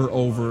 It's never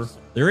over.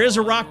 There is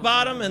a rock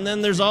bottom, and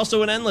then there's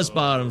also an endless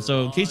bottom.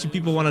 So in case you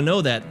people want to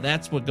know that,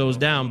 that's what goes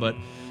down. But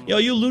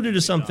you alluded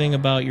to something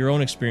about your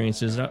own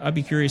experiences. I'd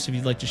be curious if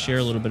you'd like to share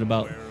a little bit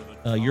about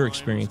your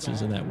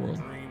experiences in that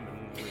world.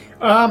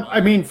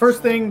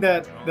 First thing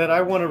that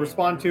I want to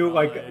respond to,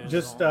 like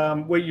just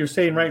what you're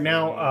saying right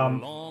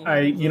now.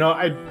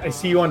 I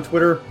see you on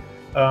Twitter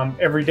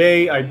every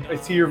day. I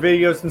see your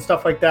videos and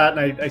stuff like that,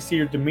 and I see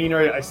your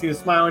demeanor. I see the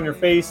smile on your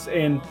face,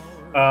 and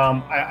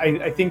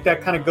I think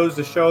that kind of goes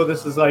to show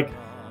this is like,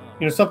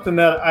 something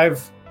that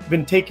I've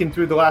been taking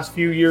through the last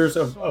few years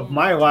of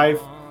my life,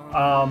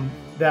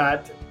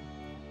 that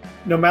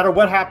no matter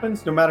what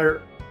happens, no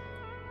matter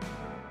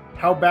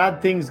how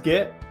bad things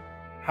get,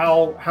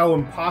 how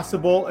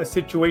impossible a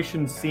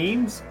situation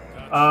seems,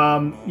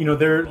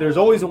 there's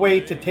always a way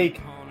to take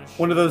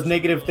one of those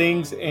negative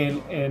things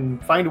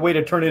and find a way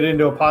to turn it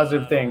into a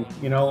positive thing.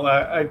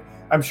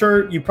 I'm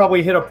sure you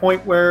probably hit a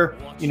point where,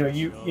 I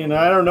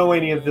don't know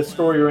any of this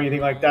story or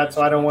anything like that,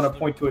 so I don't want to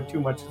point to it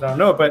too much because I don't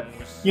know it. But,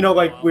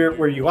 like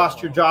where you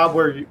lost your job,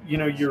 where,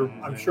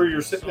 I'm sure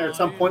you're sitting there at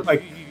some point,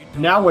 like,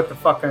 now what the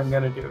fuck I'm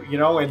going to do,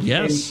 And,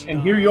 yes. and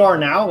here you are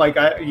now, like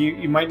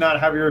you might not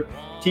have your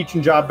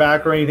teaching job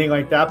back or anything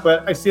like that,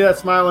 but I see that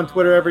smile on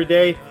Twitter every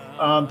day.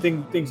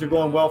 Things are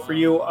going well for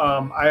you.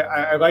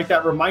 I like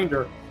that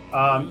reminder,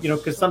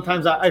 because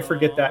sometimes I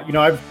forget that,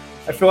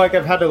 I feel like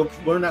I've had to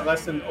learn that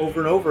lesson over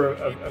and over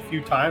a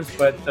few times,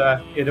 but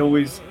it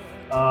always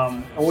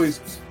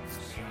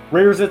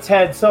rears its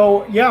head.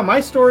 So yeah, my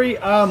story,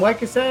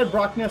 like I said,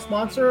 Brock Ness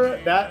Monster,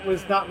 that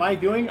was not my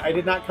doing. I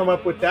did not come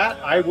up with that.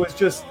 I was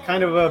just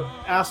kind of a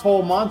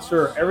asshole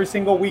monster every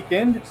single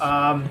weekend.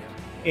 And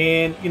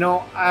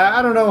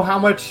I don't know how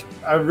much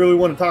I really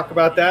want to talk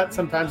about that.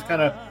 Sometimes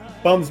kind of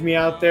bums me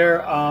out there.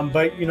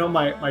 But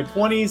my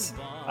 20s,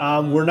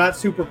 were not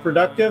super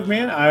productive,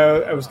 man.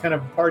 I was kind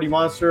of a party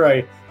monster.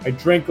 I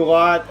drank a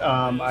lot.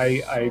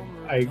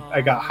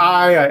 I got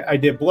high. I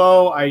did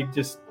blow. I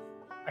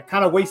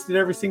kind of wasted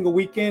every single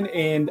weekend.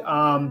 And,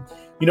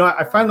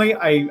 I finally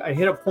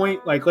hit a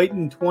point like late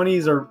in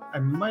 20s, or I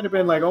might've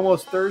been like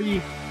almost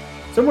 30,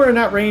 somewhere in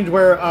that range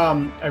where,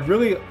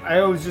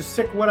 I was just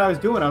sick of what I was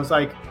doing. I was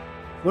like,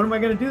 what am I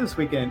going to do this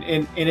weekend?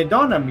 And it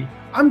dawned on me,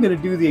 I'm going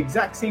to do the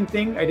exact same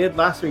thing I did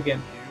last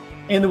weekend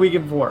and the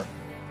weekend before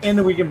and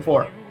the weekend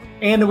before.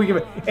 And the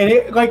weekend, and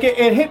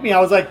it hit me.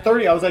 I was like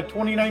 30. I was like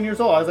 29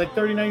 years old. I was like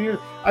 39 years.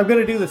 I'm going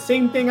to do the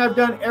same thing I've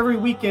done every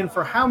weekend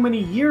for how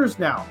many years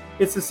now?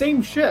 It's the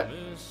same shit.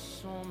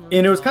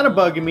 And it was kind of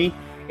bugging me.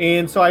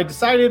 And so I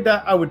decided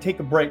that I would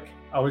take a break.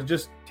 I would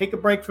just take a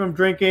break from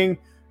drinking,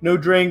 no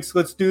drinks.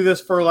 Let's do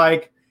this for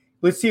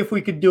let's see if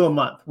we could do a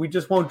month. We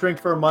just won't drink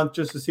for a month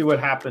just to see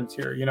what happens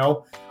here,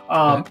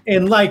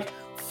 And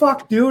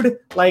fuck, dude,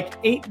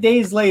 8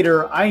 days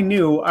later, I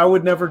knew I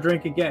would never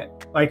drink again.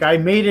 I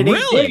made it 8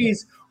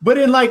 days, but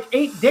in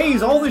 8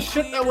 days, all this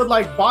shit that would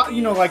I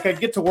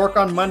get to work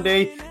on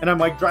Monday and I'm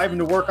driving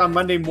to work on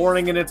Monday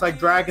morning and it's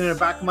dragging in the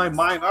back of my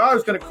mind. Oh, I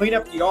was going to clean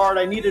up the yard.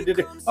 I needed to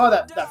do,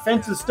 that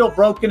fence is still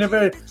broken.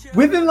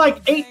 Within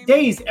 8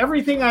 days,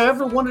 everything I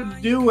ever wanted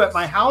to do at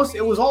my house,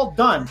 it was all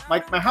done.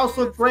 My house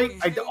looked great.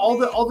 I did all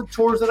the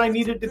chores that I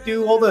needed to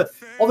do, all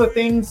the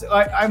things.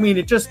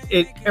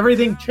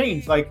 Everything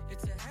changed.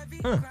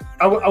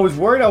 I was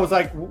worried. I was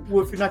like,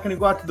 well, if you're not going to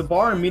go out to the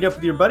bar and meet up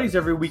with your buddies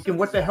every weekend,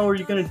 what the hell are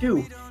you going to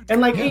do?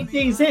 And 8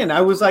 days in,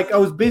 I was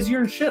busier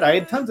and shit. I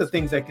had tons of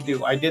things I could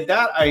do. I did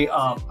that.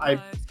 I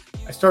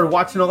started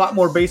watching a lot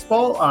more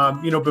baseball.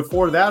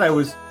 Before that, I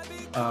was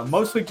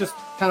mostly just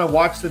kind of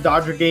watched the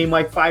Dodger game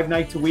 5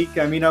 nights a week.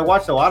 I mean, I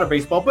watched a lot of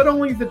baseball, but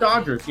only the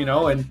Dodgers,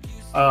 and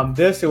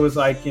it was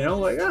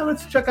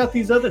let's check out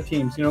these other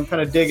teams, kind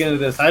of dig into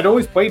this. I'd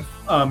always played,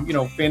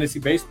 fantasy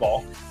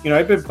baseball.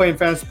 I've been playing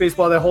fantasy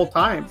baseball that whole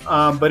time.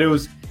 But it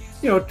was,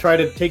 try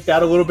to take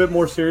that a little bit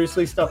more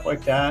seriously, stuff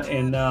like that.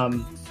 And,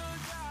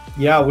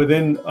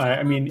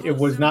 it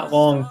was not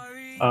long.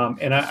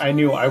 And I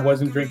knew I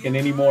wasn't drinking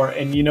anymore.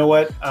 And you know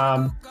what?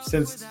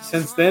 Since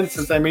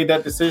I made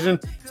that decision,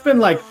 it's been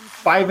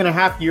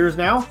 5.5 years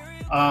now.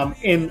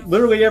 And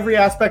literally every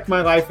aspect of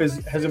my life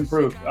has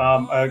improved.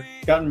 I've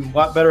gotten a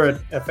lot better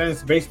at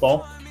fantasy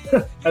baseball.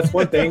 That's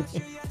one thing.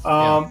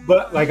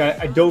 But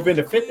I dove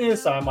into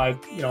fitness. I'm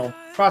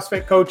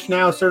CrossFit coach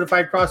now,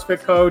 certified CrossFit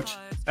coach.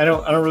 I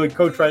don't really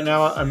coach right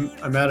now.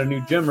 I'm at a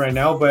new gym right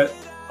now, but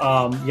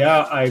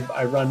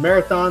I run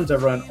marathons. I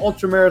run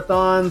ultra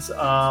marathons.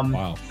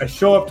 Wow. I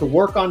show up to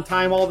work on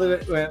time now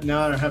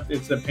I don't have to,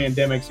 it's a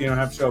pandemic, so you don't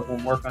have to show up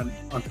and work on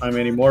time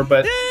anymore.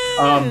 But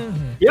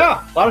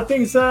a lot of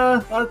things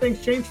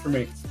changed for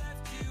me.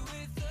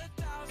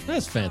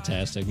 That's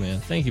fantastic, man.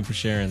 Thank you for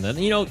sharing that.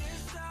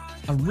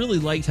 I really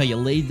liked how you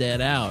laid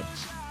that out.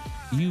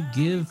 You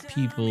give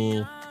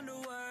people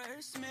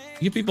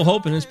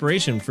hope and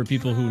inspiration for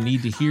people who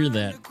need to hear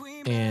that.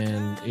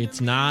 And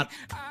it's not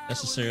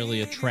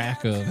necessarily a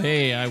track of,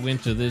 hey, I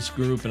went to this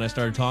group and I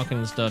started talking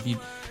and stuff.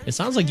 It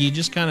sounds like you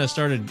just kind of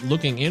started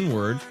looking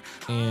inward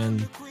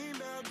and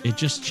it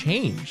just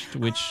changed,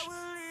 which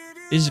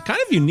is kind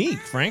of unique,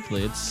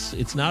 frankly.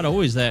 It's not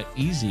always that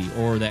easy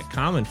or that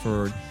common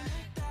for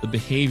the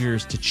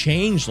behaviors to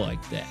change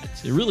like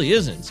that. It really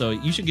isn't. So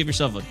you should give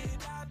yourself a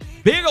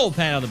big old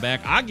pat on the back.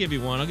 I'll give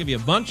you one. I'll give you a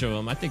bunch of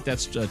them. I think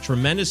that's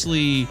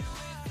tremendously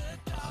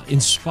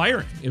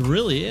inspiring. It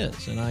really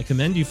is. And I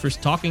commend you for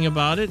talking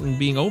about it and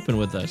being open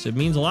with us. It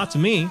means a lot to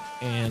me,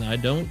 and I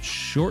don't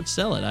short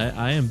sell it.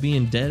 I am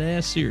being dead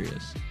ass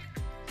serious.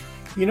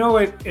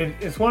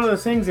 It's one of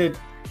those things that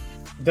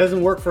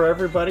doesn't work for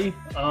everybody.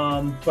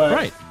 But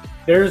right.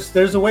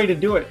 There's a way to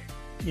do it.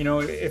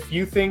 If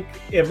you think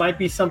it might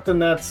be something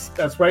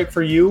that's right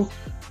for you,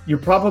 you're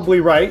probably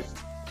right.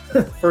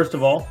 First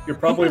of all, you're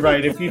probably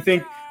right. If you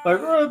think like,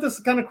 oh, this is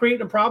kind of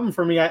creating a problem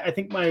for me. I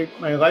think my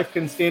life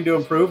can stand to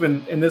improve,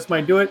 and this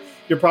might do it.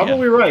 You're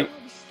probably right.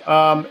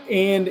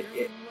 And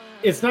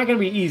it's not going to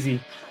be easy.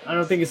 I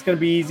don't think it's going to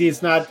be easy.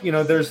 It's not,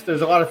 there's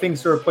a lot of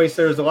things to replace.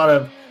 There's a lot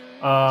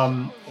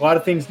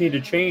of things need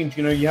to change.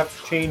 You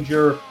have to change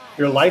your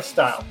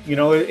lifestyle.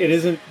 It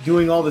isn't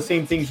doing all the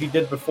same things you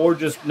did before,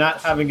 just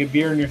not having a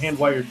beer in your hand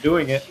while you're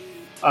doing it.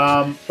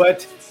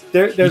 But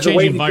there's a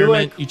way to do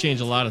it. You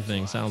change a lot of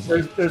things. Sounds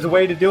like there's a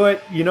way to do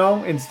it.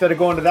 Instead of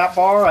going to that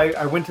bar,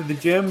 I went to the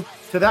gym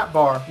to that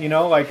bar.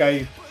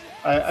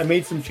 I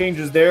made some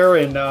changes there,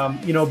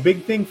 and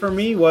big thing for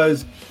me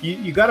was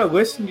you got to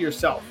listen to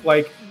yourself.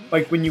 Like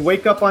when you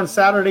wake up on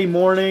Saturday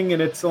morning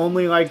and it's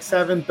only like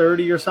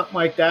 7:30 or something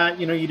like that.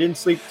 You didn't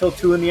sleep till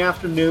 2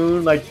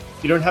 p.m. Like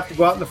you don't have to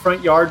go out in the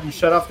front yard and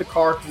shut off the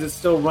car because it's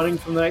still running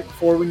from the night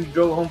before when you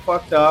drove home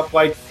fucked up.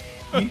 Like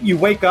you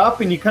wake up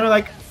and you kind of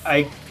like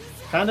I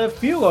kind of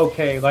feel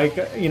okay,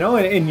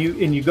 and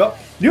you go.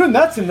 And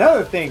that's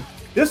another thing.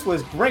 This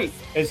was great.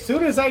 As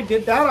soon as I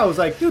did that, I was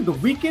like, dude, the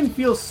weekend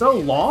feels so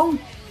long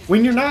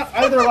when you're not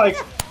either like,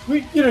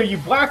 you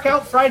black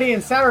out Friday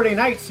and Saturday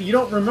night, so you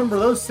don't remember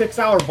those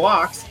 6-hour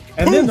blocks.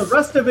 And then the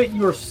rest of it,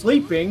 you're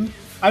sleeping.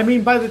 I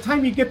mean, by the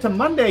time you get to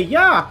Monday,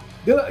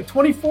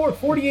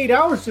 48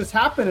 hours just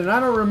happened, and I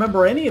don't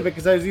remember any of it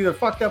because I was either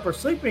fucked up or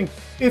sleeping.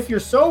 If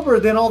you're sober,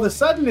 then all of a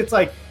sudden it's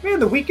like, man,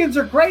 the weekends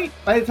are great.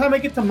 By the time I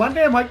get to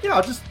Monday, I'm like,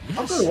 I'll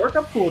go to work.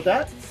 I'm cool with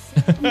that.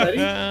 I'm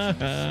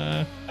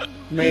ready.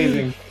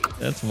 Amazing.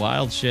 That's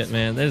wild shit,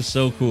 man. That is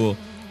so cool.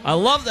 I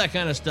love that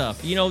kind of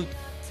stuff.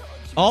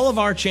 All of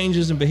our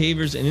changes and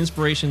behaviors and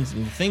inspirations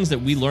and things that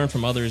we learn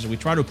from others and we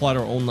try to apply to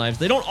our own lives,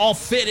 they don't all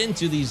fit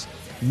into these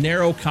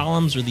narrow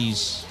columns or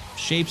these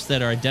shapes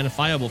that are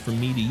identifiable from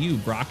me to you.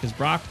 Brock is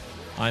Brock.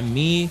 I'm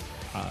me.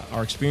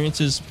 Our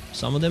experiences,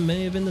 some of them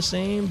may have been the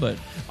same, but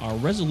our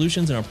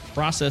resolutions and our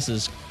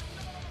processes,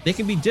 they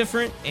can be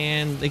different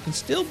and they can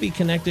still be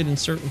connected in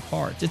certain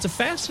parts. It's a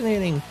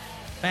fascinating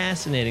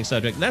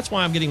subject. That's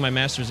why I'm getting my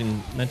master's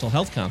in mental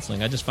health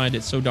counseling. I just find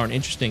it so darn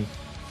interesting.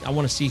 I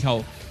want to see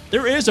how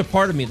there is a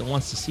part of me that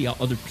wants to see how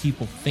other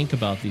people think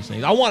about these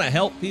things. I want to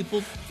help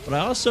people, but I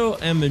also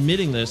am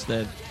admitting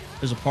that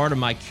there's a part of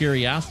my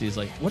curiosity is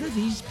like, what are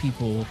these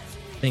people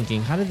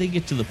thinking? How did they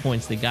get to the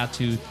points they got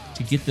to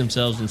get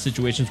themselves in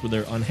situations where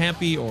they're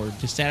unhappy or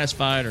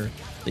dissatisfied or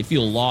they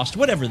feel lost,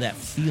 whatever that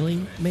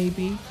feeling may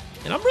be.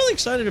 And I'm really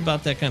excited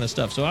about that kind of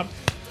stuff. So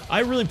I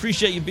really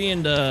appreciate you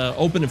being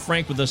open and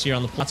frank with us here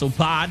on the Plazzo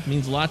Pod. It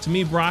means a lot to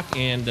me, Brock,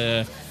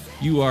 and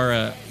you are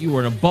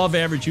an above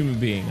average human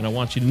being, and I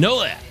want you to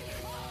know that.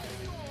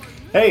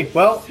 Hey,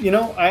 well,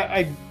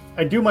 I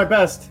do my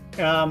best.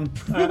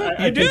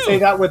 I can say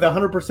that with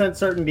 100%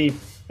 certainty.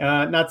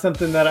 Not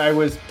something that I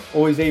was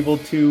always able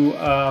to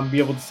be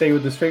able to say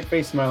with a straight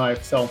face in my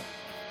life. So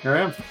here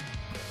I am.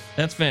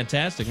 That's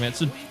fantastic, man.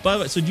 So, by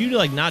the way, do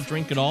you not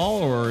drink at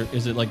all, or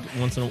is it like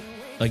once in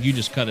a you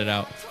just cut it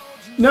out?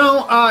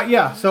 No,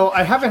 yeah. So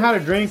I haven't had a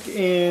drink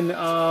in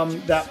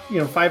that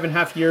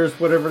 5.5 years,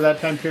 whatever that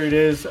time period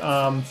is.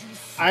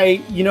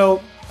 I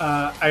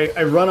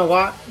run a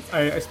lot.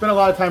 I spend a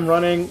lot of time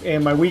running,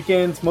 and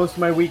most of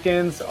my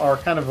weekends are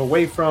kind of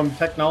away from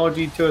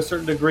technology to a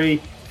certain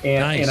degree.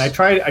 And nice. And I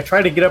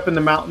try to get up in the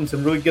mountains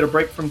and really get a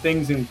break from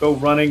things and go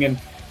running. And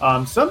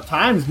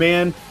sometimes,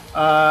 man,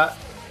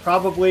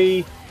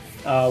 probably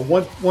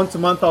once a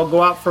month I'll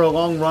go out for a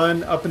long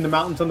run up in the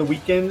mountains on the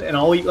weekend, and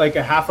I'll eat like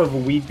a half of a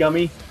weed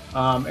gummy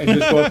and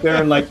just go up there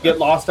and like get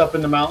lost up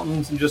in the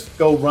mountains and just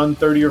go run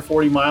 30 or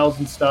 40 miles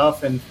and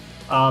stuff. And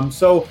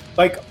so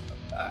like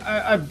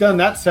I've done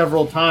that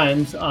several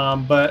times,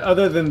 but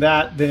other than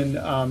that, then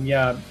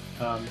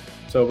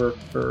sober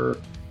for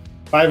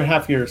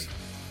 5.5 years.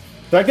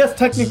 So I guess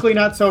technically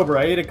not sober.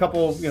 I ate a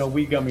couple,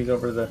 weed gummies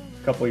over the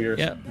couple of years.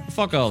 Yeah,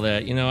 fuck all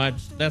that.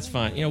 That's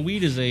fine.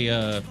 Weed is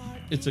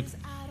it's a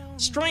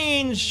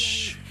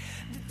strange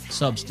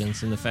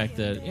substance in the fact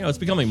that it's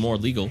becoming more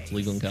legal. It's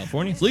legal in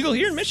California. It's legal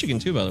here in Michigan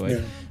too, by the way.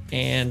 Yeah.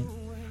 And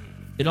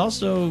it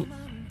also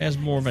has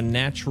more of a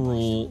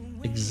natural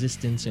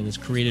existence and is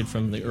created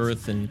from the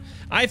earth. And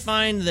I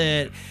find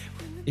that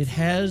it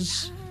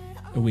has,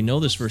 and we know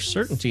this for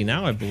certainty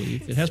now, I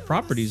believe, it has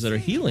properties that are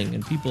healing,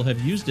 and people have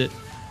used it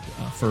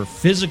for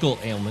physical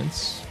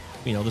ailments.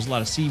 There's a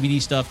lot of CBD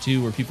stuff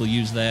too where people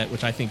use that,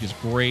 which I think is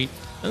great.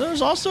 And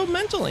there's also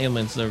mental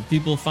ailments that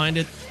people find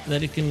it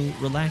that it can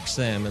relax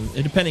them, and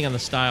depending on the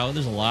style,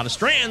 there's a lot of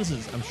strands,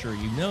 as I'm sure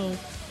you know.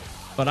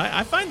 But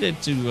I find it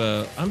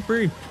I'm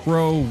very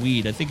pro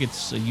weed. I think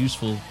it's a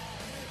useful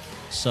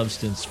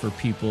substance for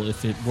people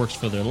if it works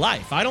for their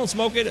life. I don't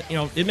smoke it.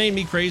 It made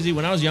me crazy.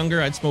 When I was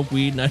younger, I'd smoke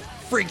weed and I'd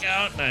freak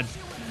out, and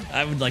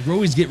I would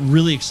always get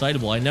really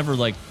excitable. I never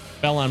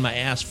fell on my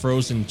ass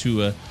frozen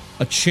to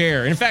a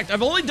chair. In fact,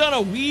 I've only done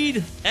a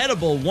weed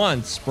edible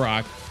once,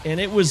 Brock, and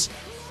it was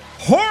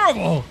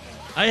horrible.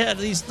 I had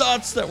these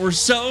thoughts that were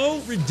so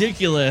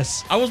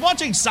ridiculous. I was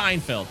watching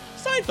Seinfeld,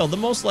 the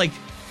most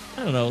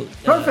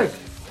perfect.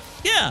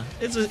 Yeah,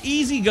 it's an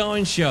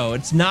easygoing show.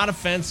 It's not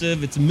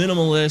offensive. It's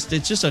minimalist.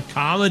 It's just a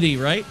comedy,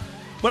 right?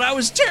 but I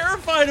was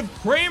terrified of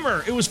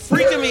Kramer. It was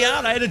freaking me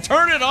out. I had to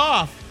turn it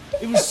off.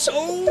 It was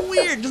so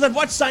weird because I've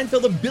watched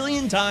Seinfeld a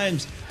billion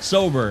times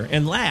sober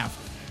and laughed,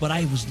 but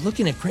I was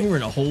looking at Kramer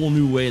in a whole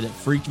new way that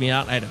freaked me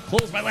out. I had to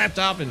close my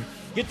laptop and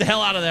get the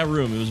hell out of that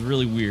room. It was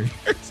really weird.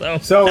 so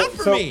not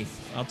for me.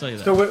 I'll tell you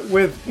that. So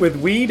with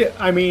weed,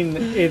 I mean,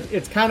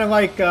 it's kind of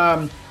like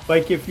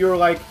if you're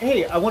like,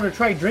 hey, I want to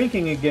try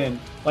drinking again.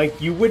 Like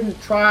you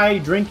wouldn't try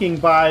drinking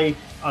by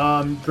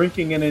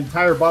drinking an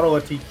entire bottle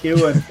of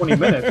tequila in 20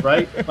 minutes,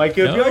 right? Like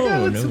you'd be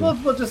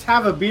like, we'll just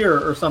have a beer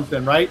or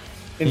something, right?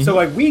 And so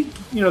like weed,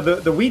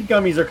 the weed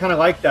gummies are kind of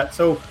like that.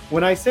 So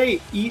when I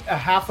say eat a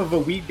half of a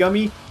weed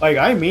gummy, like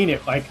I mean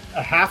it, like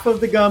a half of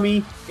the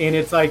gummy, and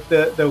it's like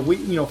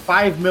the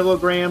 5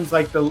 milligrams,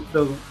 like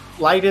the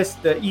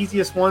lightest, the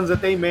easiest ones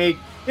that they make.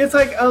 It's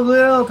like a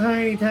little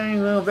tiny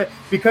little bit,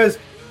 because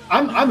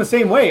I'm the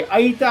same way.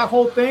 I eat that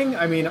whole thing.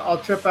 I mean, I'll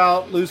trip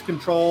out, lose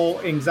control,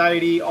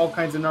 anxiety, all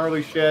kinds of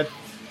gnarly shit.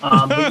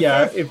 But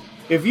yeah,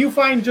 if you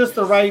find just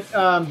the right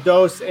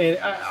dose, and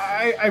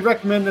I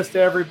recommend this to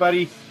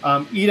everybody,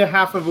 eat a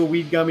half of a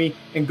weed gummy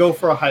and go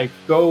for a hike.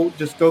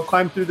 Just go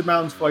climb through the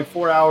mountains for like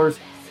 4 hours.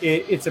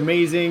 It's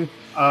amazing.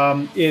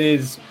 It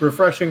is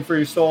refreshing for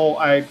your soul.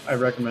 I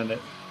recommend it.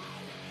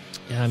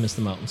 Yeah, I miss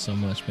the mountains so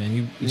much,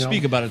 man. You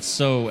speak about it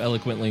so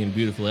eloquently and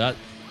beautifully.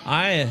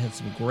 I had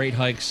some great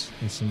hikes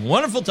and some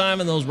wonderful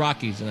time in those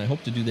Rockies, and I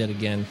hope to do that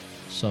again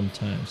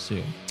sometime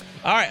soon.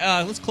 All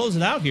right, let's close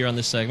it out here on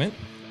this segment.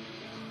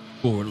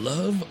 For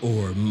love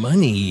or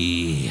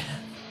money?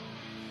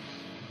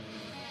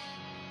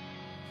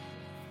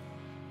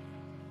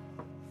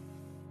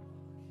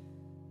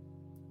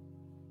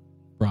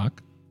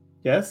 Brock?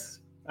 Yes?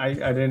 I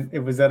didn't.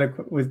 Do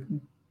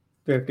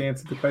I have to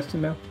answer the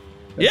question now?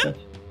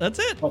 That's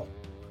it. Oh.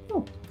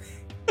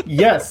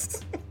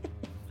 Yes.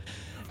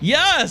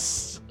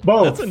 Yes.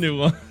 Both. That's a new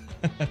one.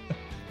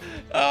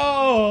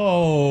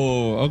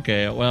 Oh,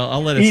 okay. Well,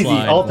 I'll let it Easy.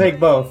 slide. I'll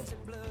take both.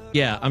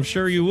 Yeah, I'm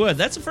sure you would.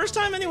 That's the first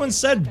time anyone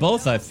said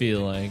both, I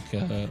feel like.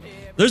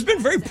 There's been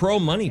very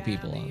pro-money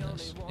people on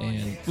this,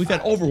 and we've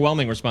had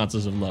overwhelming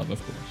responses of love, of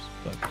course.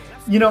 But.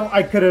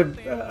 I could have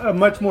a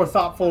much more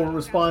thoughtful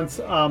response.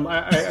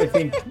 I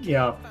think,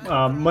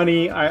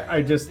 money,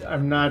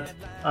 I'm not,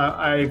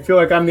 I feel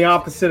like I'm the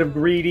opposite of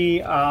greedy.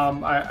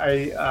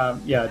 Definitely.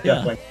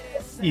 Yeah.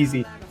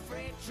 Easy.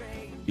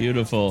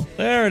 Beautiful.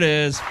 There it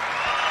is.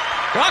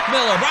 Brock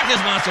Miller, Brock is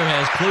Monster,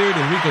 has cleared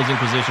Enrico's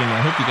Inquisition. I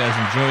hope you guys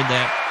enjoyed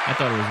that. I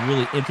thought it was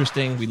really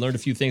interesting. We learned a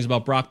few things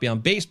about Brock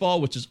beyond baseball,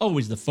 which is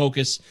always the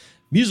focus.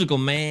 Musical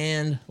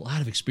man, a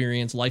lot of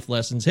experience, life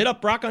lessons. Hit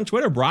up Brock on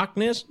Twitter,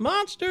 Brockness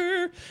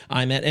Monster.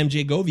 I'm at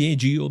MJ Govier,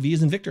 G-O-V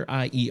as in Victor,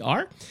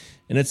 I-E-R.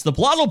 And it's the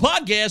Plazo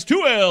Podcast,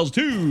 2 L's,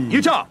 2.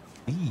 Utah.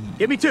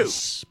 Give me 2.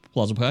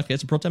 Plazo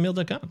Podcast at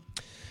ProtonMail.com.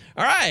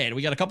 All right,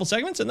 we got a couple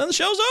segments, and then the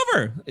show's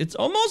over. It's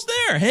almost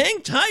there.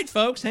 Hang tight,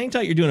 folks. Hang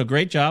tight. You're doing a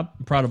great job.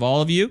 I'm proud of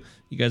all of you.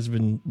 You guys have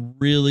been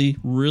really,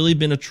 really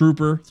been a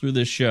trooper through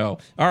this show.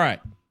 All right,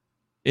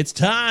 it's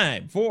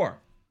time for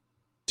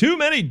Too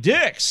Many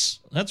Dicks.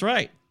 That's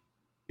right.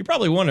 You're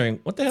probably wondering,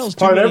 what the hell is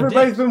Too Many Dicks?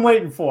 Everybody's been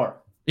waiting for.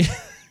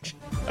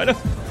 I know.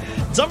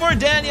 Somewhere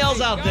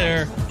Danielle's out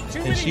there,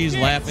 and she's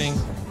laughing.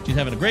 She's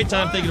having a great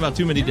time thinking about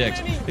Too Many Dicks.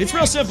 It's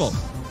real simple.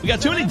 We got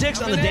too many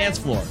dicks on the dance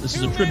floor. This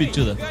is a tribute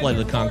to the Flight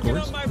of the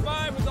Conchords.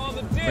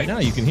 Right now,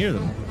 you can hear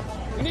them.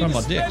 We need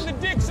to spread the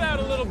dicks out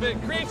a little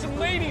bit. Create some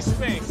lady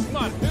space. Come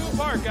on, move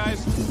apart,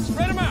 guys.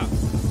 Spread them out.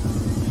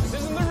 This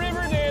isn't the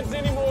river dance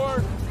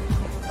anymore.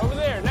 Over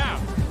there.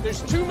 Now,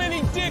 there's too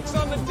many dicks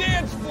on the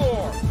dance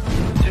floor.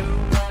 Too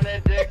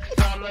many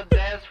dicks on the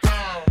dance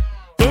floor.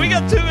 So we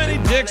got too many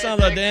dicks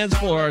on the dance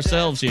floor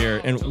ourselves here.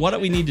 And what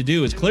we need to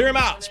do is clear them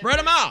out. Spread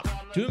them out.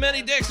 Too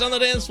many dicks on the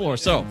dance floor.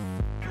 So,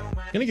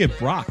 going to give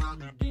Brock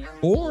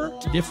 4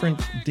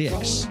 different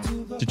dicks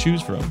to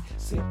choose from.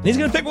 And he's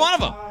going to pick one of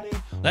them.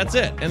 That's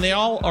it. And they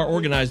all are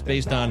organized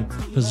based on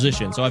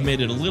position. So I've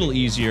made it a little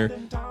easier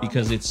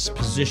because it's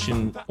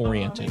position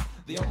oriented.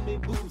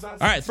 All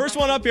right, first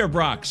one up here,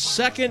 Brock.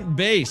 Second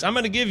base. I'm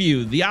going to give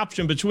you the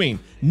option between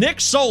Nick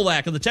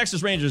Solak of the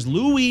Texas Rangers,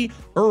 Luis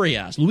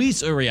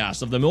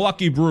Urias of the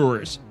Milwaukee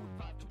Brewers,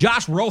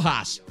 Josh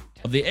Rojas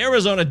of the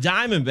Arizona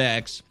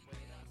Diamondbacks,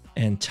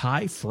 and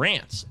Ty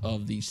France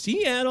of the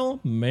Seattle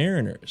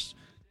Mariners.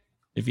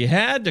 If you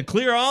had to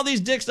clear all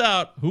these dicks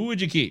out, who would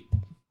you keep?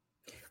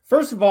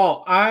 First of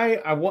all,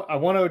 I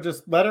want to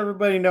just let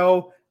everybody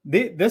know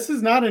this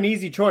is not an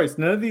easy choice.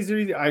 None of these are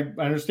easy. I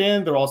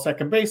understand they're all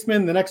second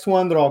basemen. The next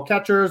one, they're all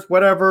catchers,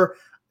 whatever.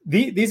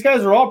 These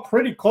guys are all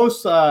pretty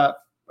close,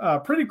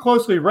 pretty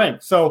closely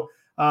ranked. So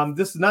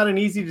this is not an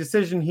easy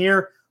decision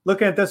here.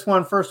 Looking at this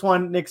one, first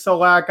one, Nick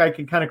Solak, I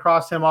can kind of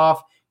cross him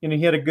off. He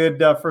had a good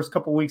first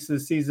couple weeks of the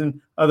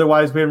season.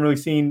 Otherwise, we haven't really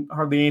seen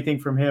hardly anything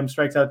from him.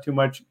 Strikes out too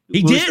much.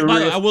 He did.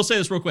 I will say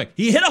this real quick.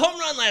 He hit a home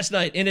run last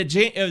night, and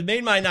it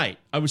made my night.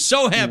 I was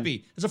so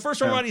happy. It's the first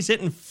home run he's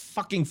hitting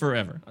fucking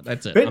forever.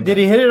 That's it. Did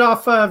he hit it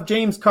off of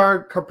James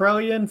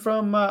Carpellian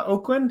from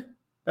Oakland?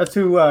 That's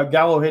who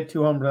Gallo hit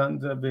 2 home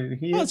runs.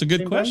 That's a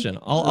good question.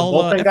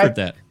 I'll effort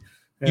that.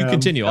 You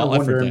continue. I'll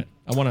effort wondering. that.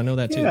 I want to know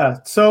that too. Yeah.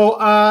 So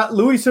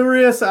Luis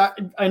Urias,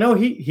 I know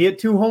he hit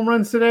 2 home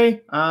runs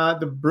today.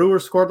 The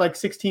Brewers scored like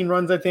 16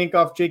 runs, I think,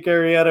 off Jake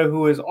Arrieta,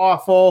 who is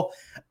awful.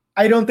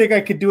 I don't think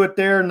I could do it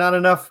there. Not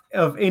enough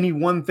of any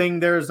one thing.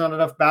 There's not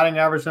enough batting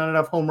average, not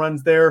enough home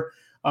runs there.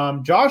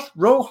 Josh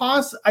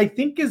Rojas, I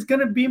think, is going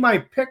to be my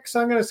pick.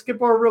 So I'm going to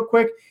skip over real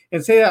quick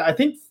and say that I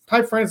think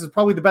Ty France is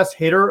probably the best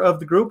hitter of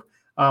the group.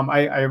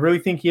 I really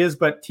think he is,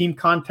 but team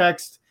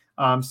context,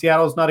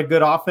 Seattle's not a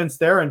good offense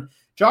there. And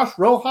Josh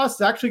Rojas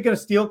is actually going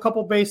to steal a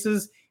couple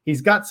bases.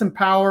 He's got some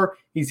power.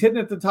 He's hitting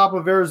at the top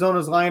of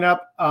Arizona's lineup.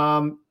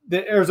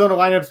 The Arizona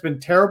lineup's been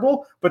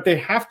terrible, but they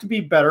have to be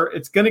better.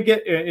 It's going to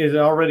get – it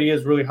already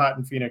is really hot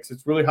in Phoenix.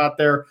 It's really hot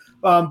there.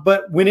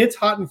 But when it's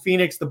hot in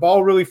Phoenix, the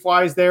ball really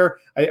flies there.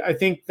 I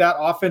think that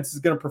offense is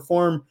going to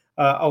perform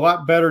a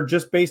lot better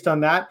just based on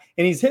that.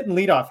 And he's hitting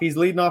leadoff. He's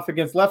leading off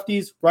against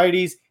lefties,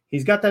 righties.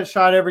 He's got that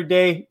shot every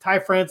day. Ty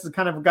France is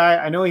kind of a guy.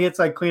 I know he hits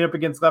like cleanup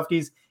against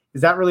lefties.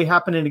 Is that really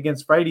happening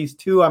against righties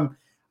too? I'm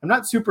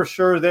not super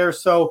sure there.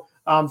 So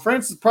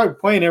France is probably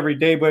playing every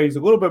day, but he's a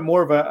little bit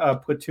more of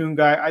a platoon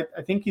guy.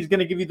 I think he's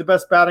going to give you the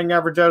best batting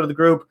average out of the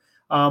group.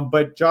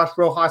 But Josh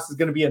Rojas is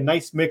going to be a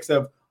nice mix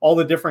of all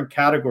the different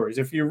categories.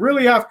 If you're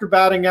really after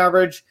batting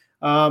average,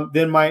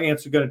 then my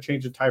answer is going to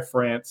change to Ty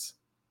France.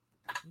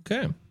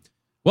 Okay.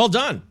 Well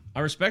done. I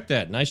respect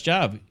that. Nice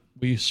job.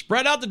 We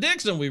spread out the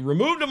dicks and we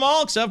removed them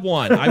all except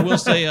one. I will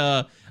say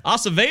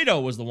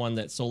Acevedo was the one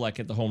that Solak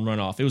hit the home run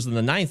off. It was in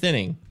the 9th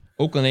inning.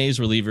 Oakland A's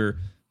reliever,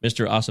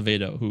 Mr.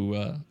 Acevedo, who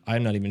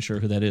I'm not even sure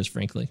who that is,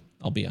 frankly.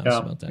 I'll be honest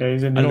about that. Yeah,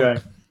 he's a new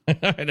guy. I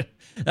don't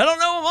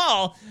know them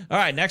all. All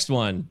right, next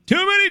one. Too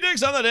many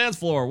dicks on the dance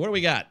floor. What do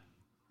we got?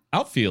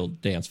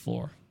 Outfield dance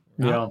floor.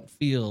 Yeah.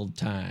 Outfield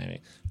time.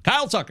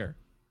 Kyle Tucker,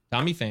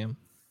 Tommy Pham,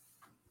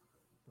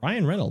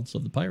 Ryan Reynolds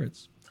of the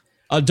Pirates.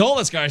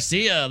 Adolis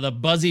Garcia, the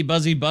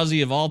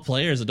buzzy of all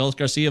players. Adolis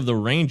Garcia of the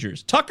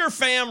Rangers. Tucker,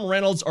 Pham,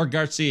 Reynolds, or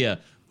Garcia.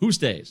 Who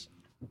stays?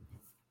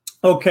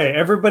 Okay,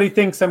 everybody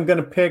thinks I'm going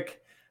to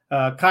pick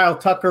Kyle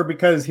Tucker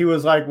because he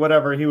was like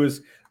whatever. He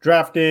was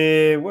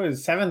drafted,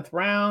 7th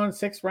round,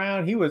 6th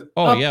round. He was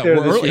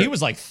early. He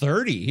was like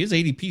 30. His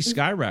ADP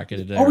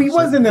skyrocketed there. Oh, he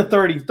was in the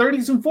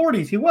 30s and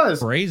 40s. He was.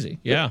 Crazy,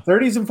 yeah.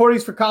 30s and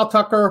 40s for Kyle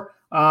Tucker.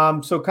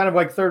 So kind of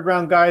like 3rd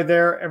round guy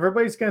there.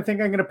 Everybody's going to think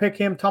I'm going to pick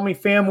him. Tommy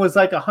Pham was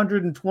like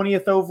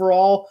 120th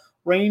overall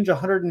range,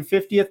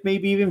 150th,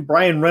 maybe even.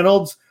 Brian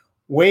Reynolds,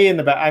 way in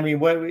the back. I mean,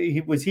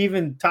 was he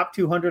even top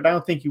 200? I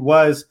don't think he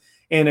was.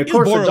 And of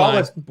course,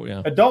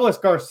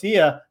 Adolis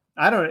Garcia,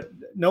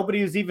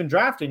 nobody was even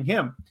drafting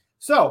him.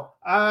 So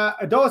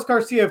Adolis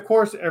Garcia, of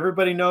course,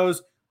 everybody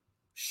knows,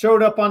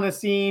 showed up on the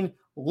scene,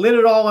 lit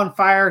it all on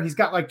fire. He's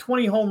got like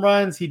 20 home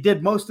runs. He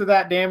did most of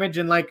that damage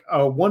in like a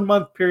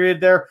 1-month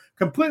period there,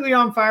 completely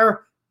on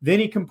fire. Then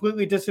he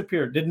completely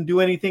disappeared. Didn't do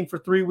anything for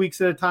 3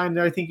 weeks at a time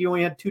there. I think he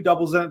only had 2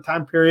 doubles in that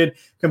time period.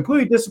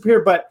 Completely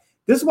disappeared. But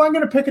this is why I'm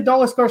going to pick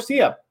Adolis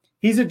Garcia.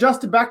 He's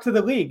adjusted back to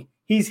the league.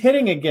 He's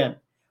hitting again.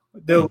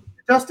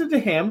 Adjusted to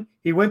him.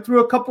 He went through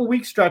a couple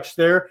week stretch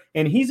there,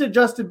 and he's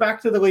adjusted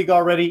back to the league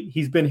already.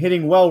 He's been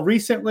hitting well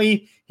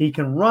recently. He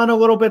can run a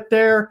little bit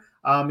there.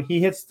 He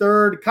hits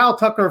 3rd. Kyle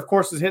Tucker, of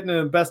course, is hitting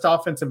the best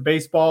offense in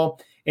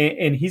baseball,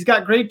 and he's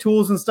got great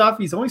tools and stuff.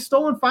 He's only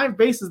stolen 5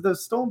 bases. The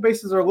stolen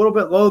bases are a little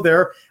bit low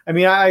there. I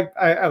mean,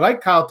 I like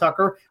Kyle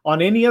Tucker.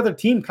 On any other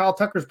team, Kyle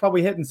Tucker's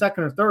probably hitting 2nd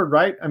or 3rd,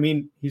 right? I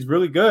mean, he's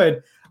really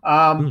good.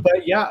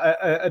 But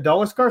yeah,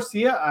 Adolis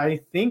Garcia, I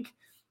think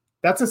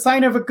that's a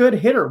sign of a good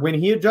hitter. When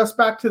he adjusts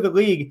back to the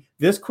league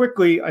this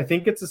quickly, I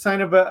think it's a sign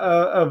of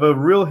a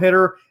real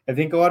hitter. I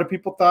think a lot of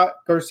people thought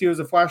Garcia was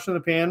a flash in the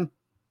pan.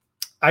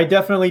 I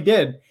definitely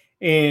did.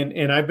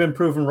 And I've been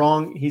proven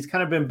wrong. He's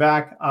kind of been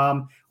back.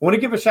 I want to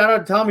give a shout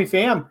out to Tommy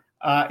Pham.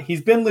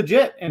 He's been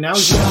legit, and now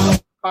he's with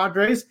the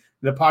Padres.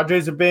 The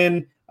Padres have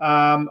been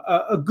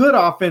a good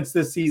offense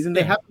this season.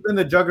 They haven't been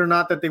the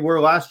juggernaut that they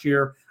were last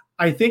year.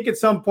 I think at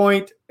some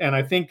point, and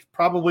I think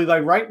probably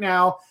like right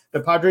now,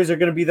 the Padres are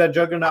going to be that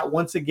juggernaut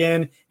once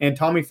again, and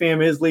Tommy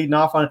Pham is leading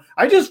off on it.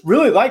 I just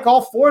really like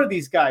all 4 of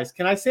these guys.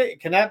 Can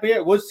that be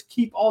it? Let's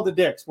keep all the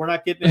dicks. We're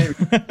not getting any.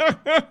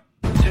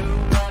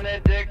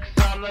 200 dicks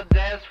on the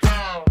dance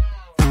floor.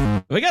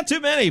 We got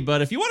too many,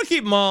 but if you want to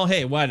keep them all,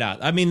 hey, why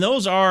not? I mean,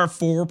 those are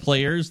 4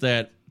 players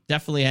that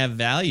definitely have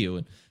value.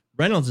 And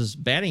Reynolds'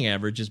 batting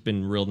average has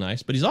been real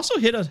nice, but he's also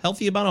hit a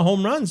healthy amount of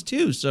home runs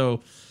too.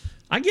 So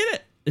I get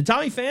it. And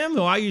Tommy Pham,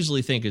 who I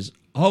usually think is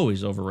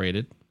always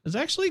overrated, has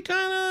actually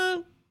kind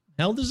of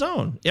held his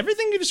own.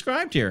 Everything you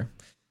described here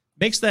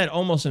makes that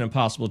almost an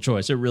impossible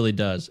choice. It really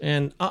does.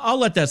 And I'll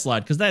let that slide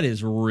because that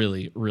is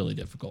really, really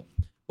difficult.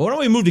 But why don't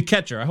we move to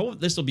catcher? I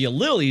hope this will be a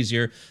little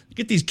easier.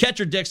 Get these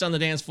catcher dicks on the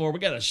dance floor. We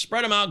got to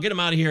spread them out, get them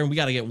out of here, and we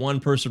got to get one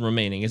person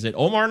remaining. Is it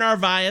Omar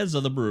Narvaez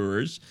of the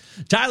Brewers,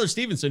 Tyler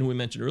Stevenson, who we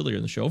mentioned earlier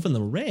in the show, from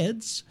the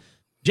Reds,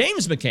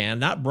 James McCann,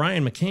 not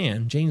Brian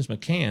McCann, James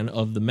McCann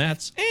of the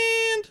Mets,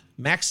 and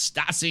Max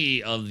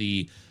Stassi of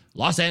the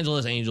Los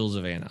Angeles Angels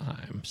of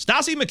Anaheim.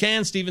 Stassi,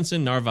 McCann,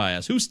 Stevenson,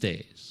 Narvaez. Who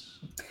stays?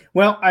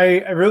 Well, I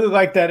really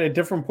like that at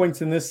different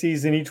points in this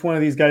season. Each one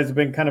of these guys have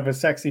been kind of a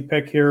sexy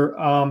pick here.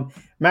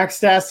 Max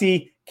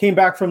Stassi came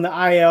back from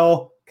the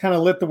IL, kind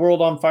of lit the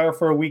world on fire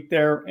for a week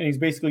there, and he's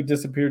basically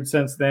disappeared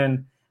since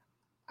then.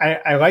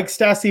 I like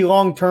Stassi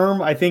long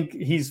term. I think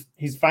he's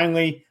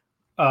finally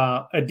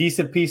a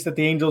decent piece that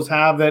the Angels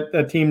have. That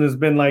the team has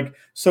been like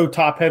so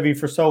top heavy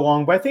for so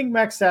long, but I think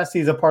Max Stassi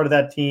is a part of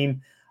that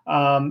team,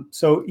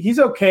 so he's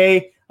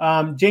okay.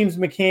 James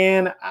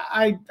McCann,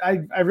 I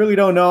really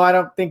don't know. I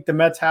don't think the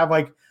Mets have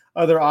like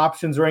other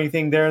options or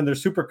anything there, and they're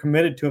super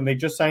committed to him. They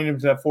just signed him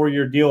to that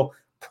 4-year deal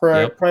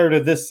prior to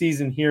this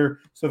season here.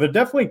 So they're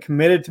definitely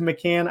committed to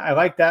McCann. I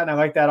like that, and I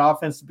like that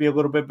offense to be a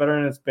little bit better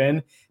than it's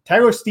been.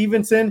 Tyler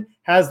Stevenson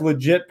has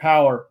legit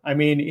power. I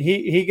mean,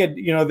 he could,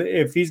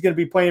 if he's going to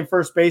be playing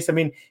first base, I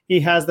mean, he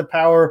has the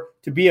power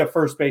to be a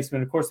first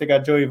baseman. Of course, they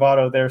got Joey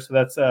Votto there, so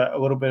that's a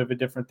little bit of a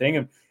different thing.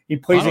 And he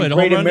plays in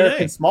Great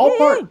American Small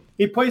Park.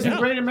 He plays in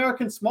Great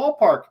American Small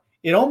Park.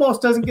 It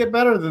almost doesn't get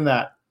better than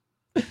that.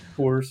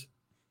 Coors.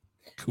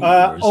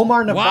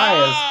 Omar Narvaez.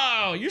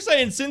 Wow, you're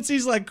saying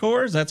Cincy's like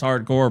Coors? That's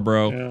hardcore,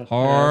 bro. Yeah,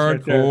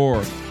 hardcore.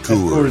 Right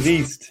Coors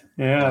East.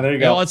 Yeah, there you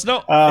go. No, it's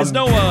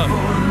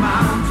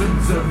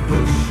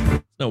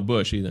no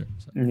Bush either.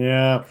 So.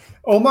 Yeah.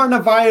 Omar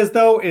Narvaez,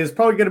 though, is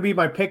probably going to be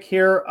my pick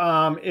here.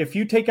 If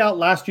you take out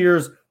last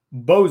year's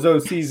bozo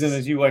season,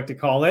 as you like to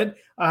call it,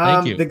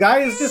 the guy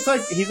is just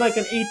like, he's like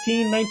an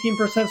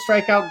 19%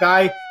 strikeout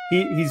guy.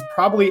 He's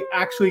probably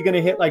actually going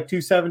to hit like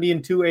 270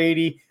 and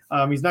 280.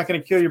 He's not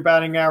going to kill your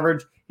batting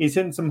average. He's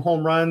hitting some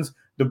home runs.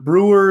 The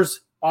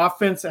Brewers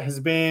offense has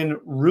been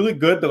really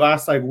good the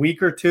last like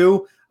week or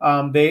two.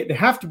 They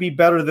have to be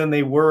better than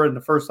they were in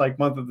the first like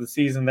month of the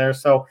season there.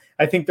 So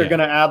I think they're going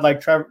to add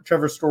like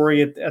Trevor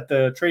Story at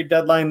the trade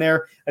deadline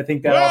there. I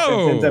think that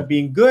offense ends up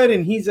being good,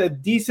 and he's a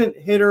decent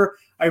hitter.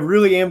 I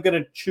really am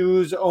going to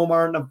choose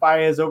Omar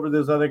Narvaez over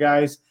those other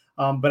guys,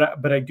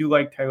 but I do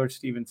like Tyler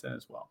Stevenson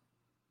as well.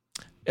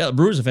 Yeah, the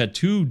Brewers have had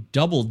 2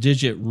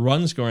 double-digit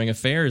run-scoring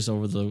affairs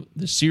over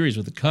the series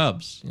with the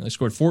Cubs. They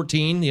scored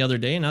 14 the other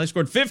day, and now they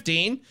scored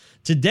 15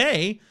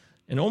 today,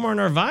 and Omar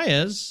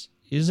Narvaez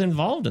is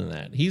involved in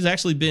that. He's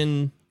actually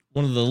been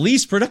one of the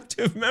least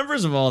productive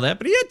members of all that,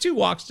 but he had 2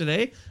 walks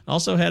today,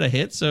 also had a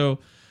hit. So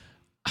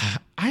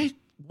I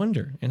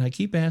wonder, and I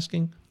keep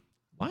asking,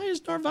 why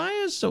is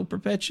Narvaez so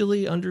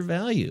perpetually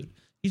undervalued?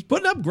 He's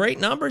putting up great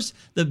numbers.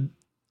 The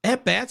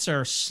at-bats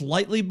are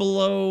slightly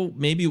below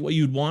maybe what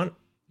you'd want.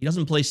 He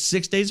doesn't play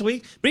 6 days a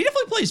week, but he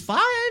definitely plays 5,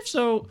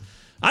 so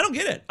I don't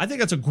get it. I think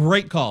that's a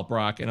great call,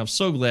 Brock, and I'm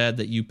so glad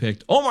that you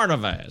picked Omar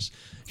Narvaez.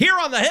 Here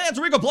on the Heads,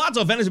 Rico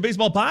Palazzo Fantasy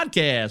Baseball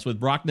Podcast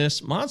with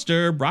Brockness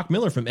Monster, Brock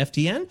Miller from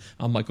FTN.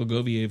 I'm Michael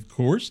Govier, of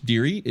course.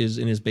 Deary is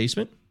in his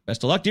basement.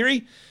 Best of luck,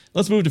 Deary.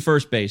 Let's move to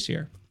first base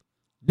here.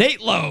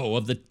 Nate Lowe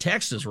of the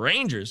Texas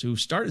Rangers, who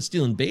started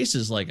stealing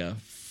bases like a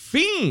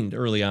fiend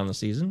early on in the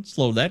season,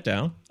 slowed that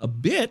down a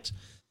bit.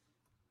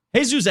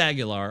 Jesus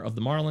Aguilar of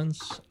the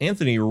Marlins,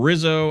 Anthony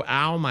Rizzo,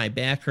 ow, my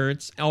back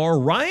hurts, or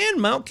Ryan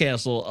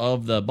Mountcastle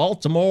of the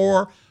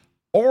Baltimore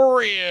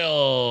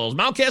Orioles.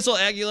 Mountcastle,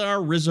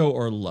 Aguilar, Rizzo,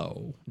 or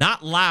Lowe.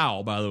 Not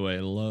Lau, by the way,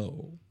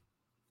 Lowe.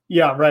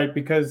 Yeah, right,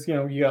 because,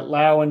 you got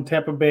Lau in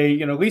Tampa Bay.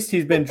 At least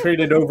he's been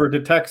traded over to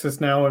Texas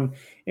now,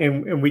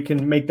 and we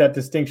can make that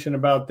distinction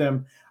about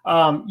them.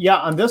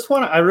 On this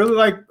one, I really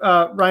like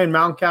Ryan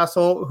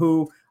Mountcastle,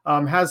 who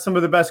has some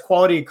of the best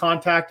quality of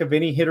contact of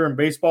any hitter in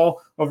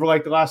baseball over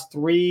like the last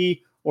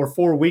 3 or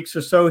 4 weeks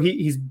or so.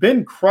 He's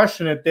been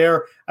crushing it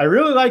there. I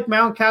really like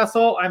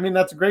Mountcastle. I mean,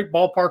 that's a great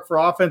ballpark for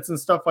offense and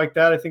stuff like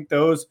that. I think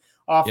those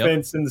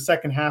offense in the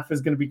second half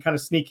is going to be kind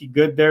of sneaky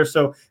good there.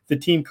 So the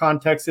team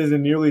context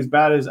isn't nearly as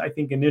bad as I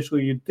think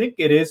initially you'd think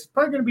it is. It's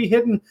probably going to be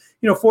hitting,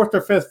 4th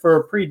or 5th for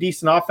a pretty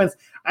decent offense.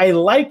 I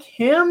like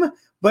him.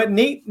 But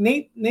Nate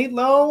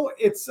Lowe,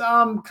 it's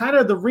kind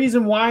of the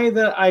reason why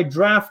that I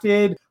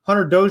drafted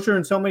Hunter Dozier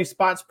in so many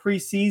spots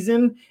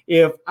preseason.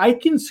 If I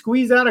can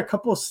squeeze out a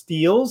couple of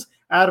steals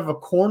out of a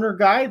corner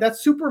guy,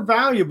 that's super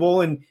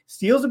valuable. And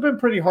steals have been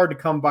pretty hard to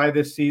come by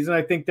this season.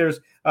 I think there's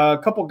a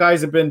couple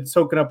guys have been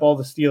soaking up all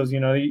the steals.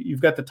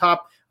 You've got the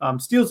top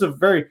steals of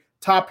very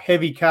top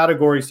heavy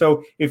category.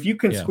 So if you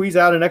can squeeze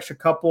out an extra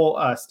couple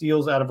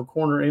steals out of a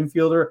corner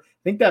infielder,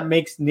 I think that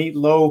makes Nate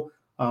Lowe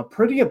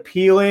pretty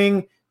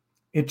appealing.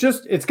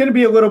 It's going to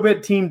be a little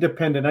bit team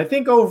dependent. I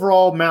think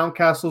overall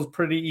Mountcastle's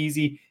pretty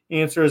easy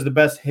answer as the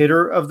best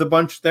hitter of the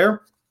bunch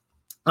there.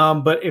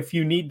 But if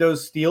you need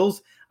those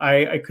steals,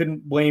 I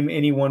couldn't blame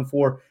anyone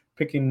for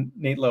picking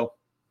Nate Lowe.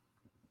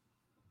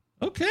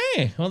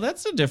 Okay. Well,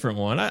 that's a different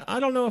one. I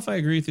don't know if I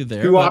agree with you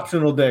there. Two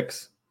optional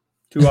dicks.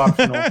 Two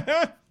optional.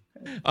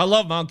 I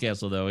love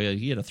Mountcastle, though.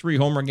 He had a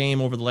 3-homer game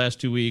over the last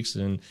 2 weeks,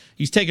 and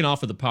he's taken off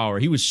with the power.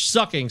 He was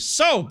sucking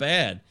so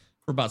bad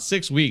for about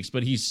 6 weeks,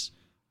 but he's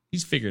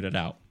figured it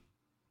out.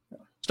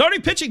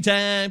 Starting pitching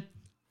time.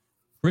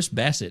 Chris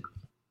Bassett.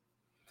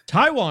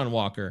 Taijuan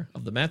Walker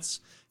of the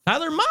Mets.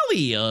 Tyler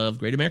Mahle of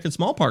Great American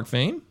Small Park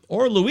fame,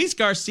 or Luis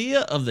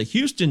Garcia of the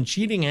Houston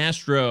Cheating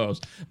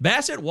Astros.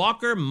 Bassett,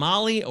 Walker,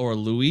 Mahle, or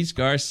Luis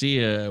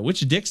Garcia? Which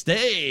Dick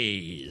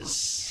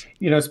stays?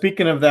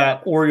 Speaking of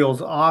that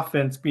Orioles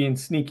offense being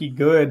sneaky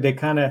good,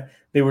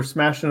 they were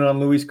smashing it on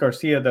Luis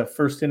Garcia the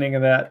first inning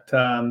of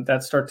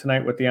that start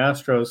tonight with the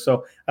Astros.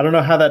 So I don't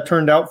know how that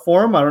turned out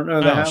for him. I don't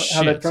know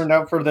how that turned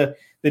out for the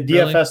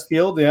DFS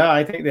field. Yeah,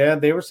 I think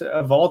they were,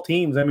 of all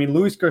teams. I mean,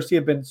 Luis Garcia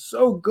has been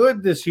so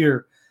good this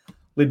year.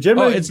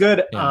 Legitimately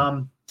good.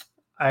 Yeah.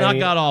 Not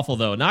god awful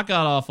though. Not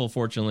god awful.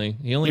 Fortunately,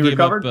 he only gave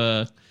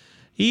up.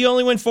 He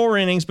only went 4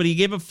 innings, but he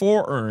gave up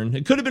 4 earned.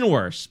 It could have been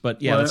worse, but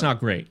yeah, that's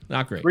not great.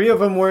 Not great. 3 of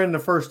them were in the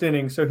first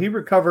inning, so he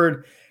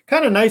recovered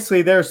kind of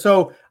nicely there.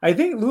 So I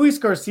think Luis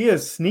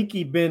Garcia's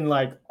sneaky been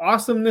like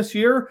awesome this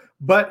year,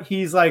 but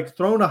he's like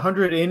thrown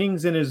 100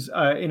 innings in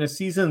a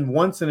season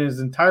once in his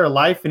entire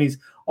life, and he's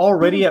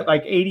already at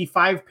like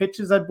 85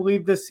 pitches, I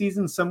believe, this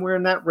season, somewhere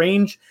in that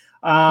range.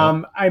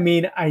 I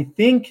mean, I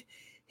think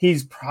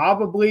he's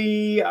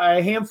probably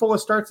a handful of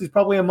starts. He's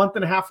probably a month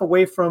and a half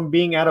away from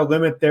being at a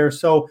limit there.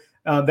 So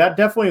that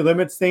definitely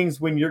limits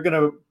things when you're going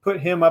to put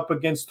him up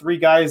against 3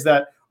 guys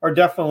that are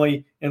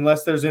definitely,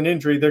 unless there's an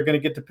injury, they're going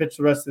to get to pitch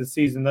the rest of the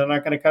season. They're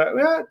not going to cut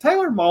it.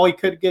 Tyler Mahle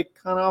could get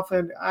cut off,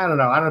 and I don't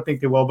know. I don't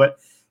think they will. But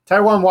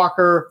Taijuan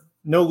Walker,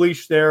 no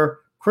leash there.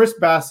 Chris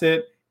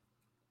Bassett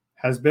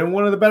has been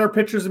one of the better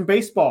pitchers in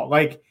baseball.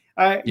 Like,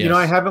 I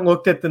haven't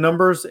looked at the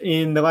numbers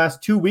in the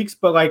last 2 weeks,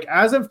 but like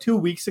as of 2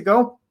 weeks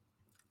ago,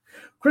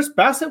 Chris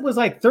Bassett was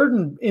like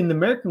 3rd in the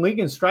American League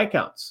in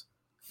strikeouts.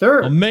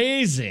 3rd.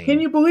 Amazing. Can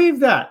you believe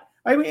that?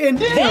 I mean,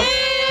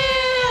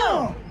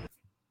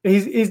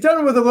 he's done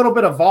it with a little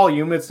bit of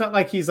volume. It's not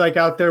like he's like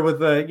out there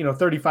with a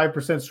 35%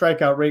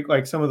 strikeout rate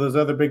like some of those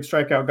other big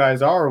strikeout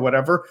guys are or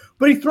whatever.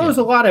 But he throws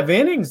a lot of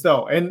innings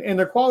though, and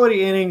they're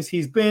quality innings.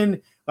 He's been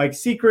like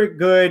secret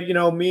good.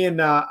 Me and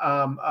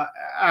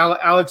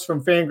Alex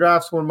from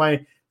Fangraphs, one of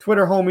my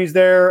Twitter homies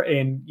there,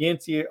 and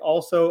Yancey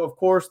also, of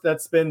course.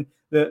 That's been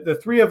the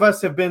 3 of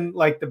us have been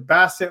like the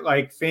Bassett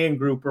like fan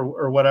group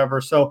or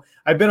whatever. So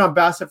I've been on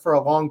Bassett for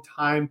a long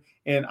time,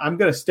 and I'm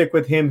going to stick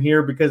with him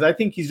here because I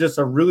think he's just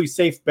a really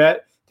safe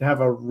bet to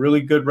have a really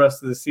good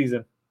rest of the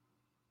season.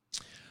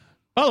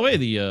 By the way,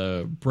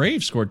 the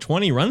Braves scored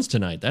 20 runs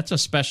tonight. That's a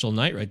special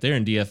night right there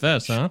in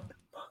DFS, huh?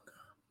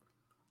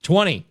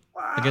 20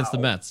 against the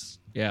Mets.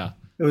 Yeah.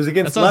 It was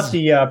against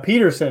lefty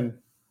Peterson.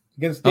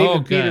 Against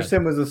David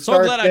Peterson was a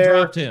start there. So glad I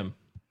dropped him.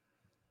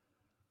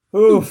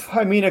 Oof.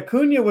 I mean,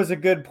 Acuna was a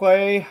good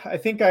play. I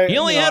think he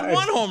only had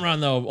 1 home run,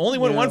 though. Only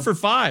went 1 for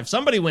 5.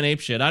 Somebody went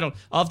apeshit. I'll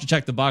have to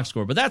check the box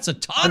score, but that's a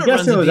ton of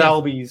runs. I'm guessing it was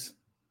Albies.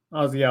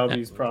 I was the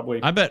Albies,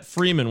 probably. I bet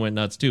Freeman went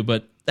nuts, too,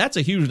 but that's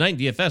a huge night in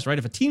DFS, right?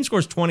 If a team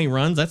scores 20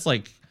 runs, that's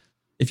like,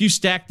 if you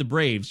stack the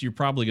Braves, you're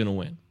probably going to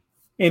win.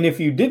 And if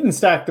you didn't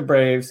stack the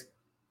Braves,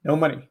 no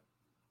money.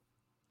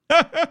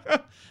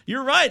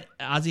 You're right.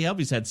 Ozzie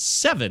Albies had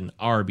 7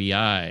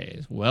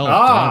 RBIs. Well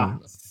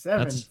done.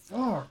 7.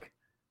 Fuck.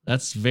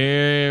 That's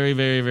very,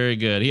 very, very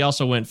good. He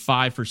also went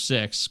 5 for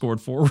 6, scored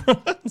 4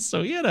 runs.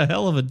 So he had a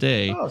hell of a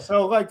day. Oh,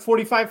 so like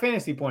 45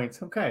 fantasy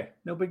points. Okay.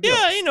 No big deal.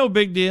 Yeah, ain't no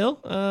big deal.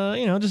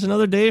 Just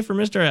another day for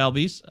Mr.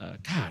 Albies.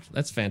 God,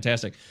 that's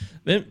fantastic.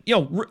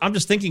 I'm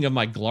just thinking of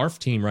my Glarf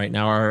team right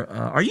now.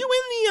 Are you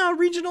in the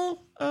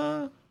regional?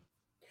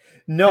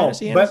 No,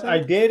 but I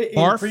did in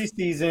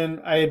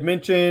preseason. I had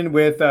mentioned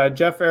with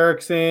Jeff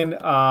Erickson.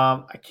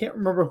 I can't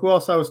remember who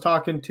else I was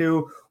talking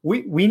to.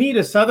 We need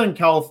a Southern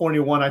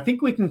California one. I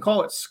think we can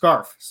call it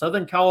SCARF,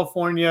 Southern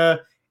California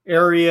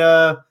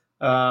area,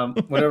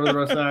 whatever the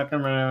rest of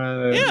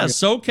that. Yeah,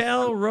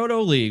 SoCal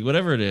Roto League,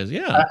 whatever it is.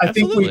 Yeah, I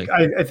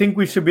think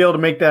we should be able to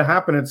make that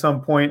happen at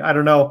some point. I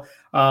don't know.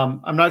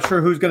 I'm not sure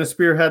who's going to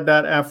spearhead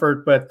that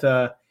effort, but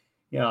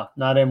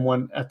not in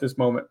one at this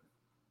moment.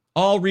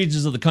 All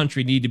regions of the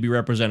country need to be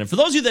represented. For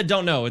those of you that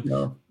don't know,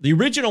 the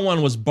original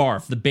one was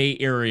BARF, the Bay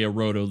Area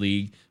Roto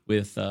League,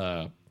 with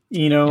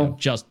Eno,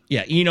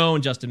 Eno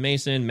and Justin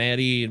Mason,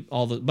 Maddie,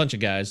 bunch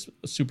of guys,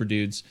 super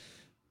dudes.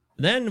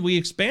 Then we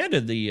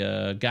expanded.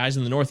 The guys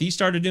in the Northeast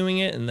started doing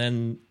it, and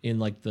then in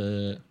like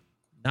the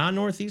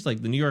non-Northeast,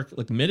 like the New York,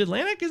 like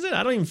Mid-Atlantic, is it?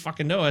 I don't even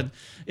fucking know.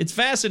 It's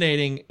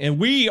fascinating, and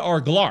we are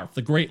GLARF,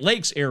 the Great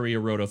Lakes Area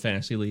Roto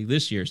Fantasy League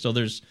this year. So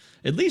there's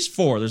at least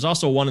 4. There's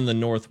also one in the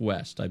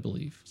Northwest, I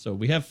believe. So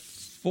we have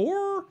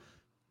 4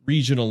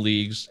 regional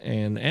leagues,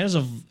 and as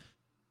of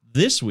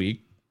this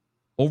week,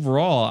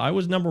 overall, I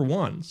was number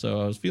 1. So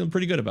I was feeling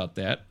pretty good about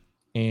that.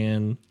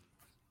 And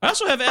I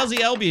also have Ozzie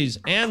Albies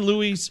and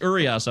Luis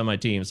Urias on my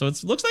team. So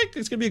it looks like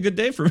it's going to be a good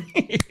day for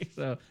me.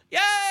 So,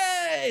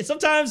 yay!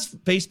 Sometimes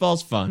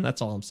baseball's fun.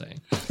 That's all I'm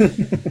saying.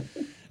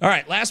 All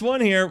right, last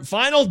one here.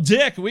 Final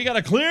dick. We got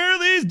to clear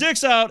these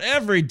dicks out.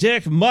 Every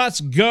dick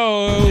must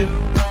go.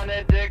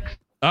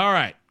 All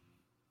right.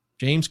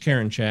 James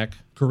Karinchak,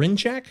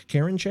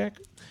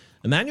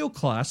 Emmanuel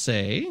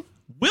Clase,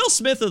 Will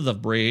Smith of the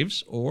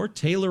Braves, or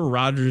Taylor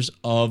Rogers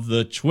of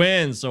the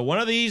Twins. So one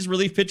of these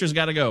relief pitchers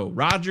got to go.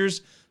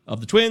 Rogers of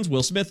the Twins,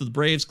 Will Smith of the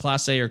Braves,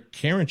 Clase, or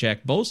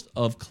Karinchak, both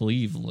of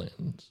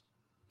Cleveland.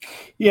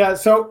 Yeah,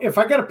 so if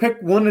I got to pick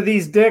one of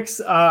these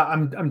dicks,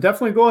 I'm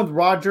definitely going with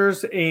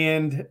Rodgers,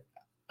 and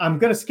I'm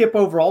going to skip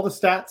over all the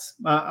stats.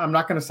 I'm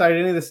not going to cite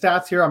any of the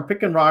stats here. I'm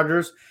picking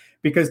Rodgers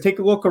because take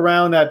a look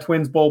around that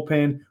Twins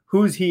bullpen.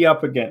 Who's he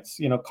up against?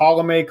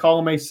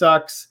 Colomé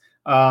sucks.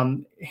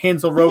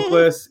 Hansel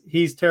Robles,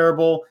 he's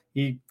terrible.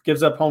 He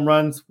gives up home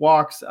runs,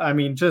 walks. I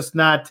mean, just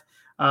not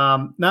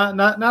a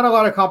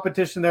lot of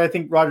competition there. I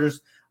think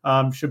Rodgers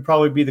should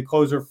probably be the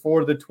closer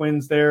for the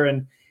Twins there.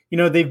 And,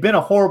 they've been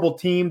a horrible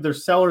team. They're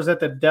sellers at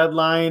the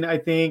deadline. I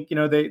think,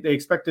 they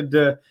expected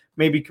to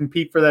maybe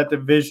compete for that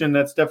division.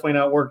 That's definitely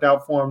not worked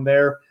out for them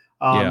there.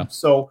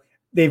 So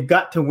they've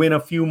got to win a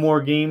few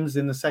more games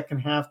in the second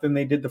half than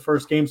they did the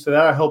first game. So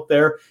that'll help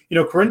there.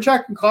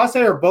 Karinchak and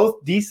Clase are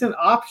both decent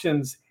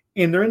options,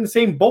 and they're in the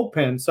same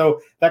bullpen.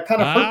 So that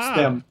kind of hurts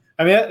them.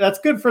 I mean, that's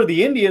good for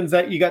the Indians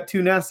that you got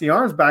two nasty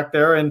arms back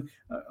there. And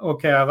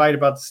I lied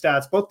about the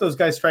stats. Both those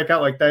guys strike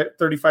out like that.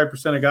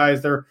 35% of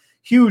guys, they're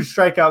huge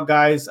strikeout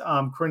guys.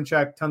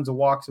 Karinchak, tons of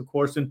walks, of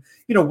course. And,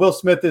 Will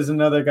Smith is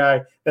another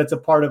guy that's a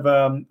part of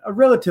a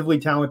relatively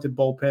talented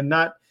bullpen.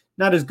 Not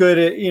as good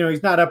at,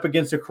 he's not up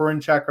against a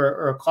Karinchak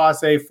or a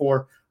Clase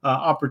for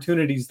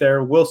opportunities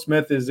there. Will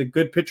Smith is a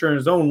good pitcher in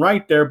his own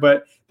right there,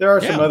 but there are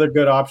some other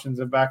good options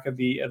in back of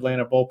the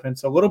Atlanta bullpen.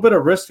 So a little bit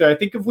of risk there. I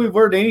think if we've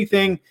learned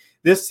anything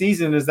this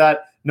season is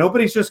that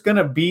nobody's just going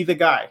to be the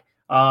guy.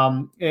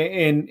 And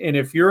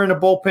if you're in a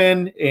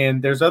bullpen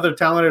and there's other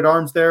talented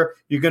arms there,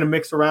 you're going to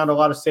mix around a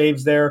lot of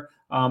saves there.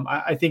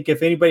 I think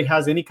if anybody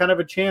has any kind of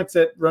a chance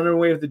at running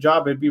away with the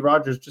job, it'd be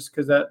Rodgers, just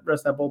because that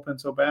rest of that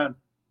bullpen's so bad.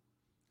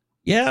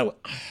 Yeah,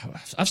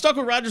 I've stuck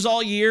with Rodgers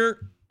all year.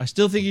 I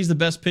still think he's the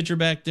best pitcher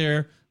back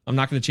there. I'm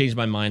not going to change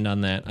my mind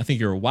on that. I think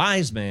you're a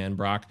wise man,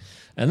 Brock.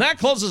 And that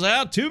closes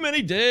out Too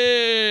Many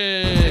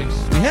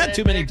Dicks. We had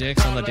too many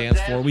dicks on the dance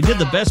floor. We did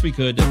the best we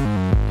could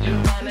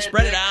to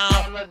spread it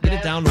out, get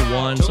it down to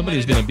one.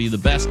 Somebody's going to be the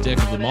best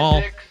dick of them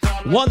all.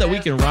 One that we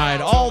can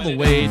ride all the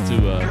way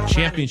to a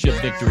championship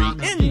victory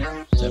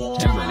in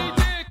September.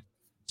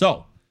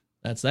 So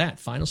that's that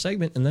final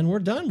segment, and then we're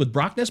done with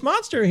Brockness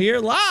Monster here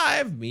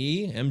live.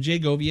 Me,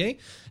 MJ Govier,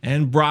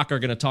 and Brock are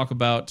going to talk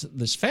about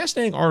this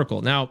fascinating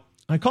article. Now,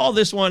 I call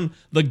this one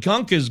 "The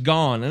Gunk Is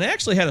Gone," and I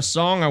actually had a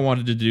song I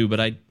wanted to do, but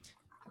I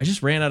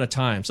just ran out of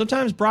time.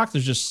 Sometimes, Brock,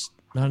 there's just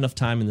not enough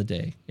time in the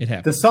day. It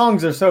happens. The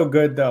songs are so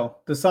good, though.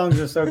 The songs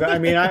are so good. I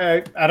mean,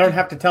 I don't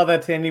have to tell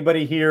that to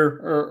anybody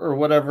here or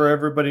whatever.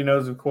 Everybody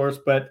knows, of course,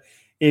 but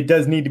it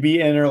does need to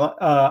be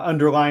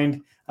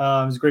underlined.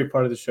 It's a great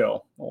part of the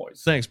show,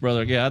 always. Thanks,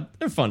 brother. Yeah,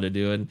 they're fun to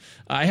do. And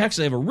I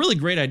actually have a really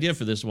great idea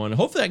for this one.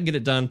 Hopefully I can get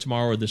it done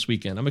tomorrow or this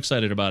weekend. I'm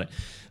excited about it.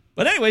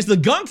 But anyways, the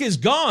gunk is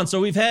gone.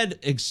 So we've had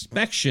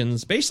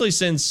inspections basically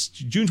since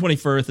June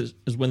 21st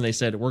is when they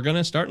said, we're going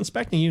to start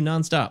inspecting you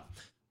nonstop.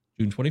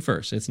 June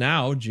 21st. It's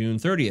now June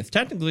 30th.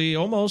 Technically,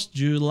 almost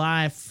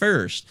July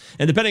 1st.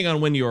 And depending on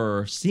when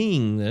you're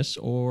seeing this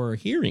or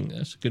hearing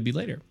this, it could be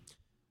later.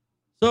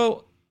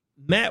 So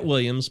Matt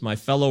Williams, my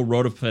fellow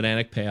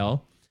Roto-Fanatic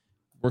pal,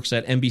 works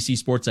at NBC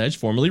Sports Edge,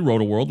 formerly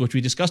Roto-World, which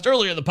we discussed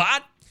earlier in the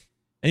pod.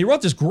 And he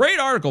wrote this great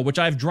article, which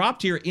I've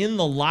dropped here in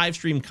the live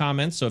stream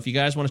comments. So if you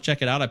guys want to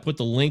check it out, I put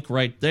the link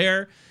right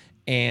there.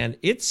 And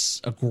it's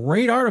a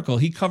great article.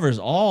 He covers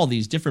all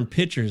these different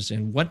pitchers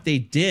and what they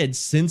did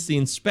since the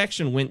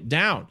inspection went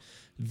down.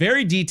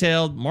 Very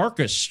detailed.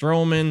 Marcus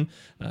Stroman,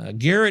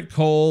 Garrett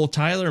Cole,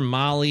 Tyler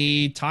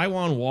Mahle,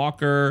 Taijuan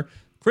Walker,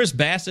 Chris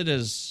Bassett,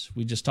 as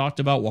we just talked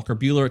about, Walker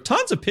Buehler.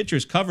 Tons of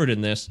pitchers covered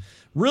in this.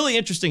 Really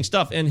interesting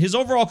stuff. And his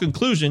overall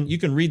conclusion, you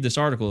can read this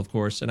article, of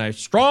course, and I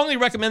strongly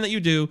recommend that you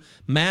do.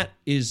 Matt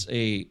is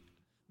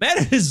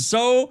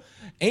so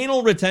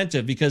anal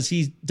retentive because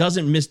he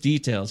doesn't miss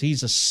details.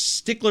 He's a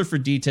stickler for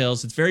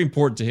details. It's very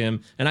important to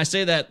him, and I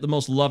say that the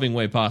most loving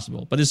way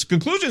possible. But his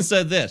conclusion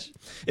said this: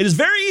 it is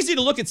very easy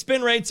to look at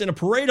spin rates in a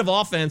parade of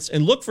offense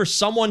and look for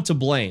someone to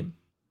blame.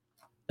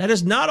 That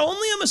is not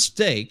only a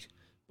mistake,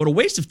 but a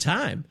waste of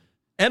time.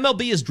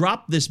 MLB has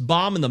dropped this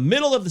bomb in the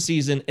middle of the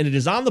season, and it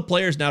is on the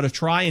players now to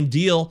try and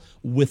deal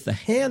with the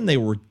hand they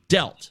were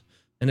dealt.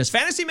 And as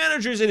fantasy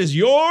managers, it is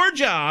your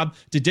job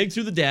to dig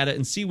through the data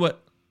and see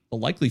what the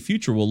likely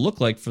future will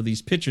look like for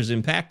these pitchers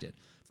impacted.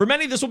 For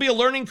many, this will be a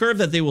learning curve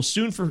that they will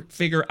soon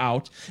figure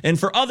out. And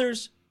for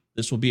others,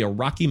 this will be a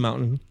rocky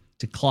mountain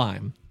to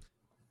climb.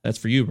 That's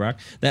for you, Brock.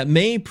 That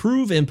may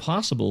prove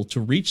impossible to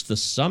reach the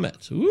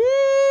summit.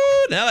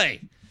 Ooh,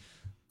 Nelly.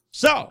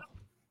 So,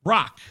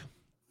 Brock,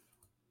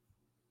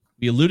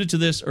 we alluded to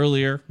this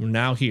earlier. We're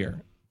now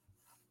here.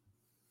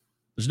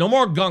 There's no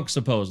more gunk,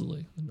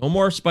 supposedly. No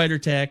more spider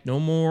tack. No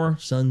more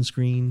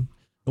sunscreen.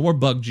 No more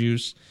bug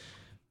juice.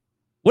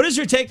 What is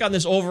your take on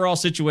this overall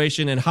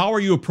situation, and how are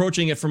you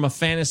approaching it from a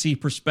fantasy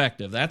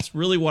perspective? That's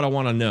really what I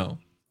want to know.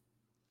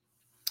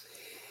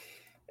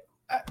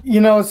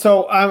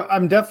 So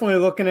I'm definitely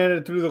looking at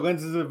it through the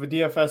lenses of a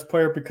DFS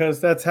player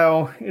because that's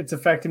how it's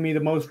affecting me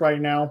the most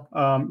right now.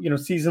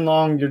 Season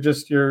long, your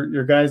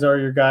guys are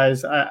your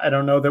guys. I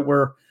don't know that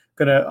we're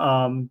going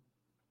to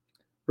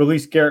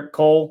release Garrett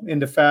Cole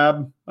into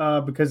Fab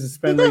because his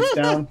spin rate's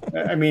down.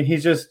 I mean,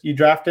 you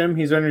draft him,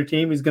 he's on your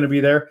team, he's going to be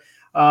there.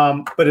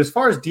 But as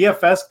far as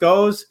DFS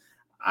goes,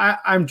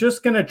 I'm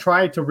just going to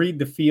try to read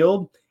the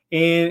field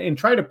and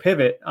try to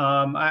pivot.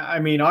 I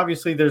mean,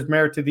 obviously there's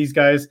merit to these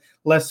guys.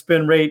 Less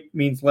spin rate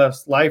means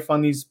less life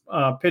on these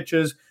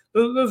pitches.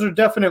 Those are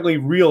definitely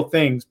real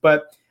things,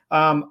 but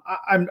I'm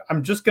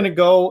just going to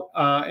go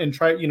and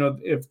try,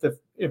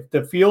 if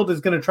the field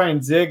is going to try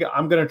and zig,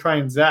 I'm going to try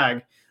and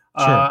zag.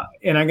 Sure.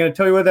 And I'm going to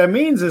tell you what that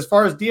means as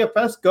far as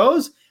DFS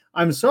goes.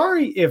 I'm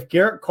sorry if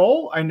Garrett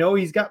Cole, I know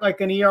he's got like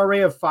an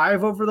ERA of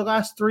 5 over the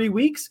last 3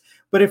 weeks,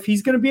 but if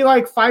he's going to be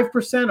like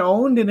 5%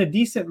 owned in a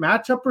decent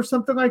matchup or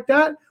something like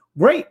that,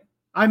 great.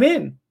 I'm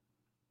in.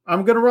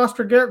 I'm going to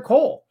roster Garrett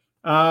Cole.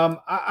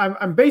 I'm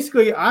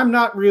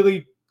not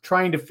really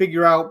trying to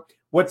figure out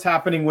what's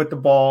happening with the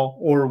ball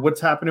or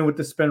what's happening with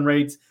the spin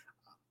rates.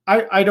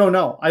 I don't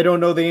know. I don't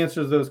know the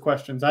answers to those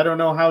questions. I don't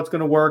know how it's going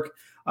to work.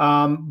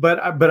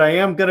 But I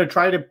am going to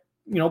try to,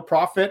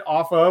 profit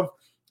off of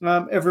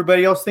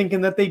everybody else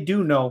thinking that they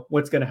do know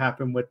what's going to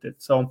happen with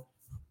it. So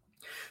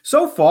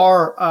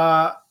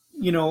far,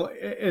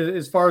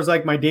 as far as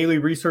like my daily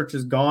research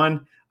is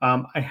gone,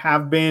 I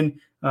have been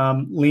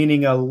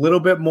leaning a little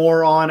bit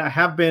more on. I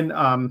have been,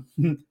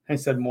 I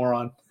said more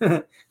on.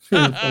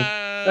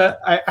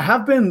 I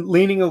have been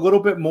leaning a little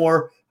bit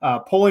more,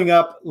 pulling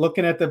up,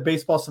 looking at the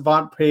Baseball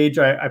Savant page.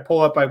 I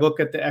look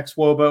at the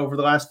xwOBA over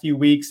the last few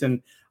weeks,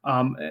 and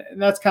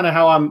that's kind of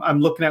how I'm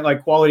looking at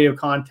like quality of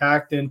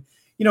contact. And,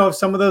 if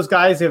some of those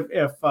guys,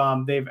 if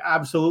they've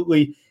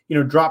absolutely,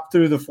 dropped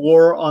through the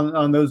floor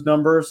on those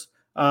numbers,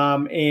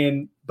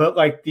 but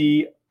like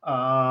the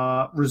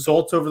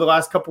results over the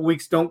last couple of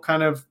weeks don't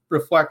kind of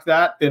reflect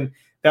that, then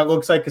that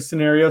looks like a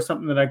scenario,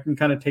 something that I can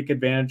kind of take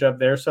advantage of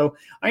there. So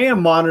I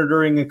am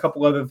monitoring a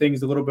couple other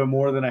things a little bit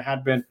more than I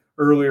had been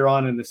earlier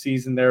on in the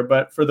season there.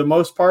 But for the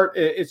most part,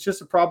 it's just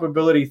a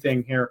probability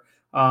thing here.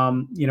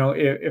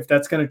 If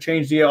that's going to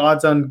change the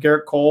odds on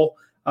Garrett Cole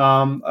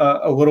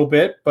a little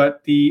bit,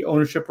 but the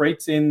ownership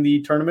rates in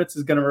the tournaments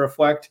is going to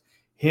reflect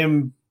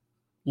him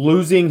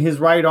losing his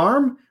right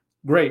arm.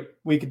 Great.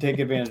 We could take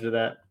advantage of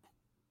that.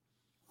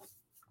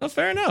 Well,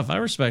 fair enough. I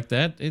respect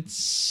that.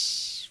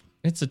 It's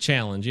a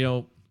challenge.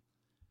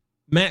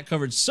 Matt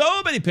covered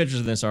so many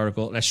pictures in this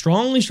article, and I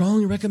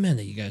strongly recommend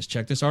that you guys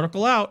check this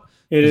article out.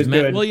 It is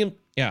Matt good. Williams.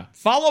 Yeah.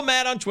 Follow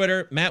Matt on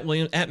Twitter, Matt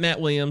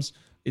Williams.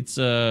 It's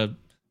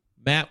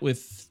Matt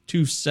with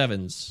 2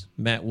 7s.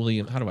 Matt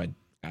Williams.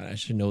 I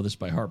should know this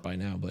by heart by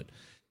now, but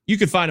you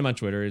can find him on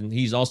Twitter, and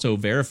he's also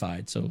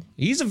verified. So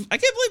I can't believe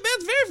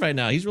Matt's verified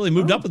now. He's really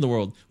moved up in the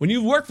world. When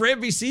you work for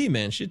NBC,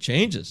 man, shit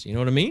changes. You know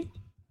what I mean?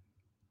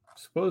 I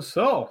suppose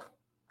so.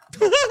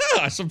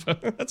 I suppose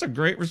that's a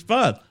great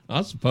response.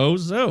 I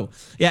suppose so.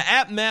 Yeah,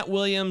 at Matt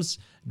Williams,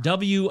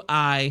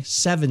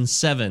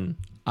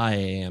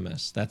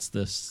 WI77IAMS. That's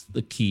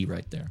the key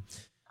right there.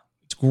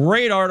 It's a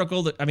great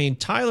article.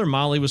 Tyler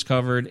Mahle was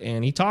covered,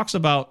 and he talks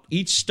about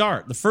each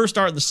start, the first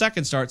start and the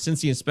second start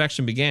since the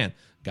inspection began.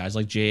 Guys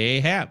like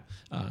J.A. Happ,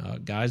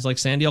 guys like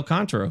Sandy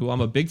Alcantara, who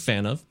I'm a big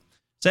fan of.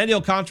 Sandy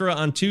Alcantara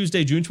on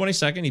Tuesday, June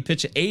 22nd, he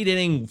pitched an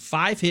 8-inning,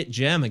 5-hit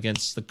gem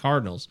against the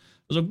Cardinals.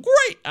 It was a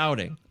great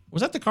outing.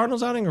 Was that the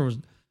Cardinals outing or was...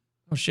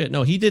 Oh, shit.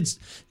 No, he did...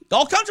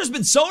 Alcantara's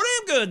been so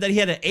damn good that he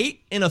had an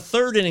 8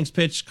 1/3 innings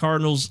pitch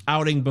Cardinals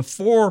outing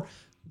before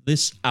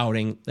this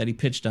outing that he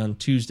pitched on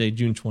Tuesday,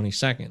 June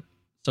 22nd.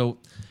 So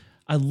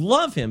I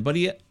love him, but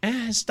he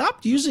has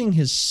stopped using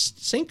his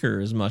sinker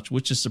as much,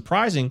 which is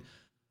surprising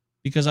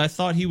because I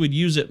thought he would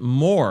use it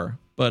more.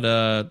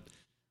 But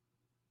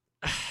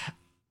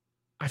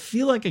I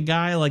feel like a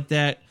guy like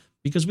that,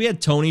 because we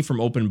had Tony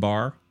from Open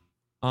Bar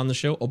on the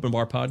show, Open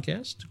Bar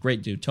Podcast.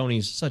 Great dude.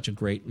 Tony's such a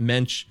great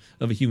mensch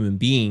of a human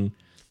being.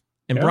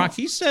 And yeah. Brock,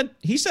 he said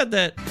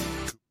that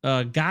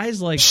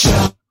guys like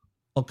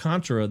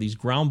Alcantara, these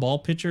ground ball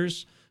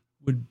pitchers,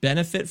 would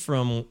benefit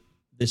from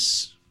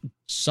this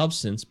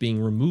substance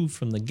being removed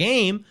from the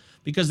game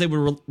because they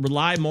would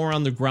rely more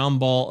on the ground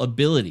ball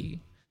ability.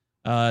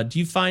 Do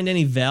you find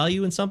any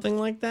value in something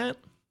like that?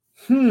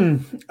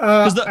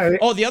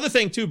 The other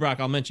thing too, Brock,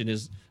 I'll mention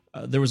is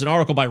there was an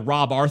article by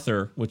Rob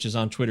Arthur, which is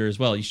on Twitter as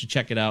well. You should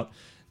check it out.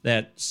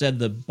 That said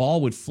the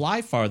ball would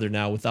fly farther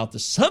now without the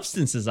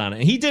substances on it.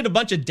 And he did a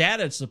bunch of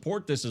data to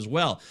support this as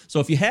well. So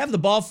if you have the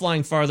ball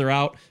flying farther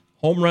out,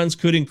 home runs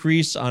could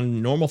increase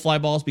on normal fly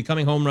balls,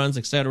 becoming home runs,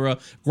 etc.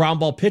 Ground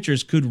ball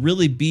pitchers could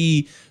really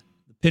be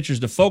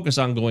pitchers to focus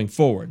on going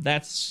forward.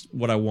 That's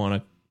what I want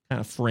to kind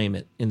of frame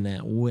it in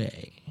that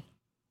way.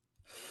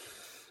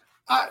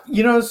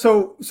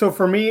 So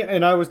for me,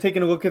 and I was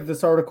taking a look at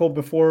this article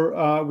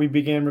before we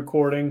began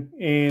recording,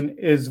 and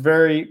it's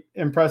very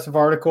impressive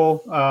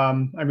article.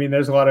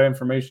 There's a lot of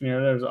information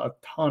here. There's a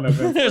ton of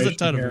information. There's a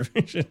ton of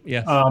information.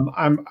 Yeah.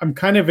 I'm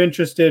kind of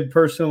interested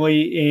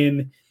personally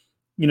in,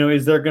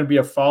 is there going to be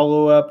a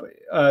follow-up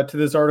to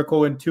this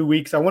article in 2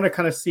 weeks? I want to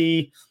kind of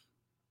see.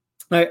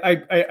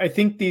 I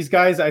think these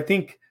guys.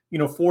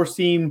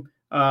 Four-seam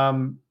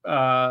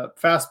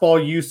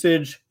fastball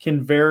usage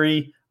can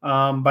vary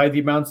by the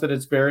amounts that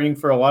it's varying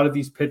for a lot of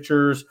these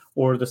pitchers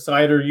or the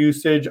slider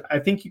usage. I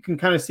think you can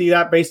kind of see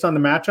that based on the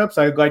matchups.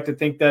 I'd like to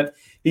think that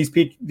these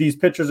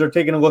pitchers are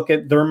taking a look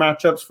at their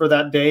matchups for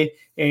that day,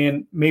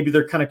 and maybe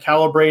they're kind of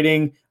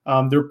calibrating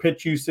their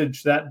pitch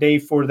usage that day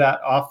for that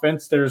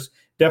offense. There's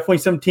definitely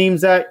some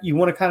teams that you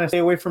want to kind of stay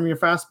away from your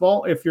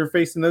fastball if you're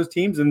facing those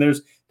teams, and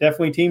there's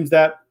definitely teams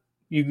that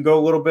you can go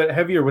a little bit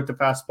heavier with the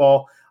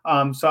fastball.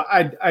 So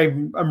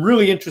I'm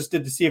really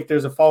interested to see if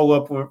there's a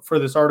follow-up for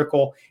this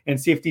article and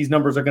see if these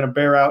numbers are going to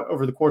bear out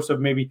over the course of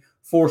maybe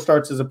 4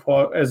 starts as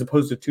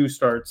opposed to 2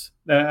 starts.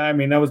 I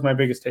mean, that was my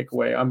biggest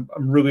takeaway. I'm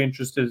really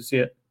interested to see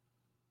it.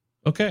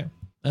 Okay,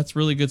 that's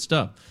really good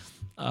stuff.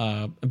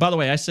 And by the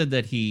way, I said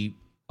that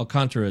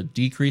Alcantara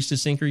decreased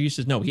his sinker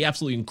usage. No, he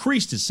absolutely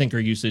increased his sinker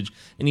usage,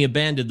 and he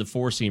abandoned the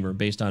 4-seamer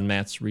based on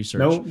Matt's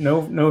research.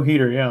 No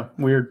heater. Yeah,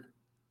 weird.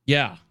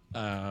 Yeah.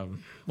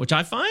 Which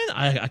I find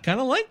I kind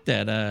of like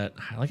that.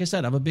 Like I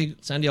said, I'm a big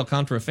Sandy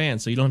Alcantara fan,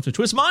 so you don't have to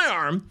twist my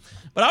arm.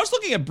 But I was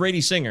looking at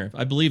Brady Singer.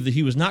 I believe that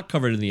he was not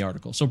covered in the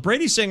article. So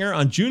Brady Singer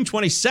on June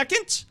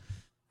 22nd,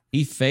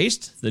 he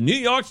faced the New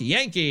York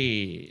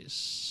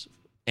Yankees.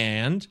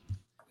 And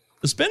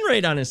the spin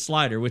rate on his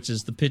slider, which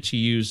is the pitch he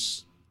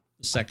used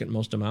the second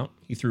most amount,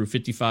 he threw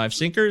 55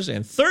 sinkers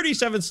and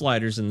 37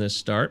 sliders in this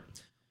start.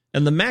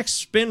 And the max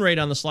spin rate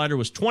on the slider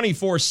was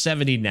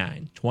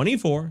 2479.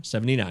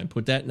 2479.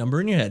 Put that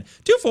number in your head.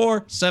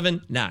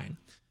 2479.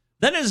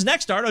 Then his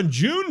next start on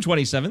June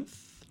 27th,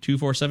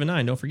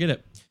 2479. Don't forget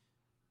it.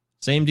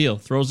 Same deal.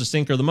 Throws the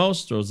sinker the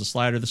most, throws the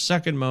slider the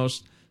second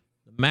most.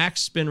 The max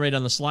spin rate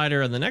on the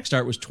slider on the next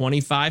start was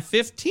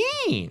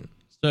 2515.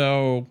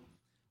 So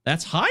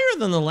that's higher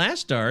than the last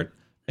start.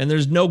 And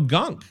there's no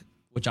gunk,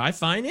 which I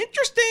find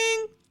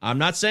interesting. I'm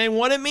not saying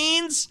what it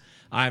means.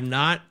 I'm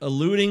not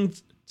alluding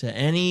to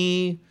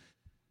any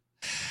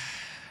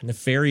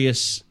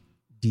nefarious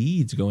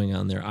deeds going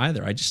on there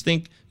either. I just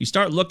think you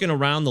start looking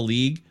around the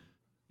league,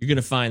 you're going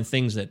to find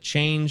things that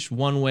change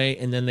one way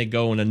and then they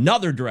go in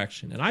another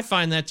direction. And I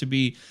find that to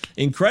be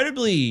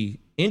incredibly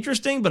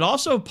interesting, but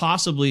also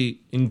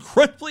possibly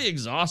incredibly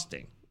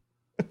exhausting.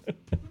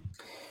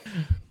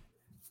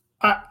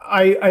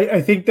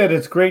 I think that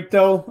it's great,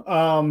 though.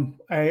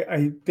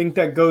 I think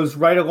that goes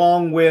right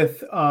along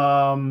with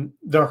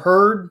the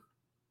herd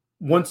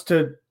wants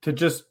to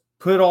just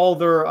put all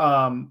their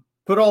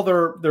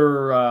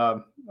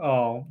the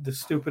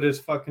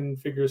stupidest fucking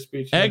figure of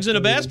speech. Eggs in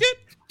a basket?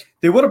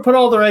 They want to put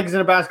all their eggs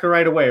in a basket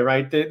right away,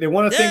 right? They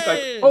want to think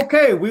like,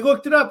 okay, we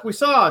looked it up. We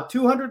saw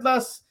 200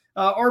 less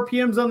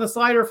RPMs on the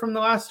slider from the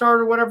last start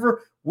or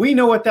whatever. We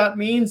know what that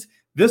means.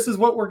 This is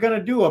what we're going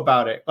to do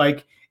about it.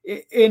 Like,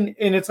 and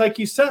it's like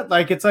you said,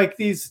 like, it's like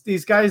these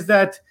guys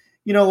that,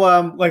 you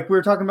know, like we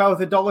were talking about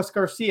with Adolis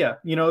Garcia,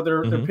 you know,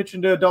 they're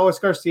pitching to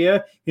Adolis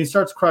Garcia. He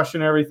starts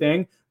crushing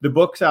everything. The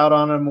book's out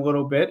on him a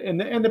little bit. And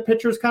the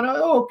pitcher's kind of,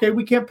 okay,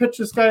 we can't pitch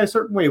this guy a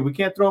certain way. We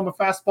can't throw him a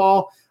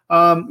fastball.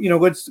 You know,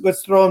 let's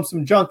throw him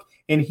some junk.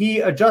 And he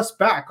adjusts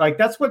back. Like,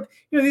 that's what,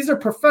 you know, these are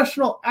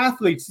professional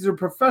athletes. These are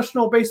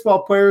professional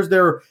baseball players.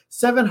 They're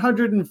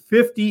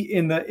 750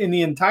 in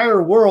the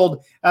entire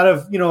world out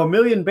of, you know, 1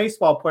 million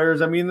baseball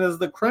players. I mean, there's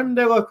the creme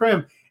de la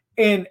creme.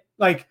 And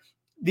like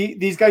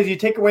these guys, you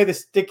take away the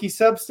sticky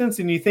substance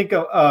and you think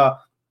a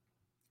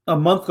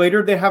month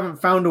later, they haven't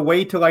found a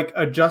way to like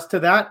adjust to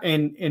that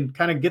and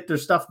kind of get their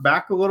stuff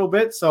back a little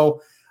bit.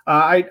 So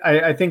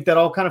I think that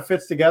all kind of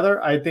fits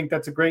together. I think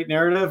that's a great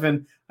narrative.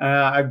 And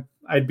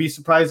I'd be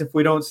surprised if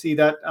we don't see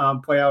that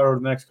play out over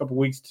the next couple of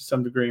weeks to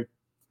some degree.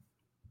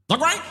 The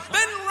Great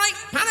Spin Rate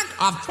Panic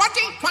of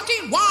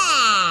 2021.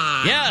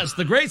 Yes,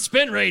 the Great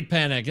Spin Rate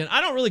Panic. And I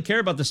don't really care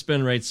about the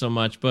spin rate so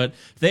much, but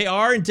they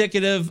are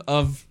indicative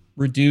of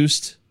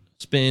reduced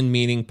spin,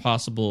 meaning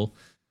possible,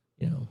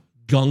 you know,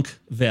 gunk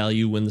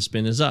value when the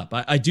spin is up.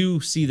 I do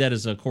see that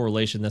as a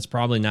correlation. That's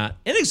probably not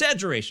an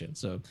exaggeration.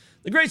 So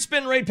the Great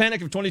Spin Rate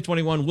Panic of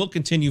 2021 will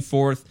continue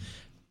forth.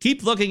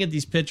 Keep looking at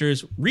these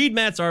pitchers. Read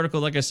Matt's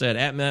article, like I said,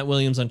 at Matt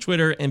Williams on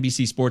Twitter,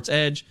 NBC Sports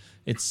Edge.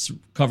 It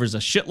covers a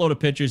shitload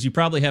of pitchers. You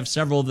probably have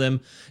several of them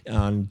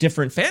on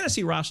different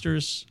fantasy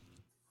rosters.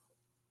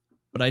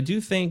 But I do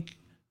think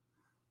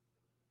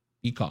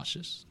be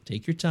cautious.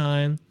 Take your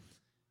time.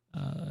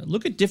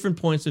 Look at different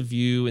points of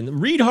view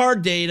and read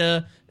hard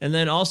data, and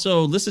then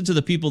also listen to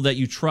the people that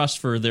you trust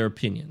for their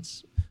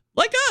opinions.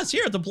 Like us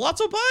here at the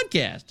Palazzo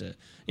Podcast.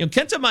 You know,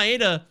 Kenta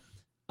Maeda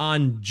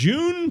on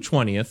June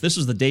 20th, this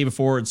was the day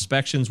before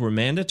inspections were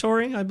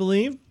mandatory, I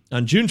believe.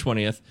 On June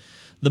 20th,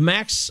 the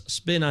max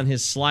spin on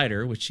his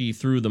slider, which he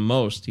threw the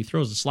most, he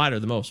throws the slider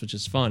the most, which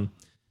is fun,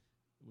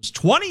 was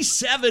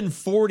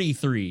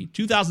 2743,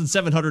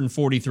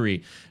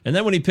 2,743. And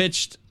then when he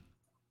pitched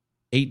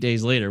 8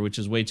 days later, which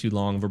is way too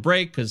long of a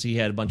break because he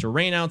had a bunch of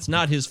rainouts,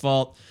 not his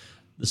fault,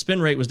 the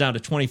spin rate was down to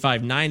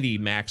 2590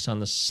 max on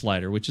the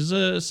slider, which is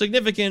a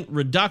significant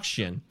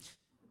reduction.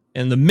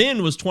 And the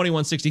min was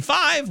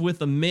 2165 with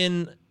the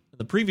min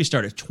the previous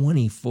start at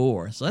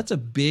 24. So that's a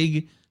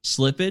big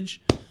slippage.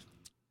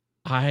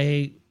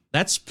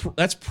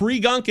 That's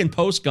pre-gunk and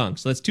post-gunk.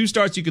 So that's two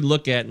starts you could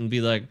look at and be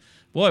like,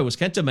 boy, was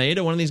Kenta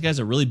Maeda one of these guys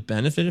that really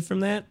benefited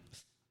from that?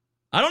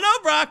 I don't know,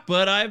 Brock,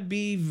 but I'd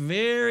be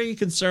very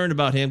concerned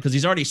about him because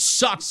he's already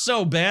sucked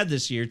so bad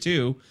this year,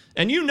 too.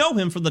 And you know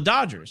him from the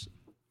Dodgers,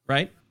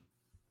 right?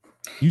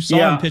 You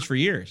saw him pitch for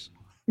years.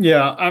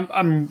 Yeah,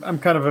 I'm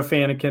kind of a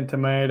fan of Kenta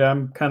Maeda.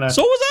 I'm kind of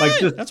so was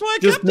I. That's why I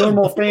just kept him.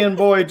 normal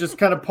fanboy, just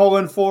kind of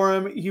pulling for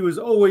him. He was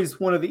always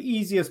one of the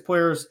easiest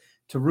players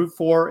to root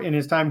for in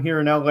his time here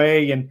in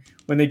LA. And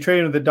when they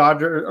traded him to the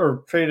Dodgers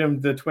or traded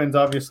him to the Twins,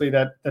 obviously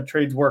that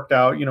trade's worked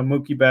out. You know,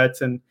 Mookie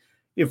Betts, and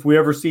if we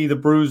ever see the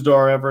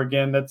Bruised-Ar ever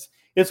again,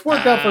 it's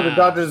worked out for the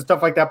Dodgers and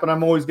stuff like that. But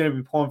I'm always going to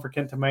be pulling for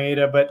Kenta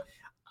Maeda. But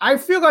I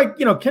feel like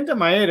Kenta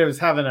Maeda is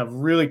having a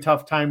really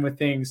tough time with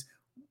things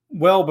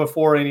well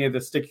before any of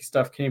the sticky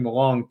stuff came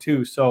along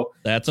too. So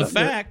that's a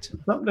fact.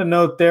 Something to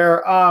note there.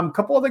 A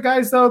couple of the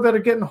guys though that are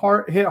getting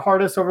hit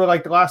hardest over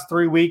like the last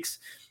 3 weeks.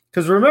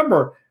 Because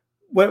remember,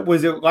 what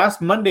was it?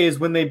 Last Monday is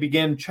when they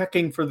began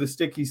checking for the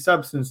sticky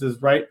substances,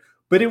 right?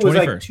 But it was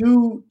 21st.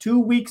 Like two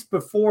weeks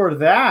before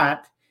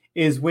that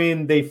is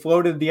when they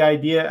floated the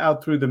idea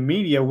out through the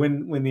media.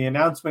 When the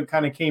announcement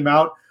kind of came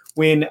out.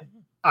 When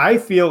I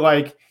feel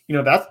like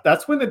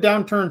that's when the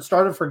downturn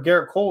started for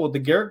Garrett Cole. The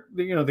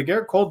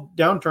Garrett Cole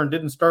downturn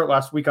didn't start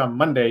last week on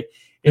Monday.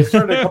 It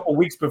started a couple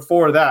weeks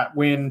before that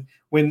when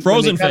they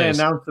kind of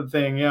announced the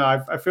thing.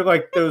 Yeah, I feel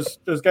like those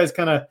guys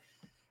kind of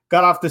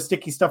got off the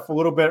sticky stuff a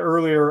little bit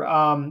earlier,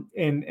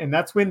 and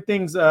that's when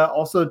things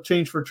also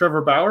changed for Trevor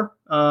Bauer.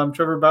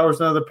 Trevor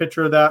Bauer's another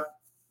pitcher that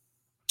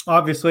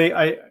obviously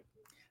I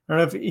don't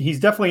know if he's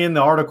definitely in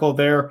the article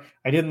there.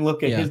 I didn't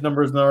look at his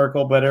numbers in the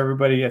article, but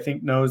everybody I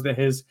think knows that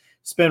his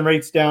spin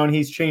rate's down.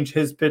 He's changed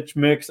his pitch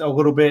mix a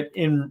little bit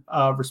in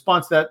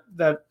response to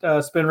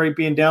that spin rate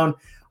being down.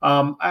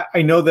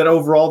 I know that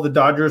overall the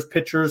Dodgers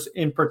pitchers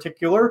in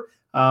particular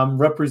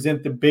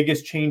represent the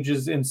biggest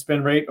changes in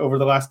spin rate over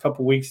the last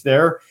couple weeks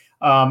there.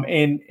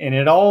 And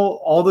it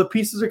all the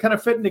pieces are kind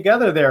of fitting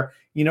together there.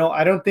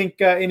 I don't think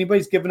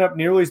anybody's given up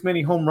nearly as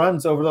many home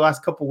runs over the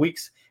last couple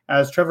weeks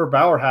as Trevor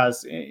Bauer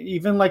has.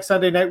 Even like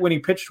Sunday night when he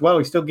pitched well,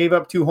 he still gave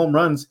up 2 home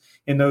runs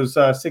in those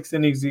 6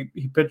 innings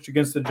he pitched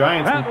against the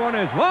Giants. That one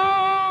is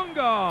long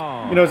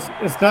gone.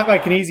 It's not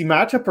like an easy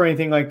matchup or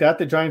anything like that.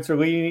 The Giants are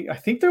leading. I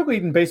think they're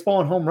leading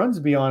baseball in home runs,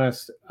 to be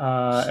honest.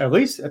 At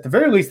the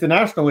very least, the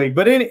National League.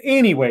 But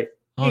anyway,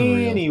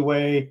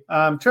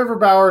 Trevor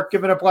Bauer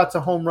giving up lots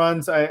of home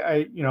runs.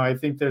 I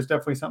think there's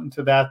definitely something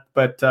to that.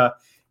 But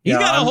he's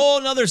got a whole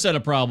other set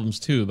of problems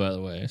too, by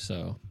the way.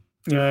 So.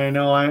 Yeah, I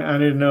know. I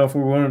didn't know if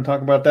we wanted to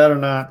talk about that or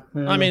not.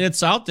 I mean,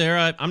 it's out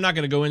there. I'm not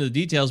going to go into the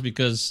details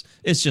because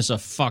it's just a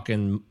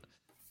fucking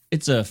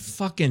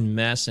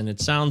mess, and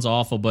it sounds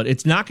awful, but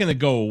it's not going to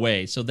go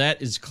away. So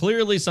that is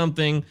clearly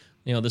something,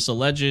 this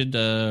alleged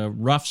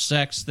rough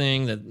sex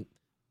thing that,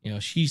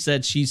 she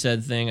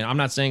said thing. And I'm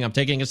not saying I'm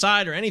taking a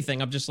side or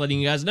anything. I'm just letting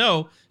you guys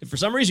know if for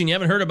some reason you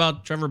haven't heard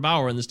about Trevor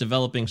Bauer in this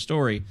developing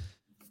story,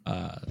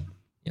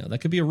 that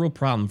could be a real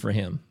problem for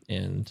him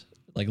and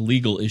like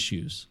legal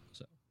issues.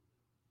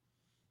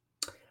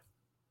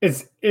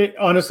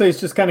 Honestly, it's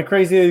just kind of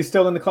crazy that he's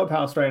still in the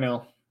clubhouse right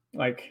now.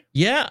 Like,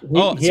 he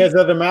has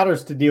other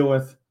matters to deal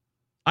with.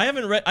 I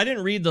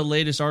didn't read the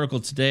latest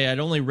article today. I'd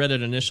only read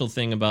an initial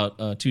thing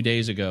about 2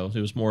 days ago. It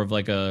was more of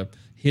like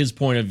his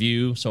point of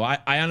view. So I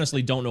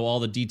honestly don't know all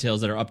the details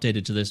that are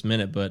updated to this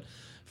minute, but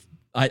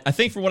I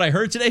think from what I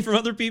heard today from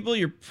other people,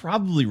 you're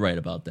probably right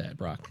about that,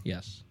 Brock.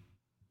 Yes.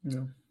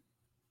 Yeah.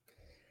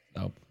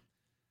 So.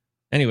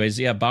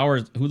 Anyways, Bauer,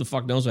 who the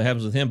fuck knows what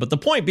happens with him? But the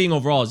point being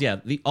overall is,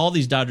 all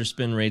these Dodger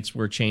spin rates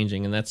were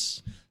changing, and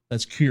that's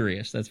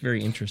curious. That's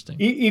very interesting.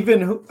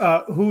 Even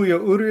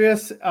Julio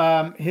Urias,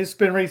 his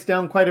spin rate's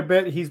down quite a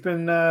bit. He's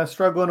been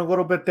struggling a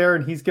little bit there,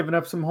 and he's given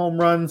up some home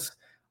runs.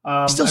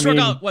 He still struck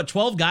out,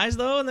 12 guys,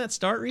 though, in that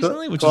start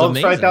recently? Which is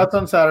amazing. 12 strikeouts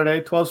on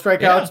Saturday, 12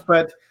 strikeouts,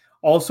 but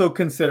also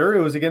consider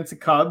it was against the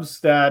Cubs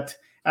that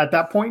at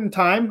that point in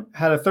time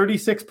had a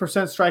 36%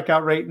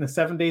 strikeout rate in the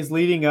 7 days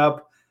leading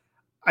up.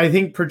 I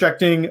think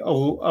projecting a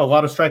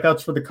lot of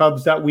strikeouts for the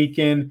Cubs that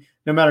weekend,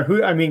 no matter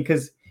who. I mean,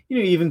 because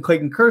even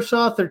Clayton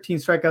Kershaw, 13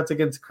 strikeouts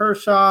against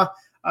Kershaw.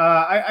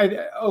 A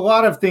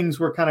lot of things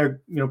were kind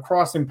of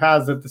crossing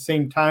paths at the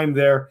same time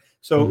there.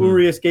 So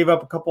Urias gave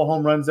up a couple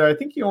home runs there. I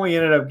think he only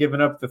ended up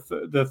giving up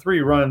the 3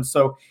 runs,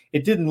 so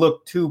it didn't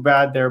look too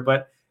bad there.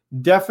 But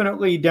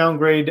definitely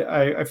downgrade.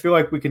 I feel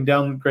like we can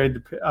downgrade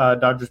the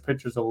Dodgers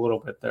pitchers a little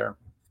bit there.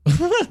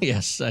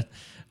 Yes.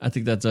 I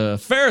think that's a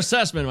fair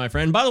assessment, my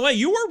friend. By the way,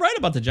 you were right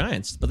about the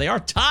Giants, but they are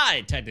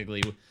tied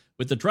technically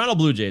with the Toronto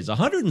Blue Jays.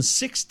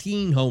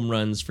 116 home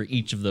runs for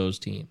each of those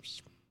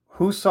teams.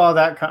 Who saw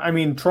that?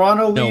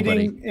 Toronto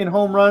leading in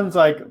home runs.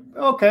 Like,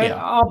 okay,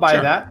 I'll buy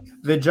that.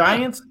 The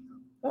Giants.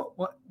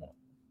 What?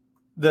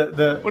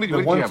 The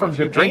one from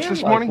Japan. Drinks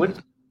this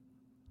morning?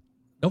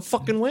 No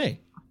fucking way.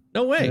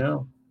 No way. Yeah.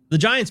 The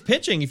Giants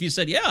pitching, if you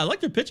said, I like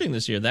their pitching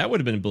this year, that would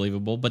have been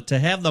believable. But to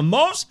have the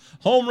most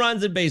home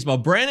runs in baseball,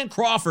 Brandon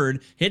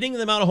Crawford hitting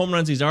the amount of home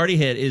runs he's already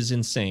hit is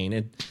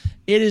insane.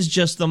 It is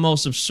just the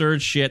most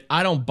absurd shit.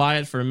 I don't buy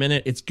it for a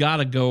minute. It's got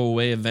to go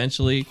away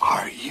eventually.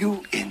 Are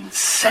you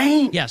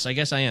insane? Yes, I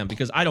guess I am,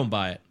 because I don't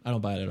buy it. I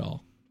don't buy it at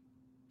all.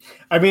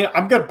 I mean,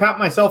 I'm going to pat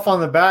myself on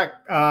the back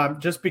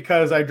just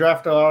because I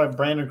drafted a lot of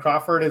Brandon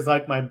Crawford as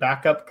like my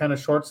backup kind of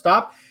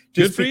shortstop.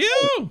 Good for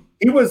you.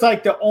 He was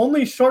like the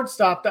only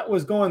shortstop that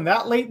was going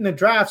that late in the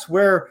drafts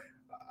where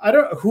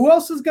who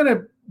else is going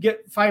to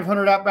get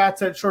 500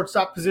 at-bats at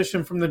shortstop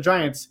position from the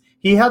Giants?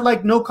 He had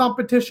like no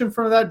competition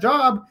for that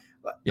job.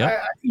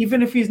 Yep.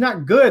 Even if he's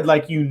not good,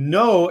 like, in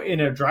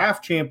a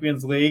draft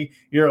Champions League,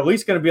 you're at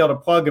least going to be able to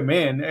plug him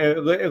in.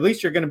 At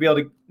least you're going to be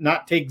able to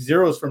not take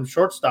zeros from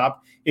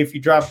shortstop if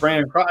you draft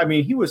Brandon Crawford. I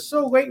mean, he was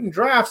so late in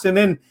drafts, and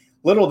then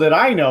little did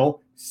I know,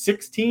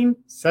 16,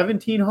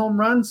 17 home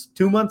runs,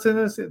 3 months in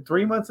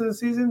the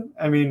season.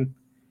 I mean,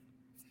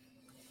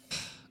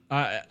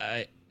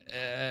 I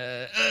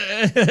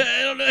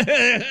don't know.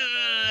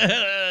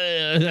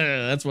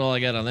 That's all I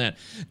got on that.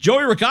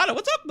 Joey Ricotta,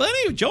 what's up,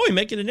 buddy? Joey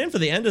making it in for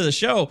the end of the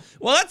show.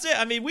 Well, that's it.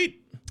 I mean,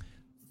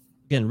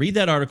 again, read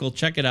that article,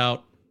 check it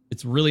out.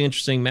 It's really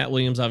interesting. Matt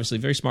Williams, obviously,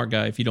 very smart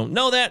guy. If you don't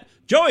know that,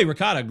 Joey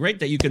Ricotta, great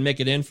that you can make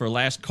it in for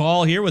last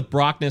call here with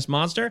Brockness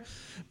Monster.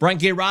 Brian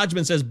K.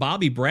 Rodgman says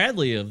Bobby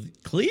Bradley of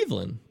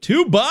Cleveland.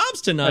 2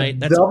 bombs tonight.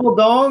 That's double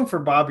dong for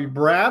Bobby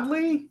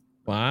Bradley.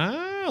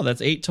 Wow,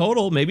 that's 8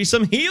 total. Maybe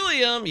some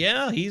helium.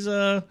 Yeah, he's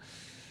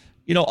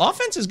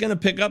offense is going to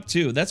pick up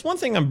too. That's one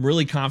thing I'm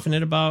really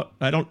confident about.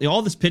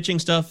 All this pitching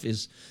stuff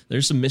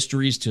there's some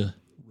mysteries to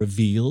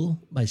reveal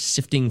by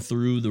sifting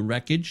through the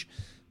wreckage,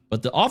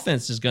 but the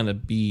offense is going to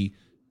be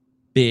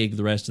big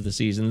the rest of the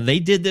season. They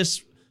did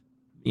this,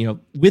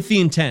 with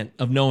the intent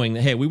of knowing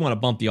that, hey, we want to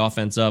bump the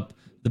offense up.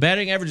 The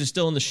batting average is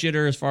still in the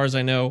shitter as far as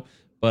I know,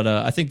 but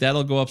I think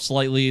that'll go up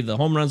slightly. The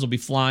home runs will be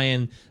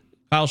flying.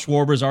 Kyle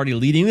Schwarber is already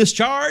leading this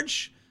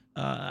charge.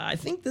 I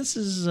think this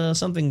is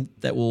something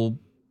that will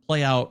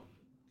play out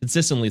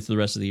consistently through the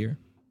rest of the year.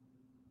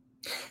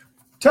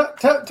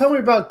 Tell me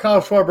about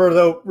Kyle Schwarber,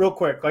 though, real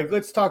quick. Like,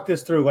 let's talk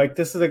this through. Like,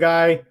 this is a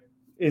guy.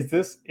 Is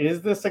this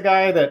a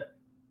guy that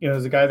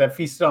is a guy that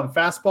feasted on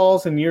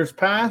fastballs in years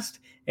past,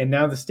 and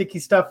now the sticky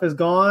stuff is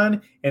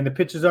gone, and the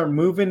pitches aren't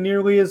moving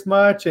nearly as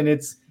much, and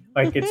it's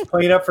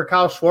playing up for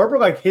Kyle Schwarber.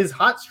 Like, his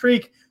hot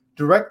streak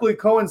directly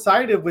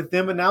coincided with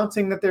them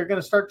announcing that they're going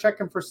to start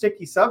checking for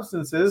sticky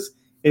substances.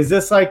 Is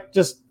this like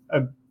just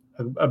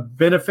a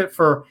benefit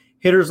for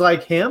hitters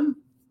like him?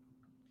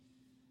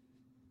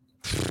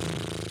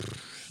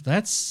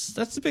 That's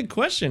the big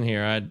question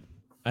here.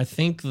 I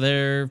think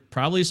there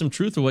probably some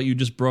truth to what you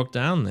just broke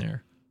down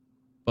there,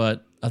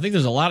 but I think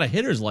there's a lot of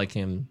hitters like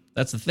him.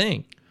 That's the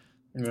thing.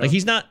 Yeah. Like,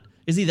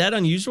 is he that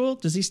unusual?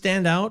 Does he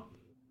stand out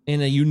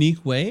in a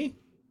unique way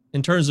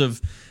in terms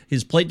of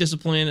his plate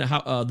discipline,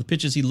 how the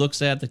pitches he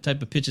looks at, the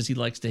type of pitches he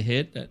likes to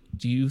hit?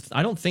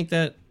 I don't think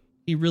that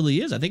he really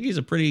is. I think he's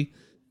a pretty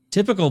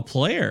typical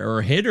player, or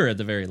a hitter at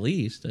the very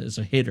least, as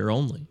a hitter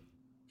only.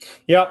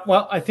 Yeah,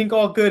 well, I think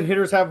all good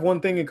hitters have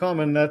one thing in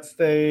common. That's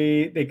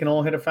they can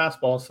all hit a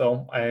fastball.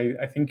 So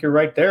I think you're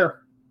right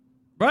there.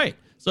 Right.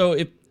 So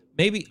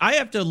maybe I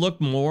have to look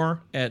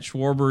more at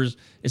Schwarber's.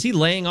 Is he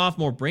laying off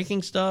more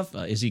breaking stuff?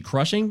 Is he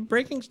crushing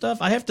breaking stuff?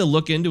 I have to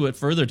look into it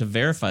further to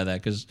verify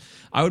that, because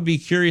I would be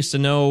curious to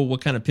know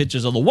what kind of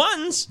pitches are the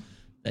ones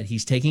that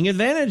he's taking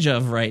advantage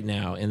of right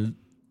now. And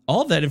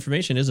all of that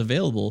information is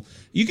available.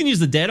 You can use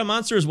the Data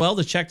Monster as well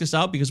to check this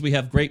out, because we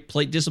have great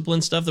plate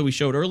discipline stuff that we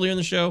showed earlier in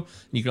the show.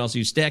 And you can also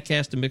use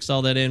StatCast to mix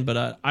all that in.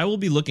 But I will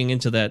be looking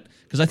into that,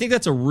 because I think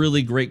that's a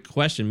really great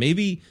question.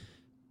 Maybe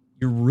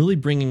you're really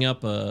bringing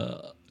up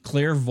a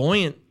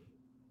clairvoyant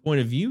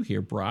point of view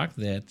here, Brock,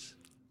 that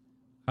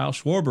Kyle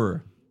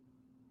Schwarber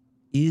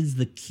is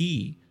the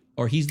key,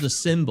 or he's the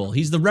symbol.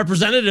 He's the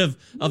representative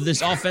of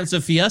this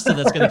offensive fiesta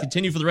that's going to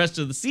continue for the rest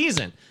of the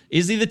season.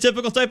 Is he the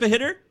typical type of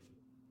hitter?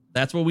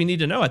 That's what we need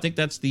to know. I think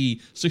that's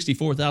the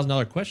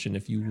 $64,000 question,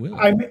 if you will.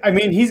 I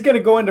mean, he's going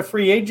to go into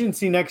free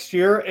agency next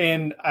year,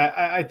 and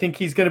I think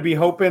he's going to be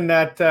hoping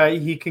that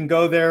he can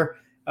go there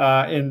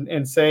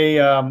and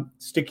say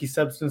sticky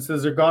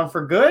substances are gone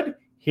for good.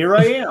 Here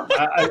I am.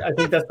 I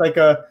think that's like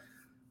a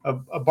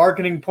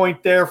bargaining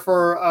point there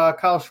for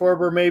Kyle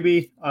Schwarber,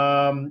 maybe.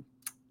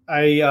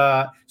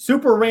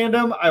 Super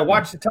random. I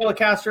watched the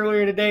telecast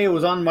earlier today. It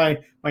was on my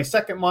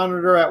second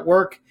monitor at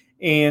work,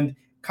 and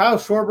Kyle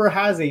Schwarber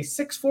has a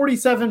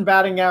 .647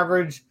 batting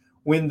average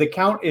when the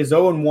count is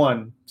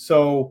 0-1.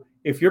 So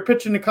if you're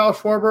pitching to Kyle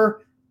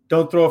Schwarber,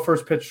 don't throw a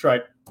first pitch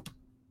strike.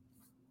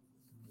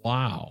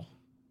 Wow.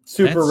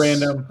 Super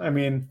random. I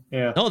mean,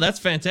 yeah. No, that's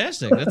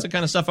fantastic. That's the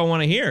kind of stuff I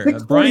want to hear.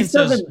 647 Brian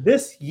says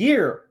this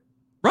year.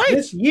 Right.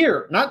 This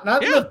year. Not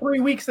in the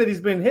 3 weeks that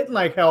he's been hitting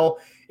like hell.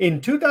 In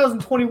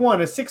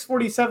 2021, a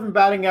 .647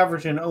 batting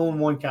average and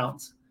 0-1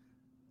 counts.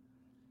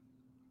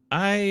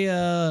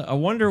 I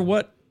wonder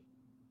what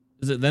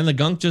is it then. The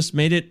gunk just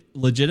made it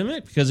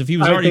legitimate, because if he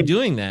was already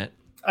doing that,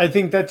 I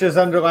think that just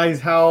underlies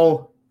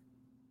how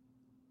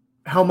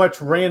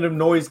much random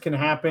noise can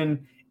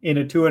happen in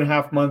a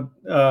 2.5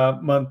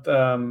 month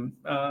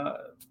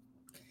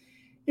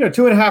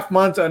 2.5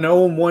 months, an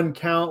 0-1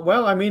 count.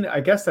 Well, I mean,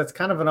 I guess that's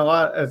kind of a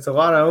lot. It's a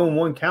lot of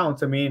 0-1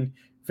 counts. I mean,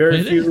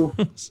 very few.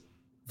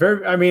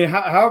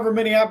 However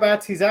many at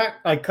bats he's at,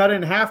 like cut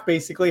in half.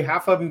 Basically,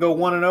 half of them go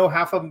 1-0,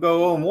 half of them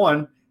go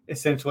 0-1.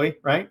 Essentially,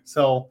 right?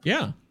 So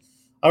yeah,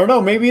 I don't know.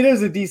 Maybe it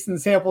is a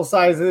decent sample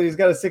size that he's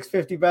got a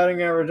 650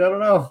 batting average. I don't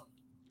know.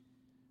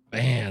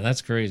 Man,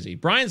 that's crazy.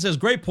 Brian says,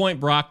 great point,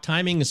 Brock.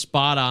 Timing is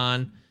spot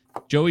on.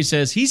 Joey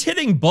says he's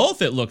hitting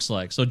both, it looks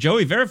like. So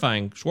Joey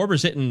verifying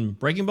Schwarber's hitting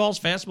breaking balls,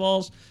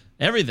 fastballs,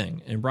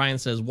 everything. And Brian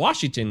says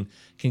Washington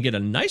can get a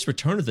nice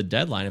return at the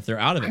deadline if they're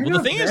out of it.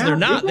 Well, the thing is, they're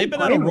not. They've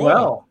been on a roll.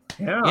 Well.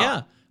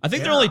 Yeah. I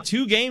think they're only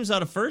 2 games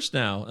out of first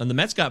now. And the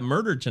Mets got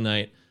murdered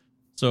tonight.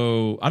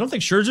 So I don't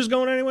think Scherzer's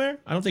going anywhere.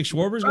 I don't think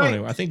Schwarber's going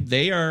anywhere. I think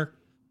they are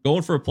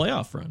going for a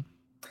playoff run.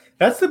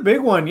 That's the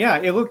big one. Yeah,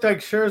 it looked like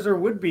Scherzer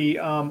would be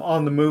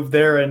on the move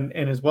there, and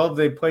as well as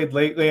they played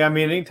lately. I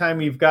mean,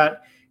 anytime you've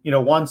got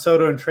Juan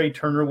Soto and Trey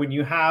Turner, when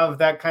you have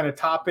that kind of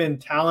top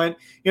end talent,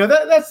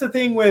 that's the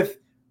thing with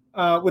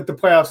the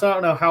playoffs. I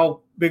don't know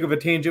how big of a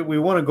tangent we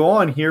want to go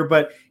on here,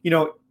 but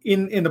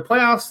in the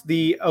playoffs,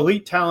 the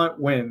elite talent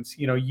wins.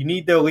 You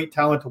need the elite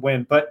talent to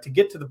win, but to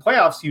get to the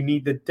playoffs, you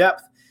need the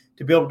depth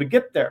to be able to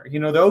get there.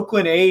 The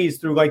Oakland A's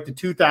through like the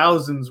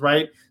 2000s,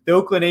 right? The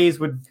Oakland A's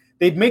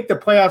they'd make the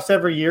playoffs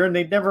every year and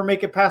they'd never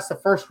make it past the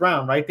first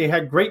round, right? They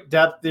had great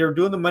depth. They were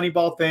doing the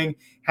Moneyball thing,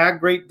 had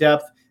great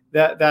depth.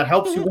 That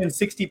helps you win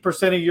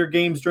 60% of your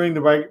games during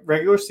the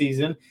regular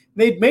season.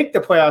 They'd make the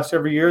playoffs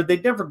every year.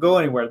 They'd never go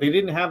anywhere. They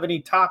didn't have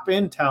any top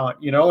end talent,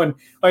 and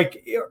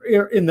like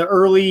in the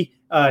early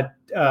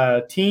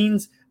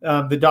teens,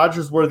 the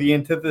Dodgers were the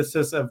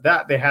antithesis of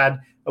that. They had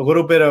a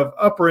little bit of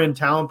upper end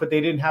talent, but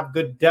they didn't have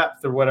good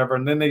depth or whatever.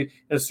 And then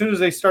as soon as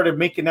they started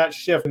making that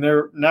shift, and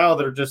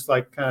they're just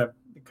like kind of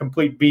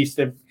complete beast.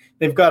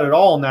 They've got it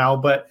all now,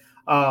 but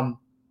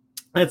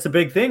that's a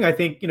big thing. I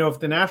think, if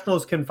the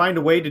Nationals can find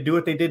a way to do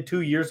what they did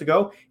 2 years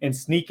ago and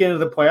sneak into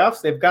the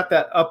playoffs, they've got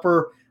that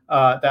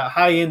that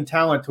high end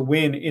talent to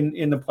win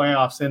in the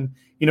playoffs. And,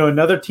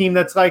 another team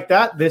that's like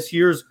that this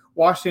year's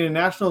Washington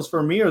Nationals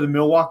for me are the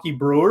Milwaukee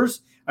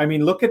Brewers. I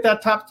mean, look at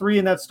that top 3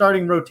 in that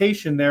starting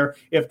rotation there.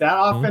 If that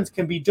offense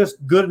can be just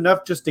good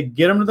enough just to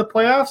get them to the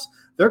playoffs,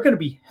 they're going to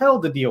be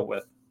hell to deal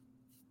with.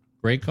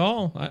 Great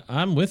call.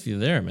 I'm with you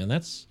there, man.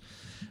 That's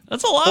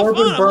a lot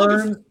Corbin of fun.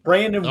 Burns,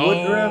 Brandon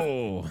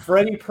Woodruff,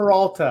 Freddie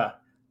Peralta.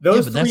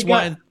 Those 3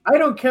 guys. I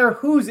don't care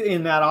who's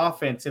in that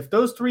offense. If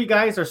those 3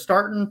 guys are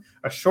starting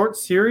a short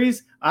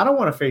series, I don't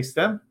want to face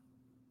them.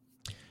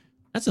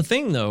 That's the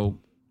thing, though.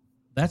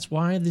 That's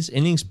why this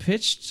innings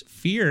pitched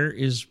fear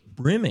is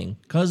brimming,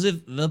 because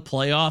of the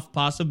playoff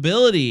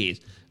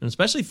possibilities. And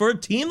especially for a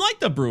team like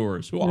the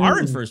Brewers, who are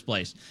in first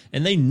place.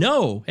 And they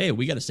know, hey,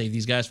 we got to save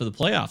these guys for the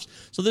playoffs.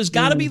 So there's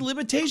got to be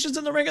limitations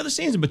in the regular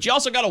season, but you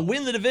also got to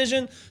win the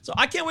division. So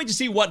I can't wait to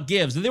see what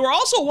gives. And they were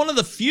also one of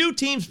the few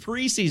teams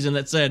preseason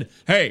that said,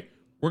 hey,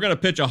 we're going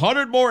to pitch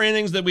 100 more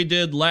innings than we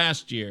did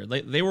last year.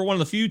 They were one of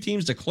the few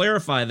teams to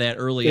clarify that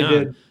early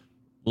on.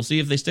 We'll see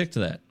if they stick to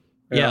that.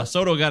 Yeah,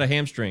 Soto got a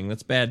hamstring.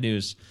 That's bad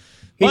news.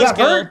 He got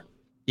hurt?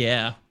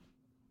 Yeah.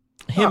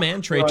 Him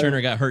and Trey Turner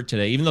got hurt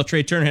today. Even though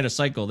Trey Turner had a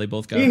cycle, they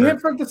both got hurt. He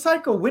hit from the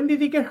cycle. When did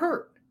he get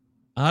hurt?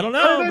 I don't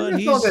know, but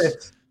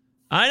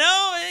I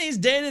know he's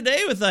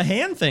day-to-day with the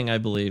hand thing, I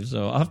believe.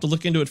 So I'll have to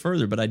look into it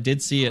further, but I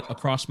did see it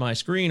across my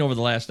screen over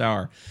the last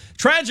hour.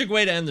 Tragic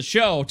way to end the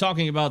show,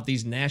 talking about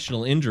these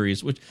national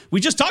injuries, which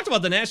we just talked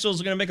about. The Nationals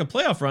are going to make a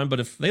playoff run, but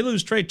if they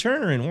lose Trey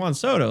Turner and Juan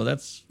Soto,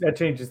 that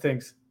changes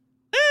things.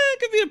 It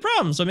could be a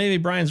problem. So maybe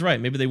Brian's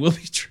right. Maybe they will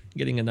be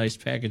getting a nice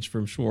package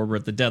from Schwarber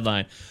at the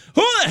deadline.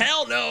 Who the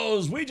hell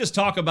knows? We just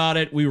talk about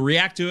it. We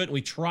react to it. And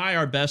we try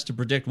our best to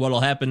predict what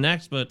will happen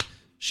next. But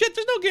shit,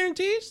 there's no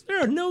guarantees. There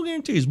are no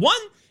guarantees. One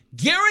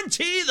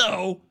guarantee,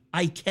 though,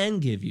 I can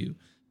give you,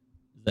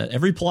 that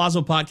every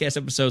Palazzo podcast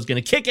episode is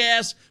going to kick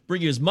ass,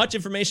 bring you as much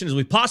information as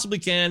we possibly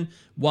can,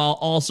 while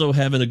also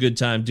having a good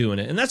time doing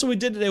it. And that's what we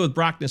did today with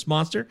Brockness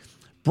Monster.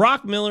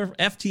 Brock Miller,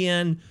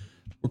 FTN.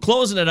 We're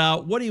closing it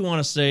out. What do you want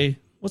to say?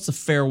 What's the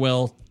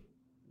farewell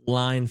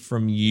line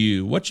from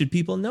you? What should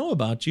people know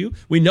about you?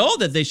 We know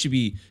that they should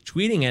be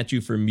tweeting at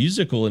you for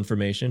musical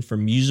information, for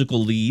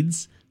musical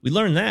leads. We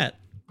learned that.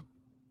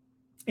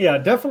 Yeah,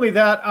 definitely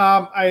that.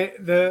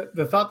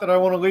 The thought that I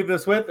want to leave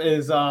this with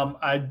is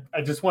I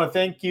just want to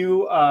thank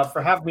you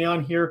for having me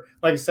on here.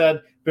 Like I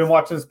said, been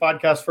watching this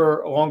podcast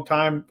for a long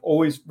time.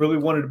 Always really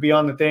wanted to be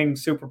on the thing.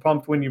 Super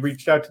pumped when you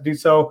reached out to do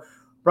so.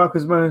 Brock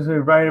was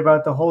right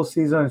about the whole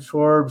season on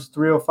Schwarb's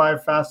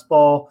 305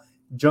 fastball,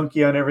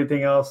 junkie on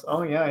everything else.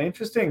 Oh, yeah,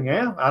 interesting.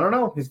 Yeah, I don't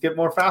know. He's getting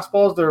more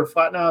fastballs. They're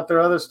flattening out their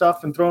other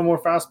stuff and throwing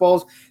more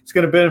fastballs. It's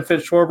going to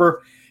benefit Schwarber.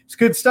 It's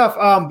good stuff.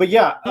 But,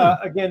 yeah,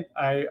 again,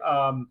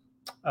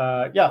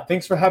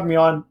 thanks for having me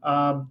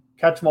on.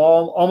 Catch them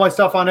all my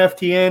stuff on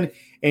FTN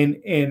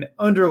and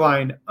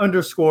underline,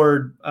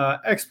 underscored,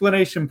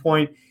 explanation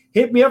point.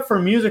 Hit me up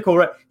for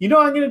musical. You know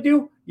what I'm going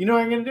to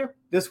do?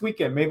 this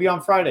weekend, maybe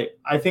on Friday.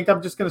 I think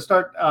I'm just going to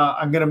start.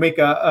 I'm going to make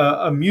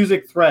a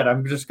music thread.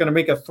 I'm just going to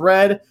make a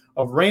thread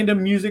of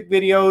random music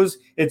videos.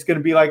 It's going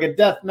to be like a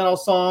death metal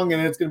song,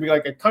 and it's going to be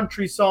like a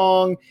country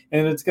song,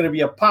 and it's going to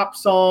be a pop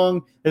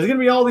song. There's going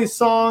to be all these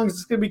songs.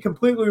 It's going to be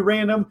completely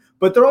random,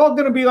 but they're all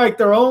going to be like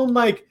their own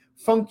like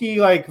funky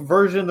like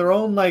version, their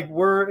own like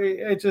word.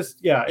 It just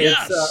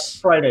It's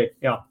Friday.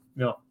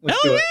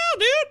 Let's do it.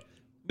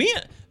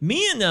 Dude.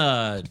 Me and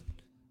a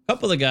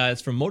couple of the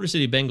guys from Motor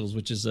City Bengals,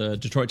 which is a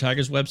Detroit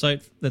Tigers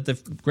website, that the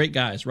great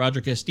guys,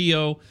 Roger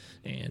Castillo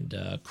and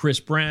Chris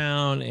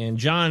Brown and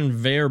John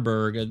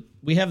Verberg.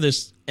 We have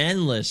this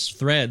endless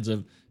threads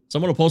of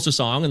someone will post a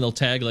song and they'll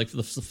tag like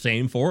the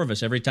same four of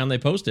us every time they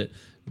post it.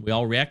 We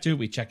all react to it.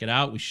 We check it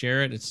out. We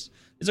share it. It's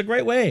a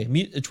great way.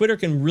 Twitter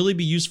can really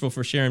be useful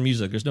for sharing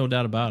music. There's no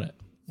doubt about it.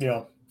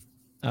 Yeah.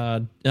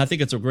 And I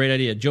think it's a great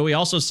idea. Joey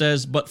also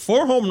says, but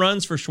 4 home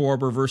runs for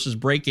Schwarber versus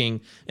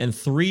breaking and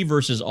 3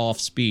 versus off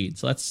speed.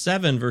 So that's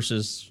 7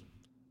 versus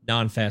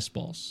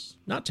non-fastballs.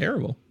 Not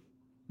terrible.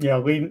 Yeah,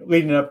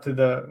 leading up to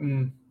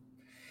the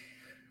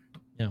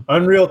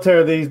unreal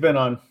tear that he's been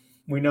on.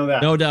 We know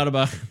that. No doubt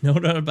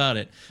about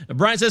it.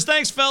 Brian says,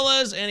 thanks,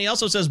 fellas. And he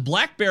also says,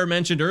 Black Bear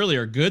mentioned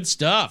earlier. Good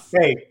stuff.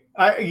 Hey,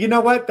 you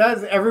know what?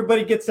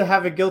 Everybody gets to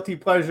have a guilty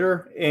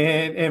pleasure,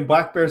 and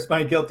Black Bear's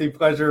my guilty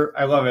pleasure.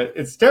 I love it.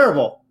 It's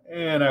terrible,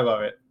 and I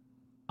love it.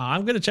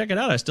 I'm going to check it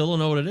out. I still don't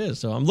know what it is.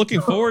 So I'm looking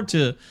forward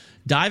to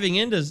diving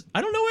into.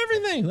 I don't know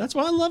everything. That's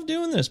why I love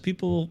doing this.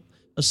 People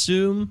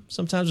assume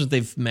sometimes that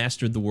they've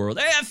mastered the world.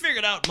 Hey, I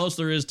figured out most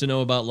there is to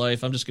know about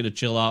life. I'm just going to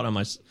chill out on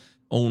my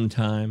own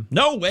time.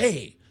 No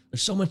way.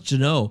 There's so much to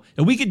know.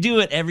 And we could do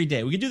it every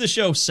day. We could do the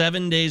show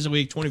 7 days a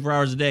week, 24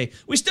 hours a day.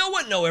 We still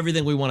wouldn't know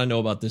everything we want to know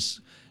about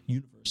this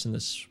universe and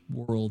this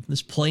world,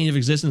 this plane of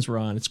existence we're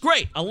on. It's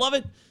great. I love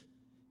it.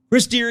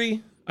 Chris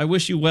Deary, I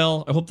wish you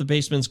well. I hope the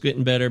basement's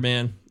getting better,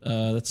 man.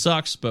 That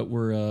sucks, but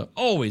we're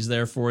always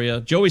there for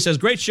you. Joey says,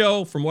 great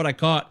show from what I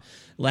caught.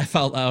 Laugh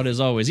out loud as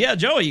always. Yeah,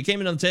 Joey, you came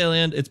in on the tail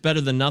end. It's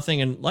better than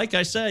nothing. And like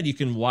I said, you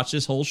can watch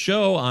this whole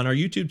show on our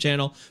YouTube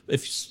channel.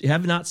 If you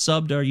have not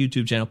subbed our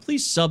YouTube channel,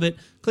 please sub it.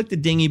 Click the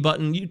dingy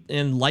button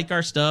and like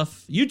our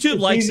stuff. YouTube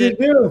likes it.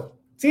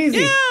 It's easy.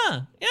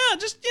 Yeah.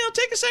 Just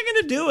take a second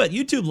to do it.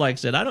 YouTube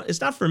likes it. It's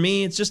not for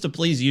me. It's just to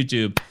please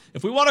YouTube.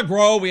 If we want to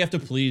grow, we have to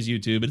please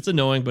YouTube. It's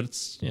annoying, but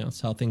it's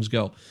how things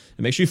go.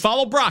 And make sure you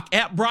follow Brock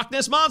at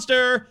Brockness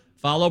Monster.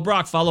 Follow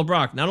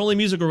Brock. Not only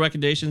musical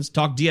recommendations,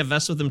 talk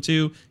DFS with him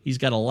too. He's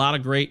got a lot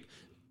of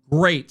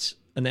great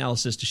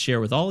analysis to share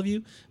with all of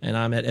you. And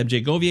I'm at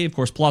MJ Govier, of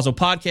course, Palazzo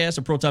Podcast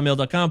at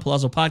ProtonMail.com,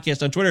 Palazzo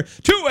Podcast on Twitter,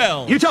 2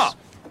 L's. Utah.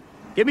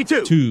 Give me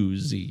 2. 2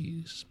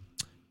 Z's.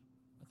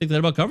 I think that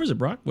about covers it,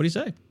 Brock. What do you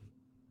say?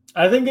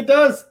 I think it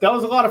does. That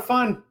was a lot of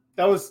fun.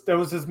 That was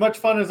as much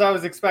fun as I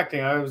was expecting.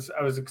 I was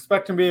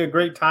expecting to be a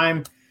great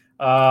time.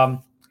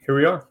 Here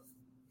we are.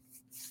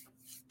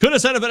 Couldn't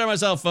have said it better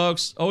myself,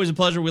 folks. Always a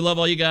pleasure. We love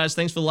all you guys.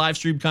 Thanks for the live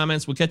stream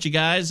comments. We'll catch you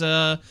guys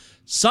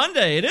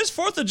Sunday. It is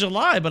 4th of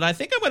July, but I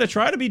think I'm going to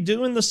try to be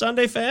doing the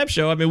Sunday Fab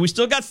show. I mean, we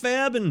still got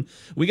Fab, and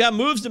we got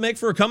moves to make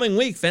for a coming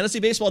week.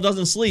 Fantasy baseball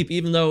doesn't sleep,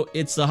 even though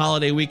it's the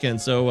holiday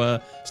weekend. So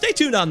stay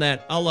tuned on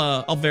that.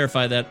 I'll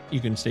verify that. You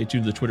can stay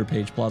tuned to the Twitter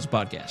page, Plaza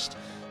Podcast.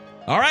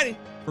 All righty.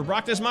 For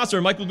Brockness Monster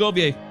and Michael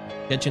Govier,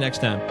 catch you next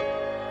time.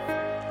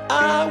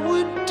 I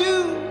would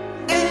do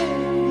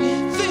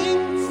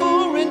anything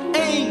for an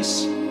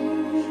ace.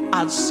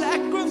 I'd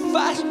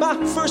sacrifice my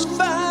first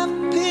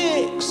 5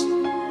 picks.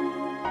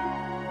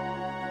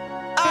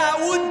 I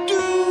would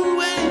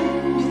do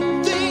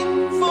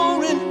anything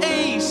for an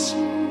ace.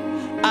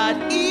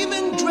 I'd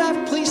even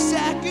draft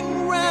Plesac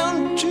in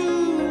round 2.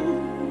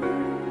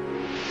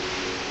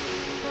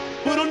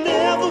 But I'll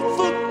never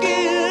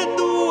forget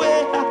the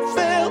way I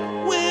felt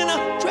when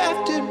I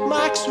drafted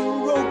Mike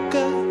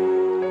Soroka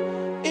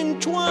in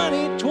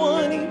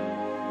 2020.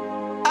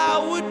 I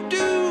would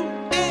do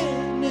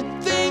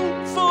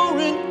anything for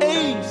an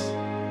ace,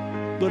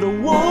 but I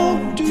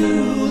won't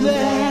do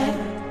that.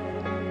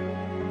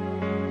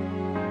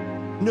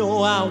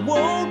 No, I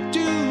won't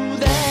do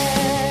that.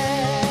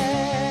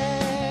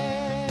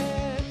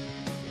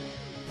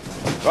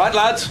 Right,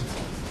 lads.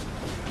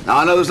 Now,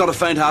 I know there's not a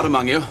faint heart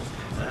among you.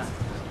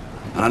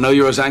 And I know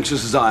you're as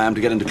anxious as I am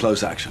to get into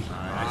close action.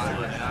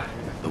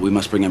 But we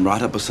must bring him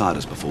right up beside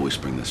us before we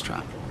spring this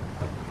trap.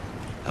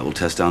 That will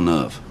test our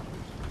nerve.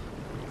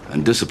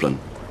 And discipline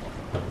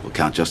will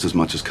count just as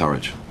much as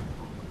courage.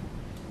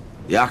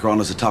 The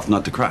Acheron is a tough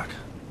nut to crack.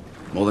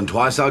 More than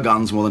twice our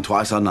guns, more than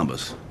twice our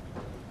numbers.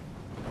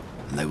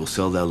 And they will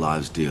sell their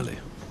lives dearly.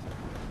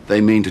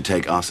 They mean to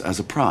take us as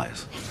a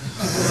prize.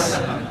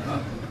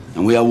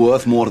 And we are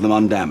worth more to them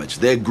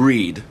undamaged. Their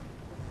greed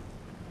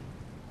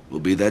will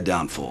be their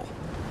downfall.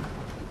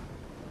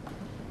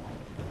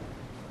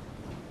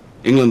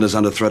 England is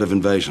under threat of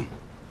invasion.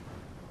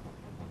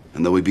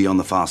 And though we be on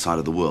the far side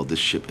of the world, this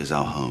ship is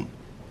our home.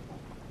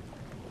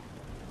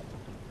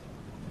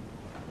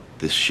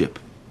 This ship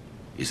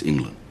is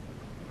England.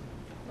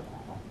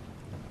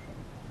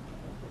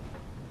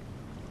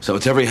 So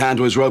it's every hand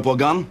to his rope or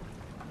gun.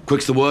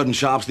 Quick's the word and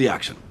sharp's the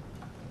action.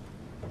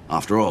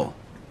 After all,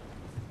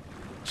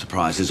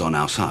 surprise is on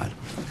our side.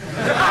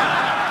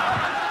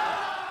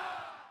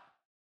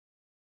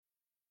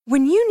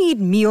 When you need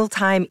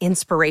mealtime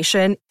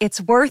inspiration, it's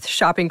worth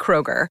shopping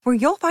Kroger, where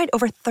you'll find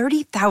over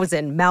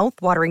 30,000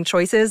 mouth-watering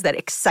choices that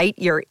excite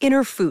your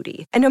inner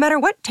foodie. And no matter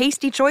what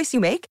tasty choice you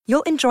make,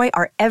 you'll enjoy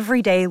our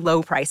everyday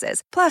low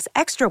prices, plus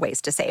extra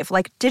ways to save,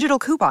 like digital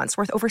coupons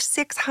worth over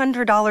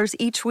 $600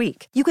 each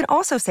week. You can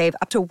also save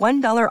up to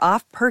 $1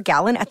 off per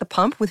gallon at the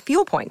pump with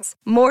fuel points.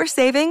 More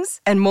savings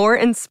and more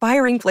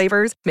inspiring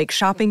flavors make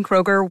shopping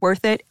Kroger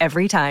worth it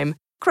every time.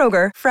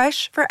 Kroger,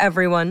 fresh for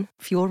everyone.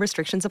 Fuel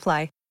restrictions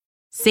apply.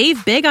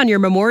 Save big on your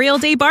Memorial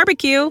Day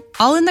barbecue,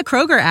 all in the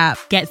Kroger app.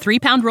 Get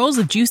 3-pound rolls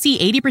of juicy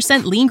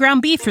 80% lean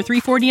ground beef for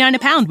 $3.49 a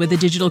pound with a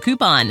digital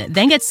coupon.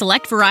 Then get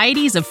select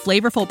varieties of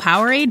flavorful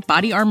Powerade,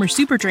 Body Armor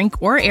Super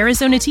Drink, or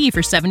Arizona tea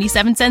for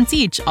 77 cents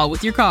each, all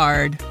with your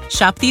card.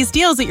 Shop these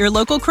deals at your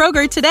local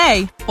Kroger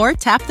today, or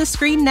tap the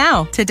screen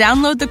now to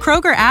download the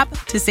Kroger app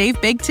to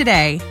save big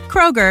today.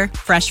 Kroger,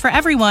 fresh for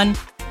everyone.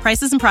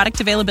 Prices and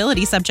product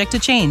availability subject to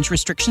change.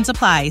 Restrictions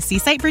apply. See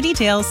site for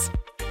details.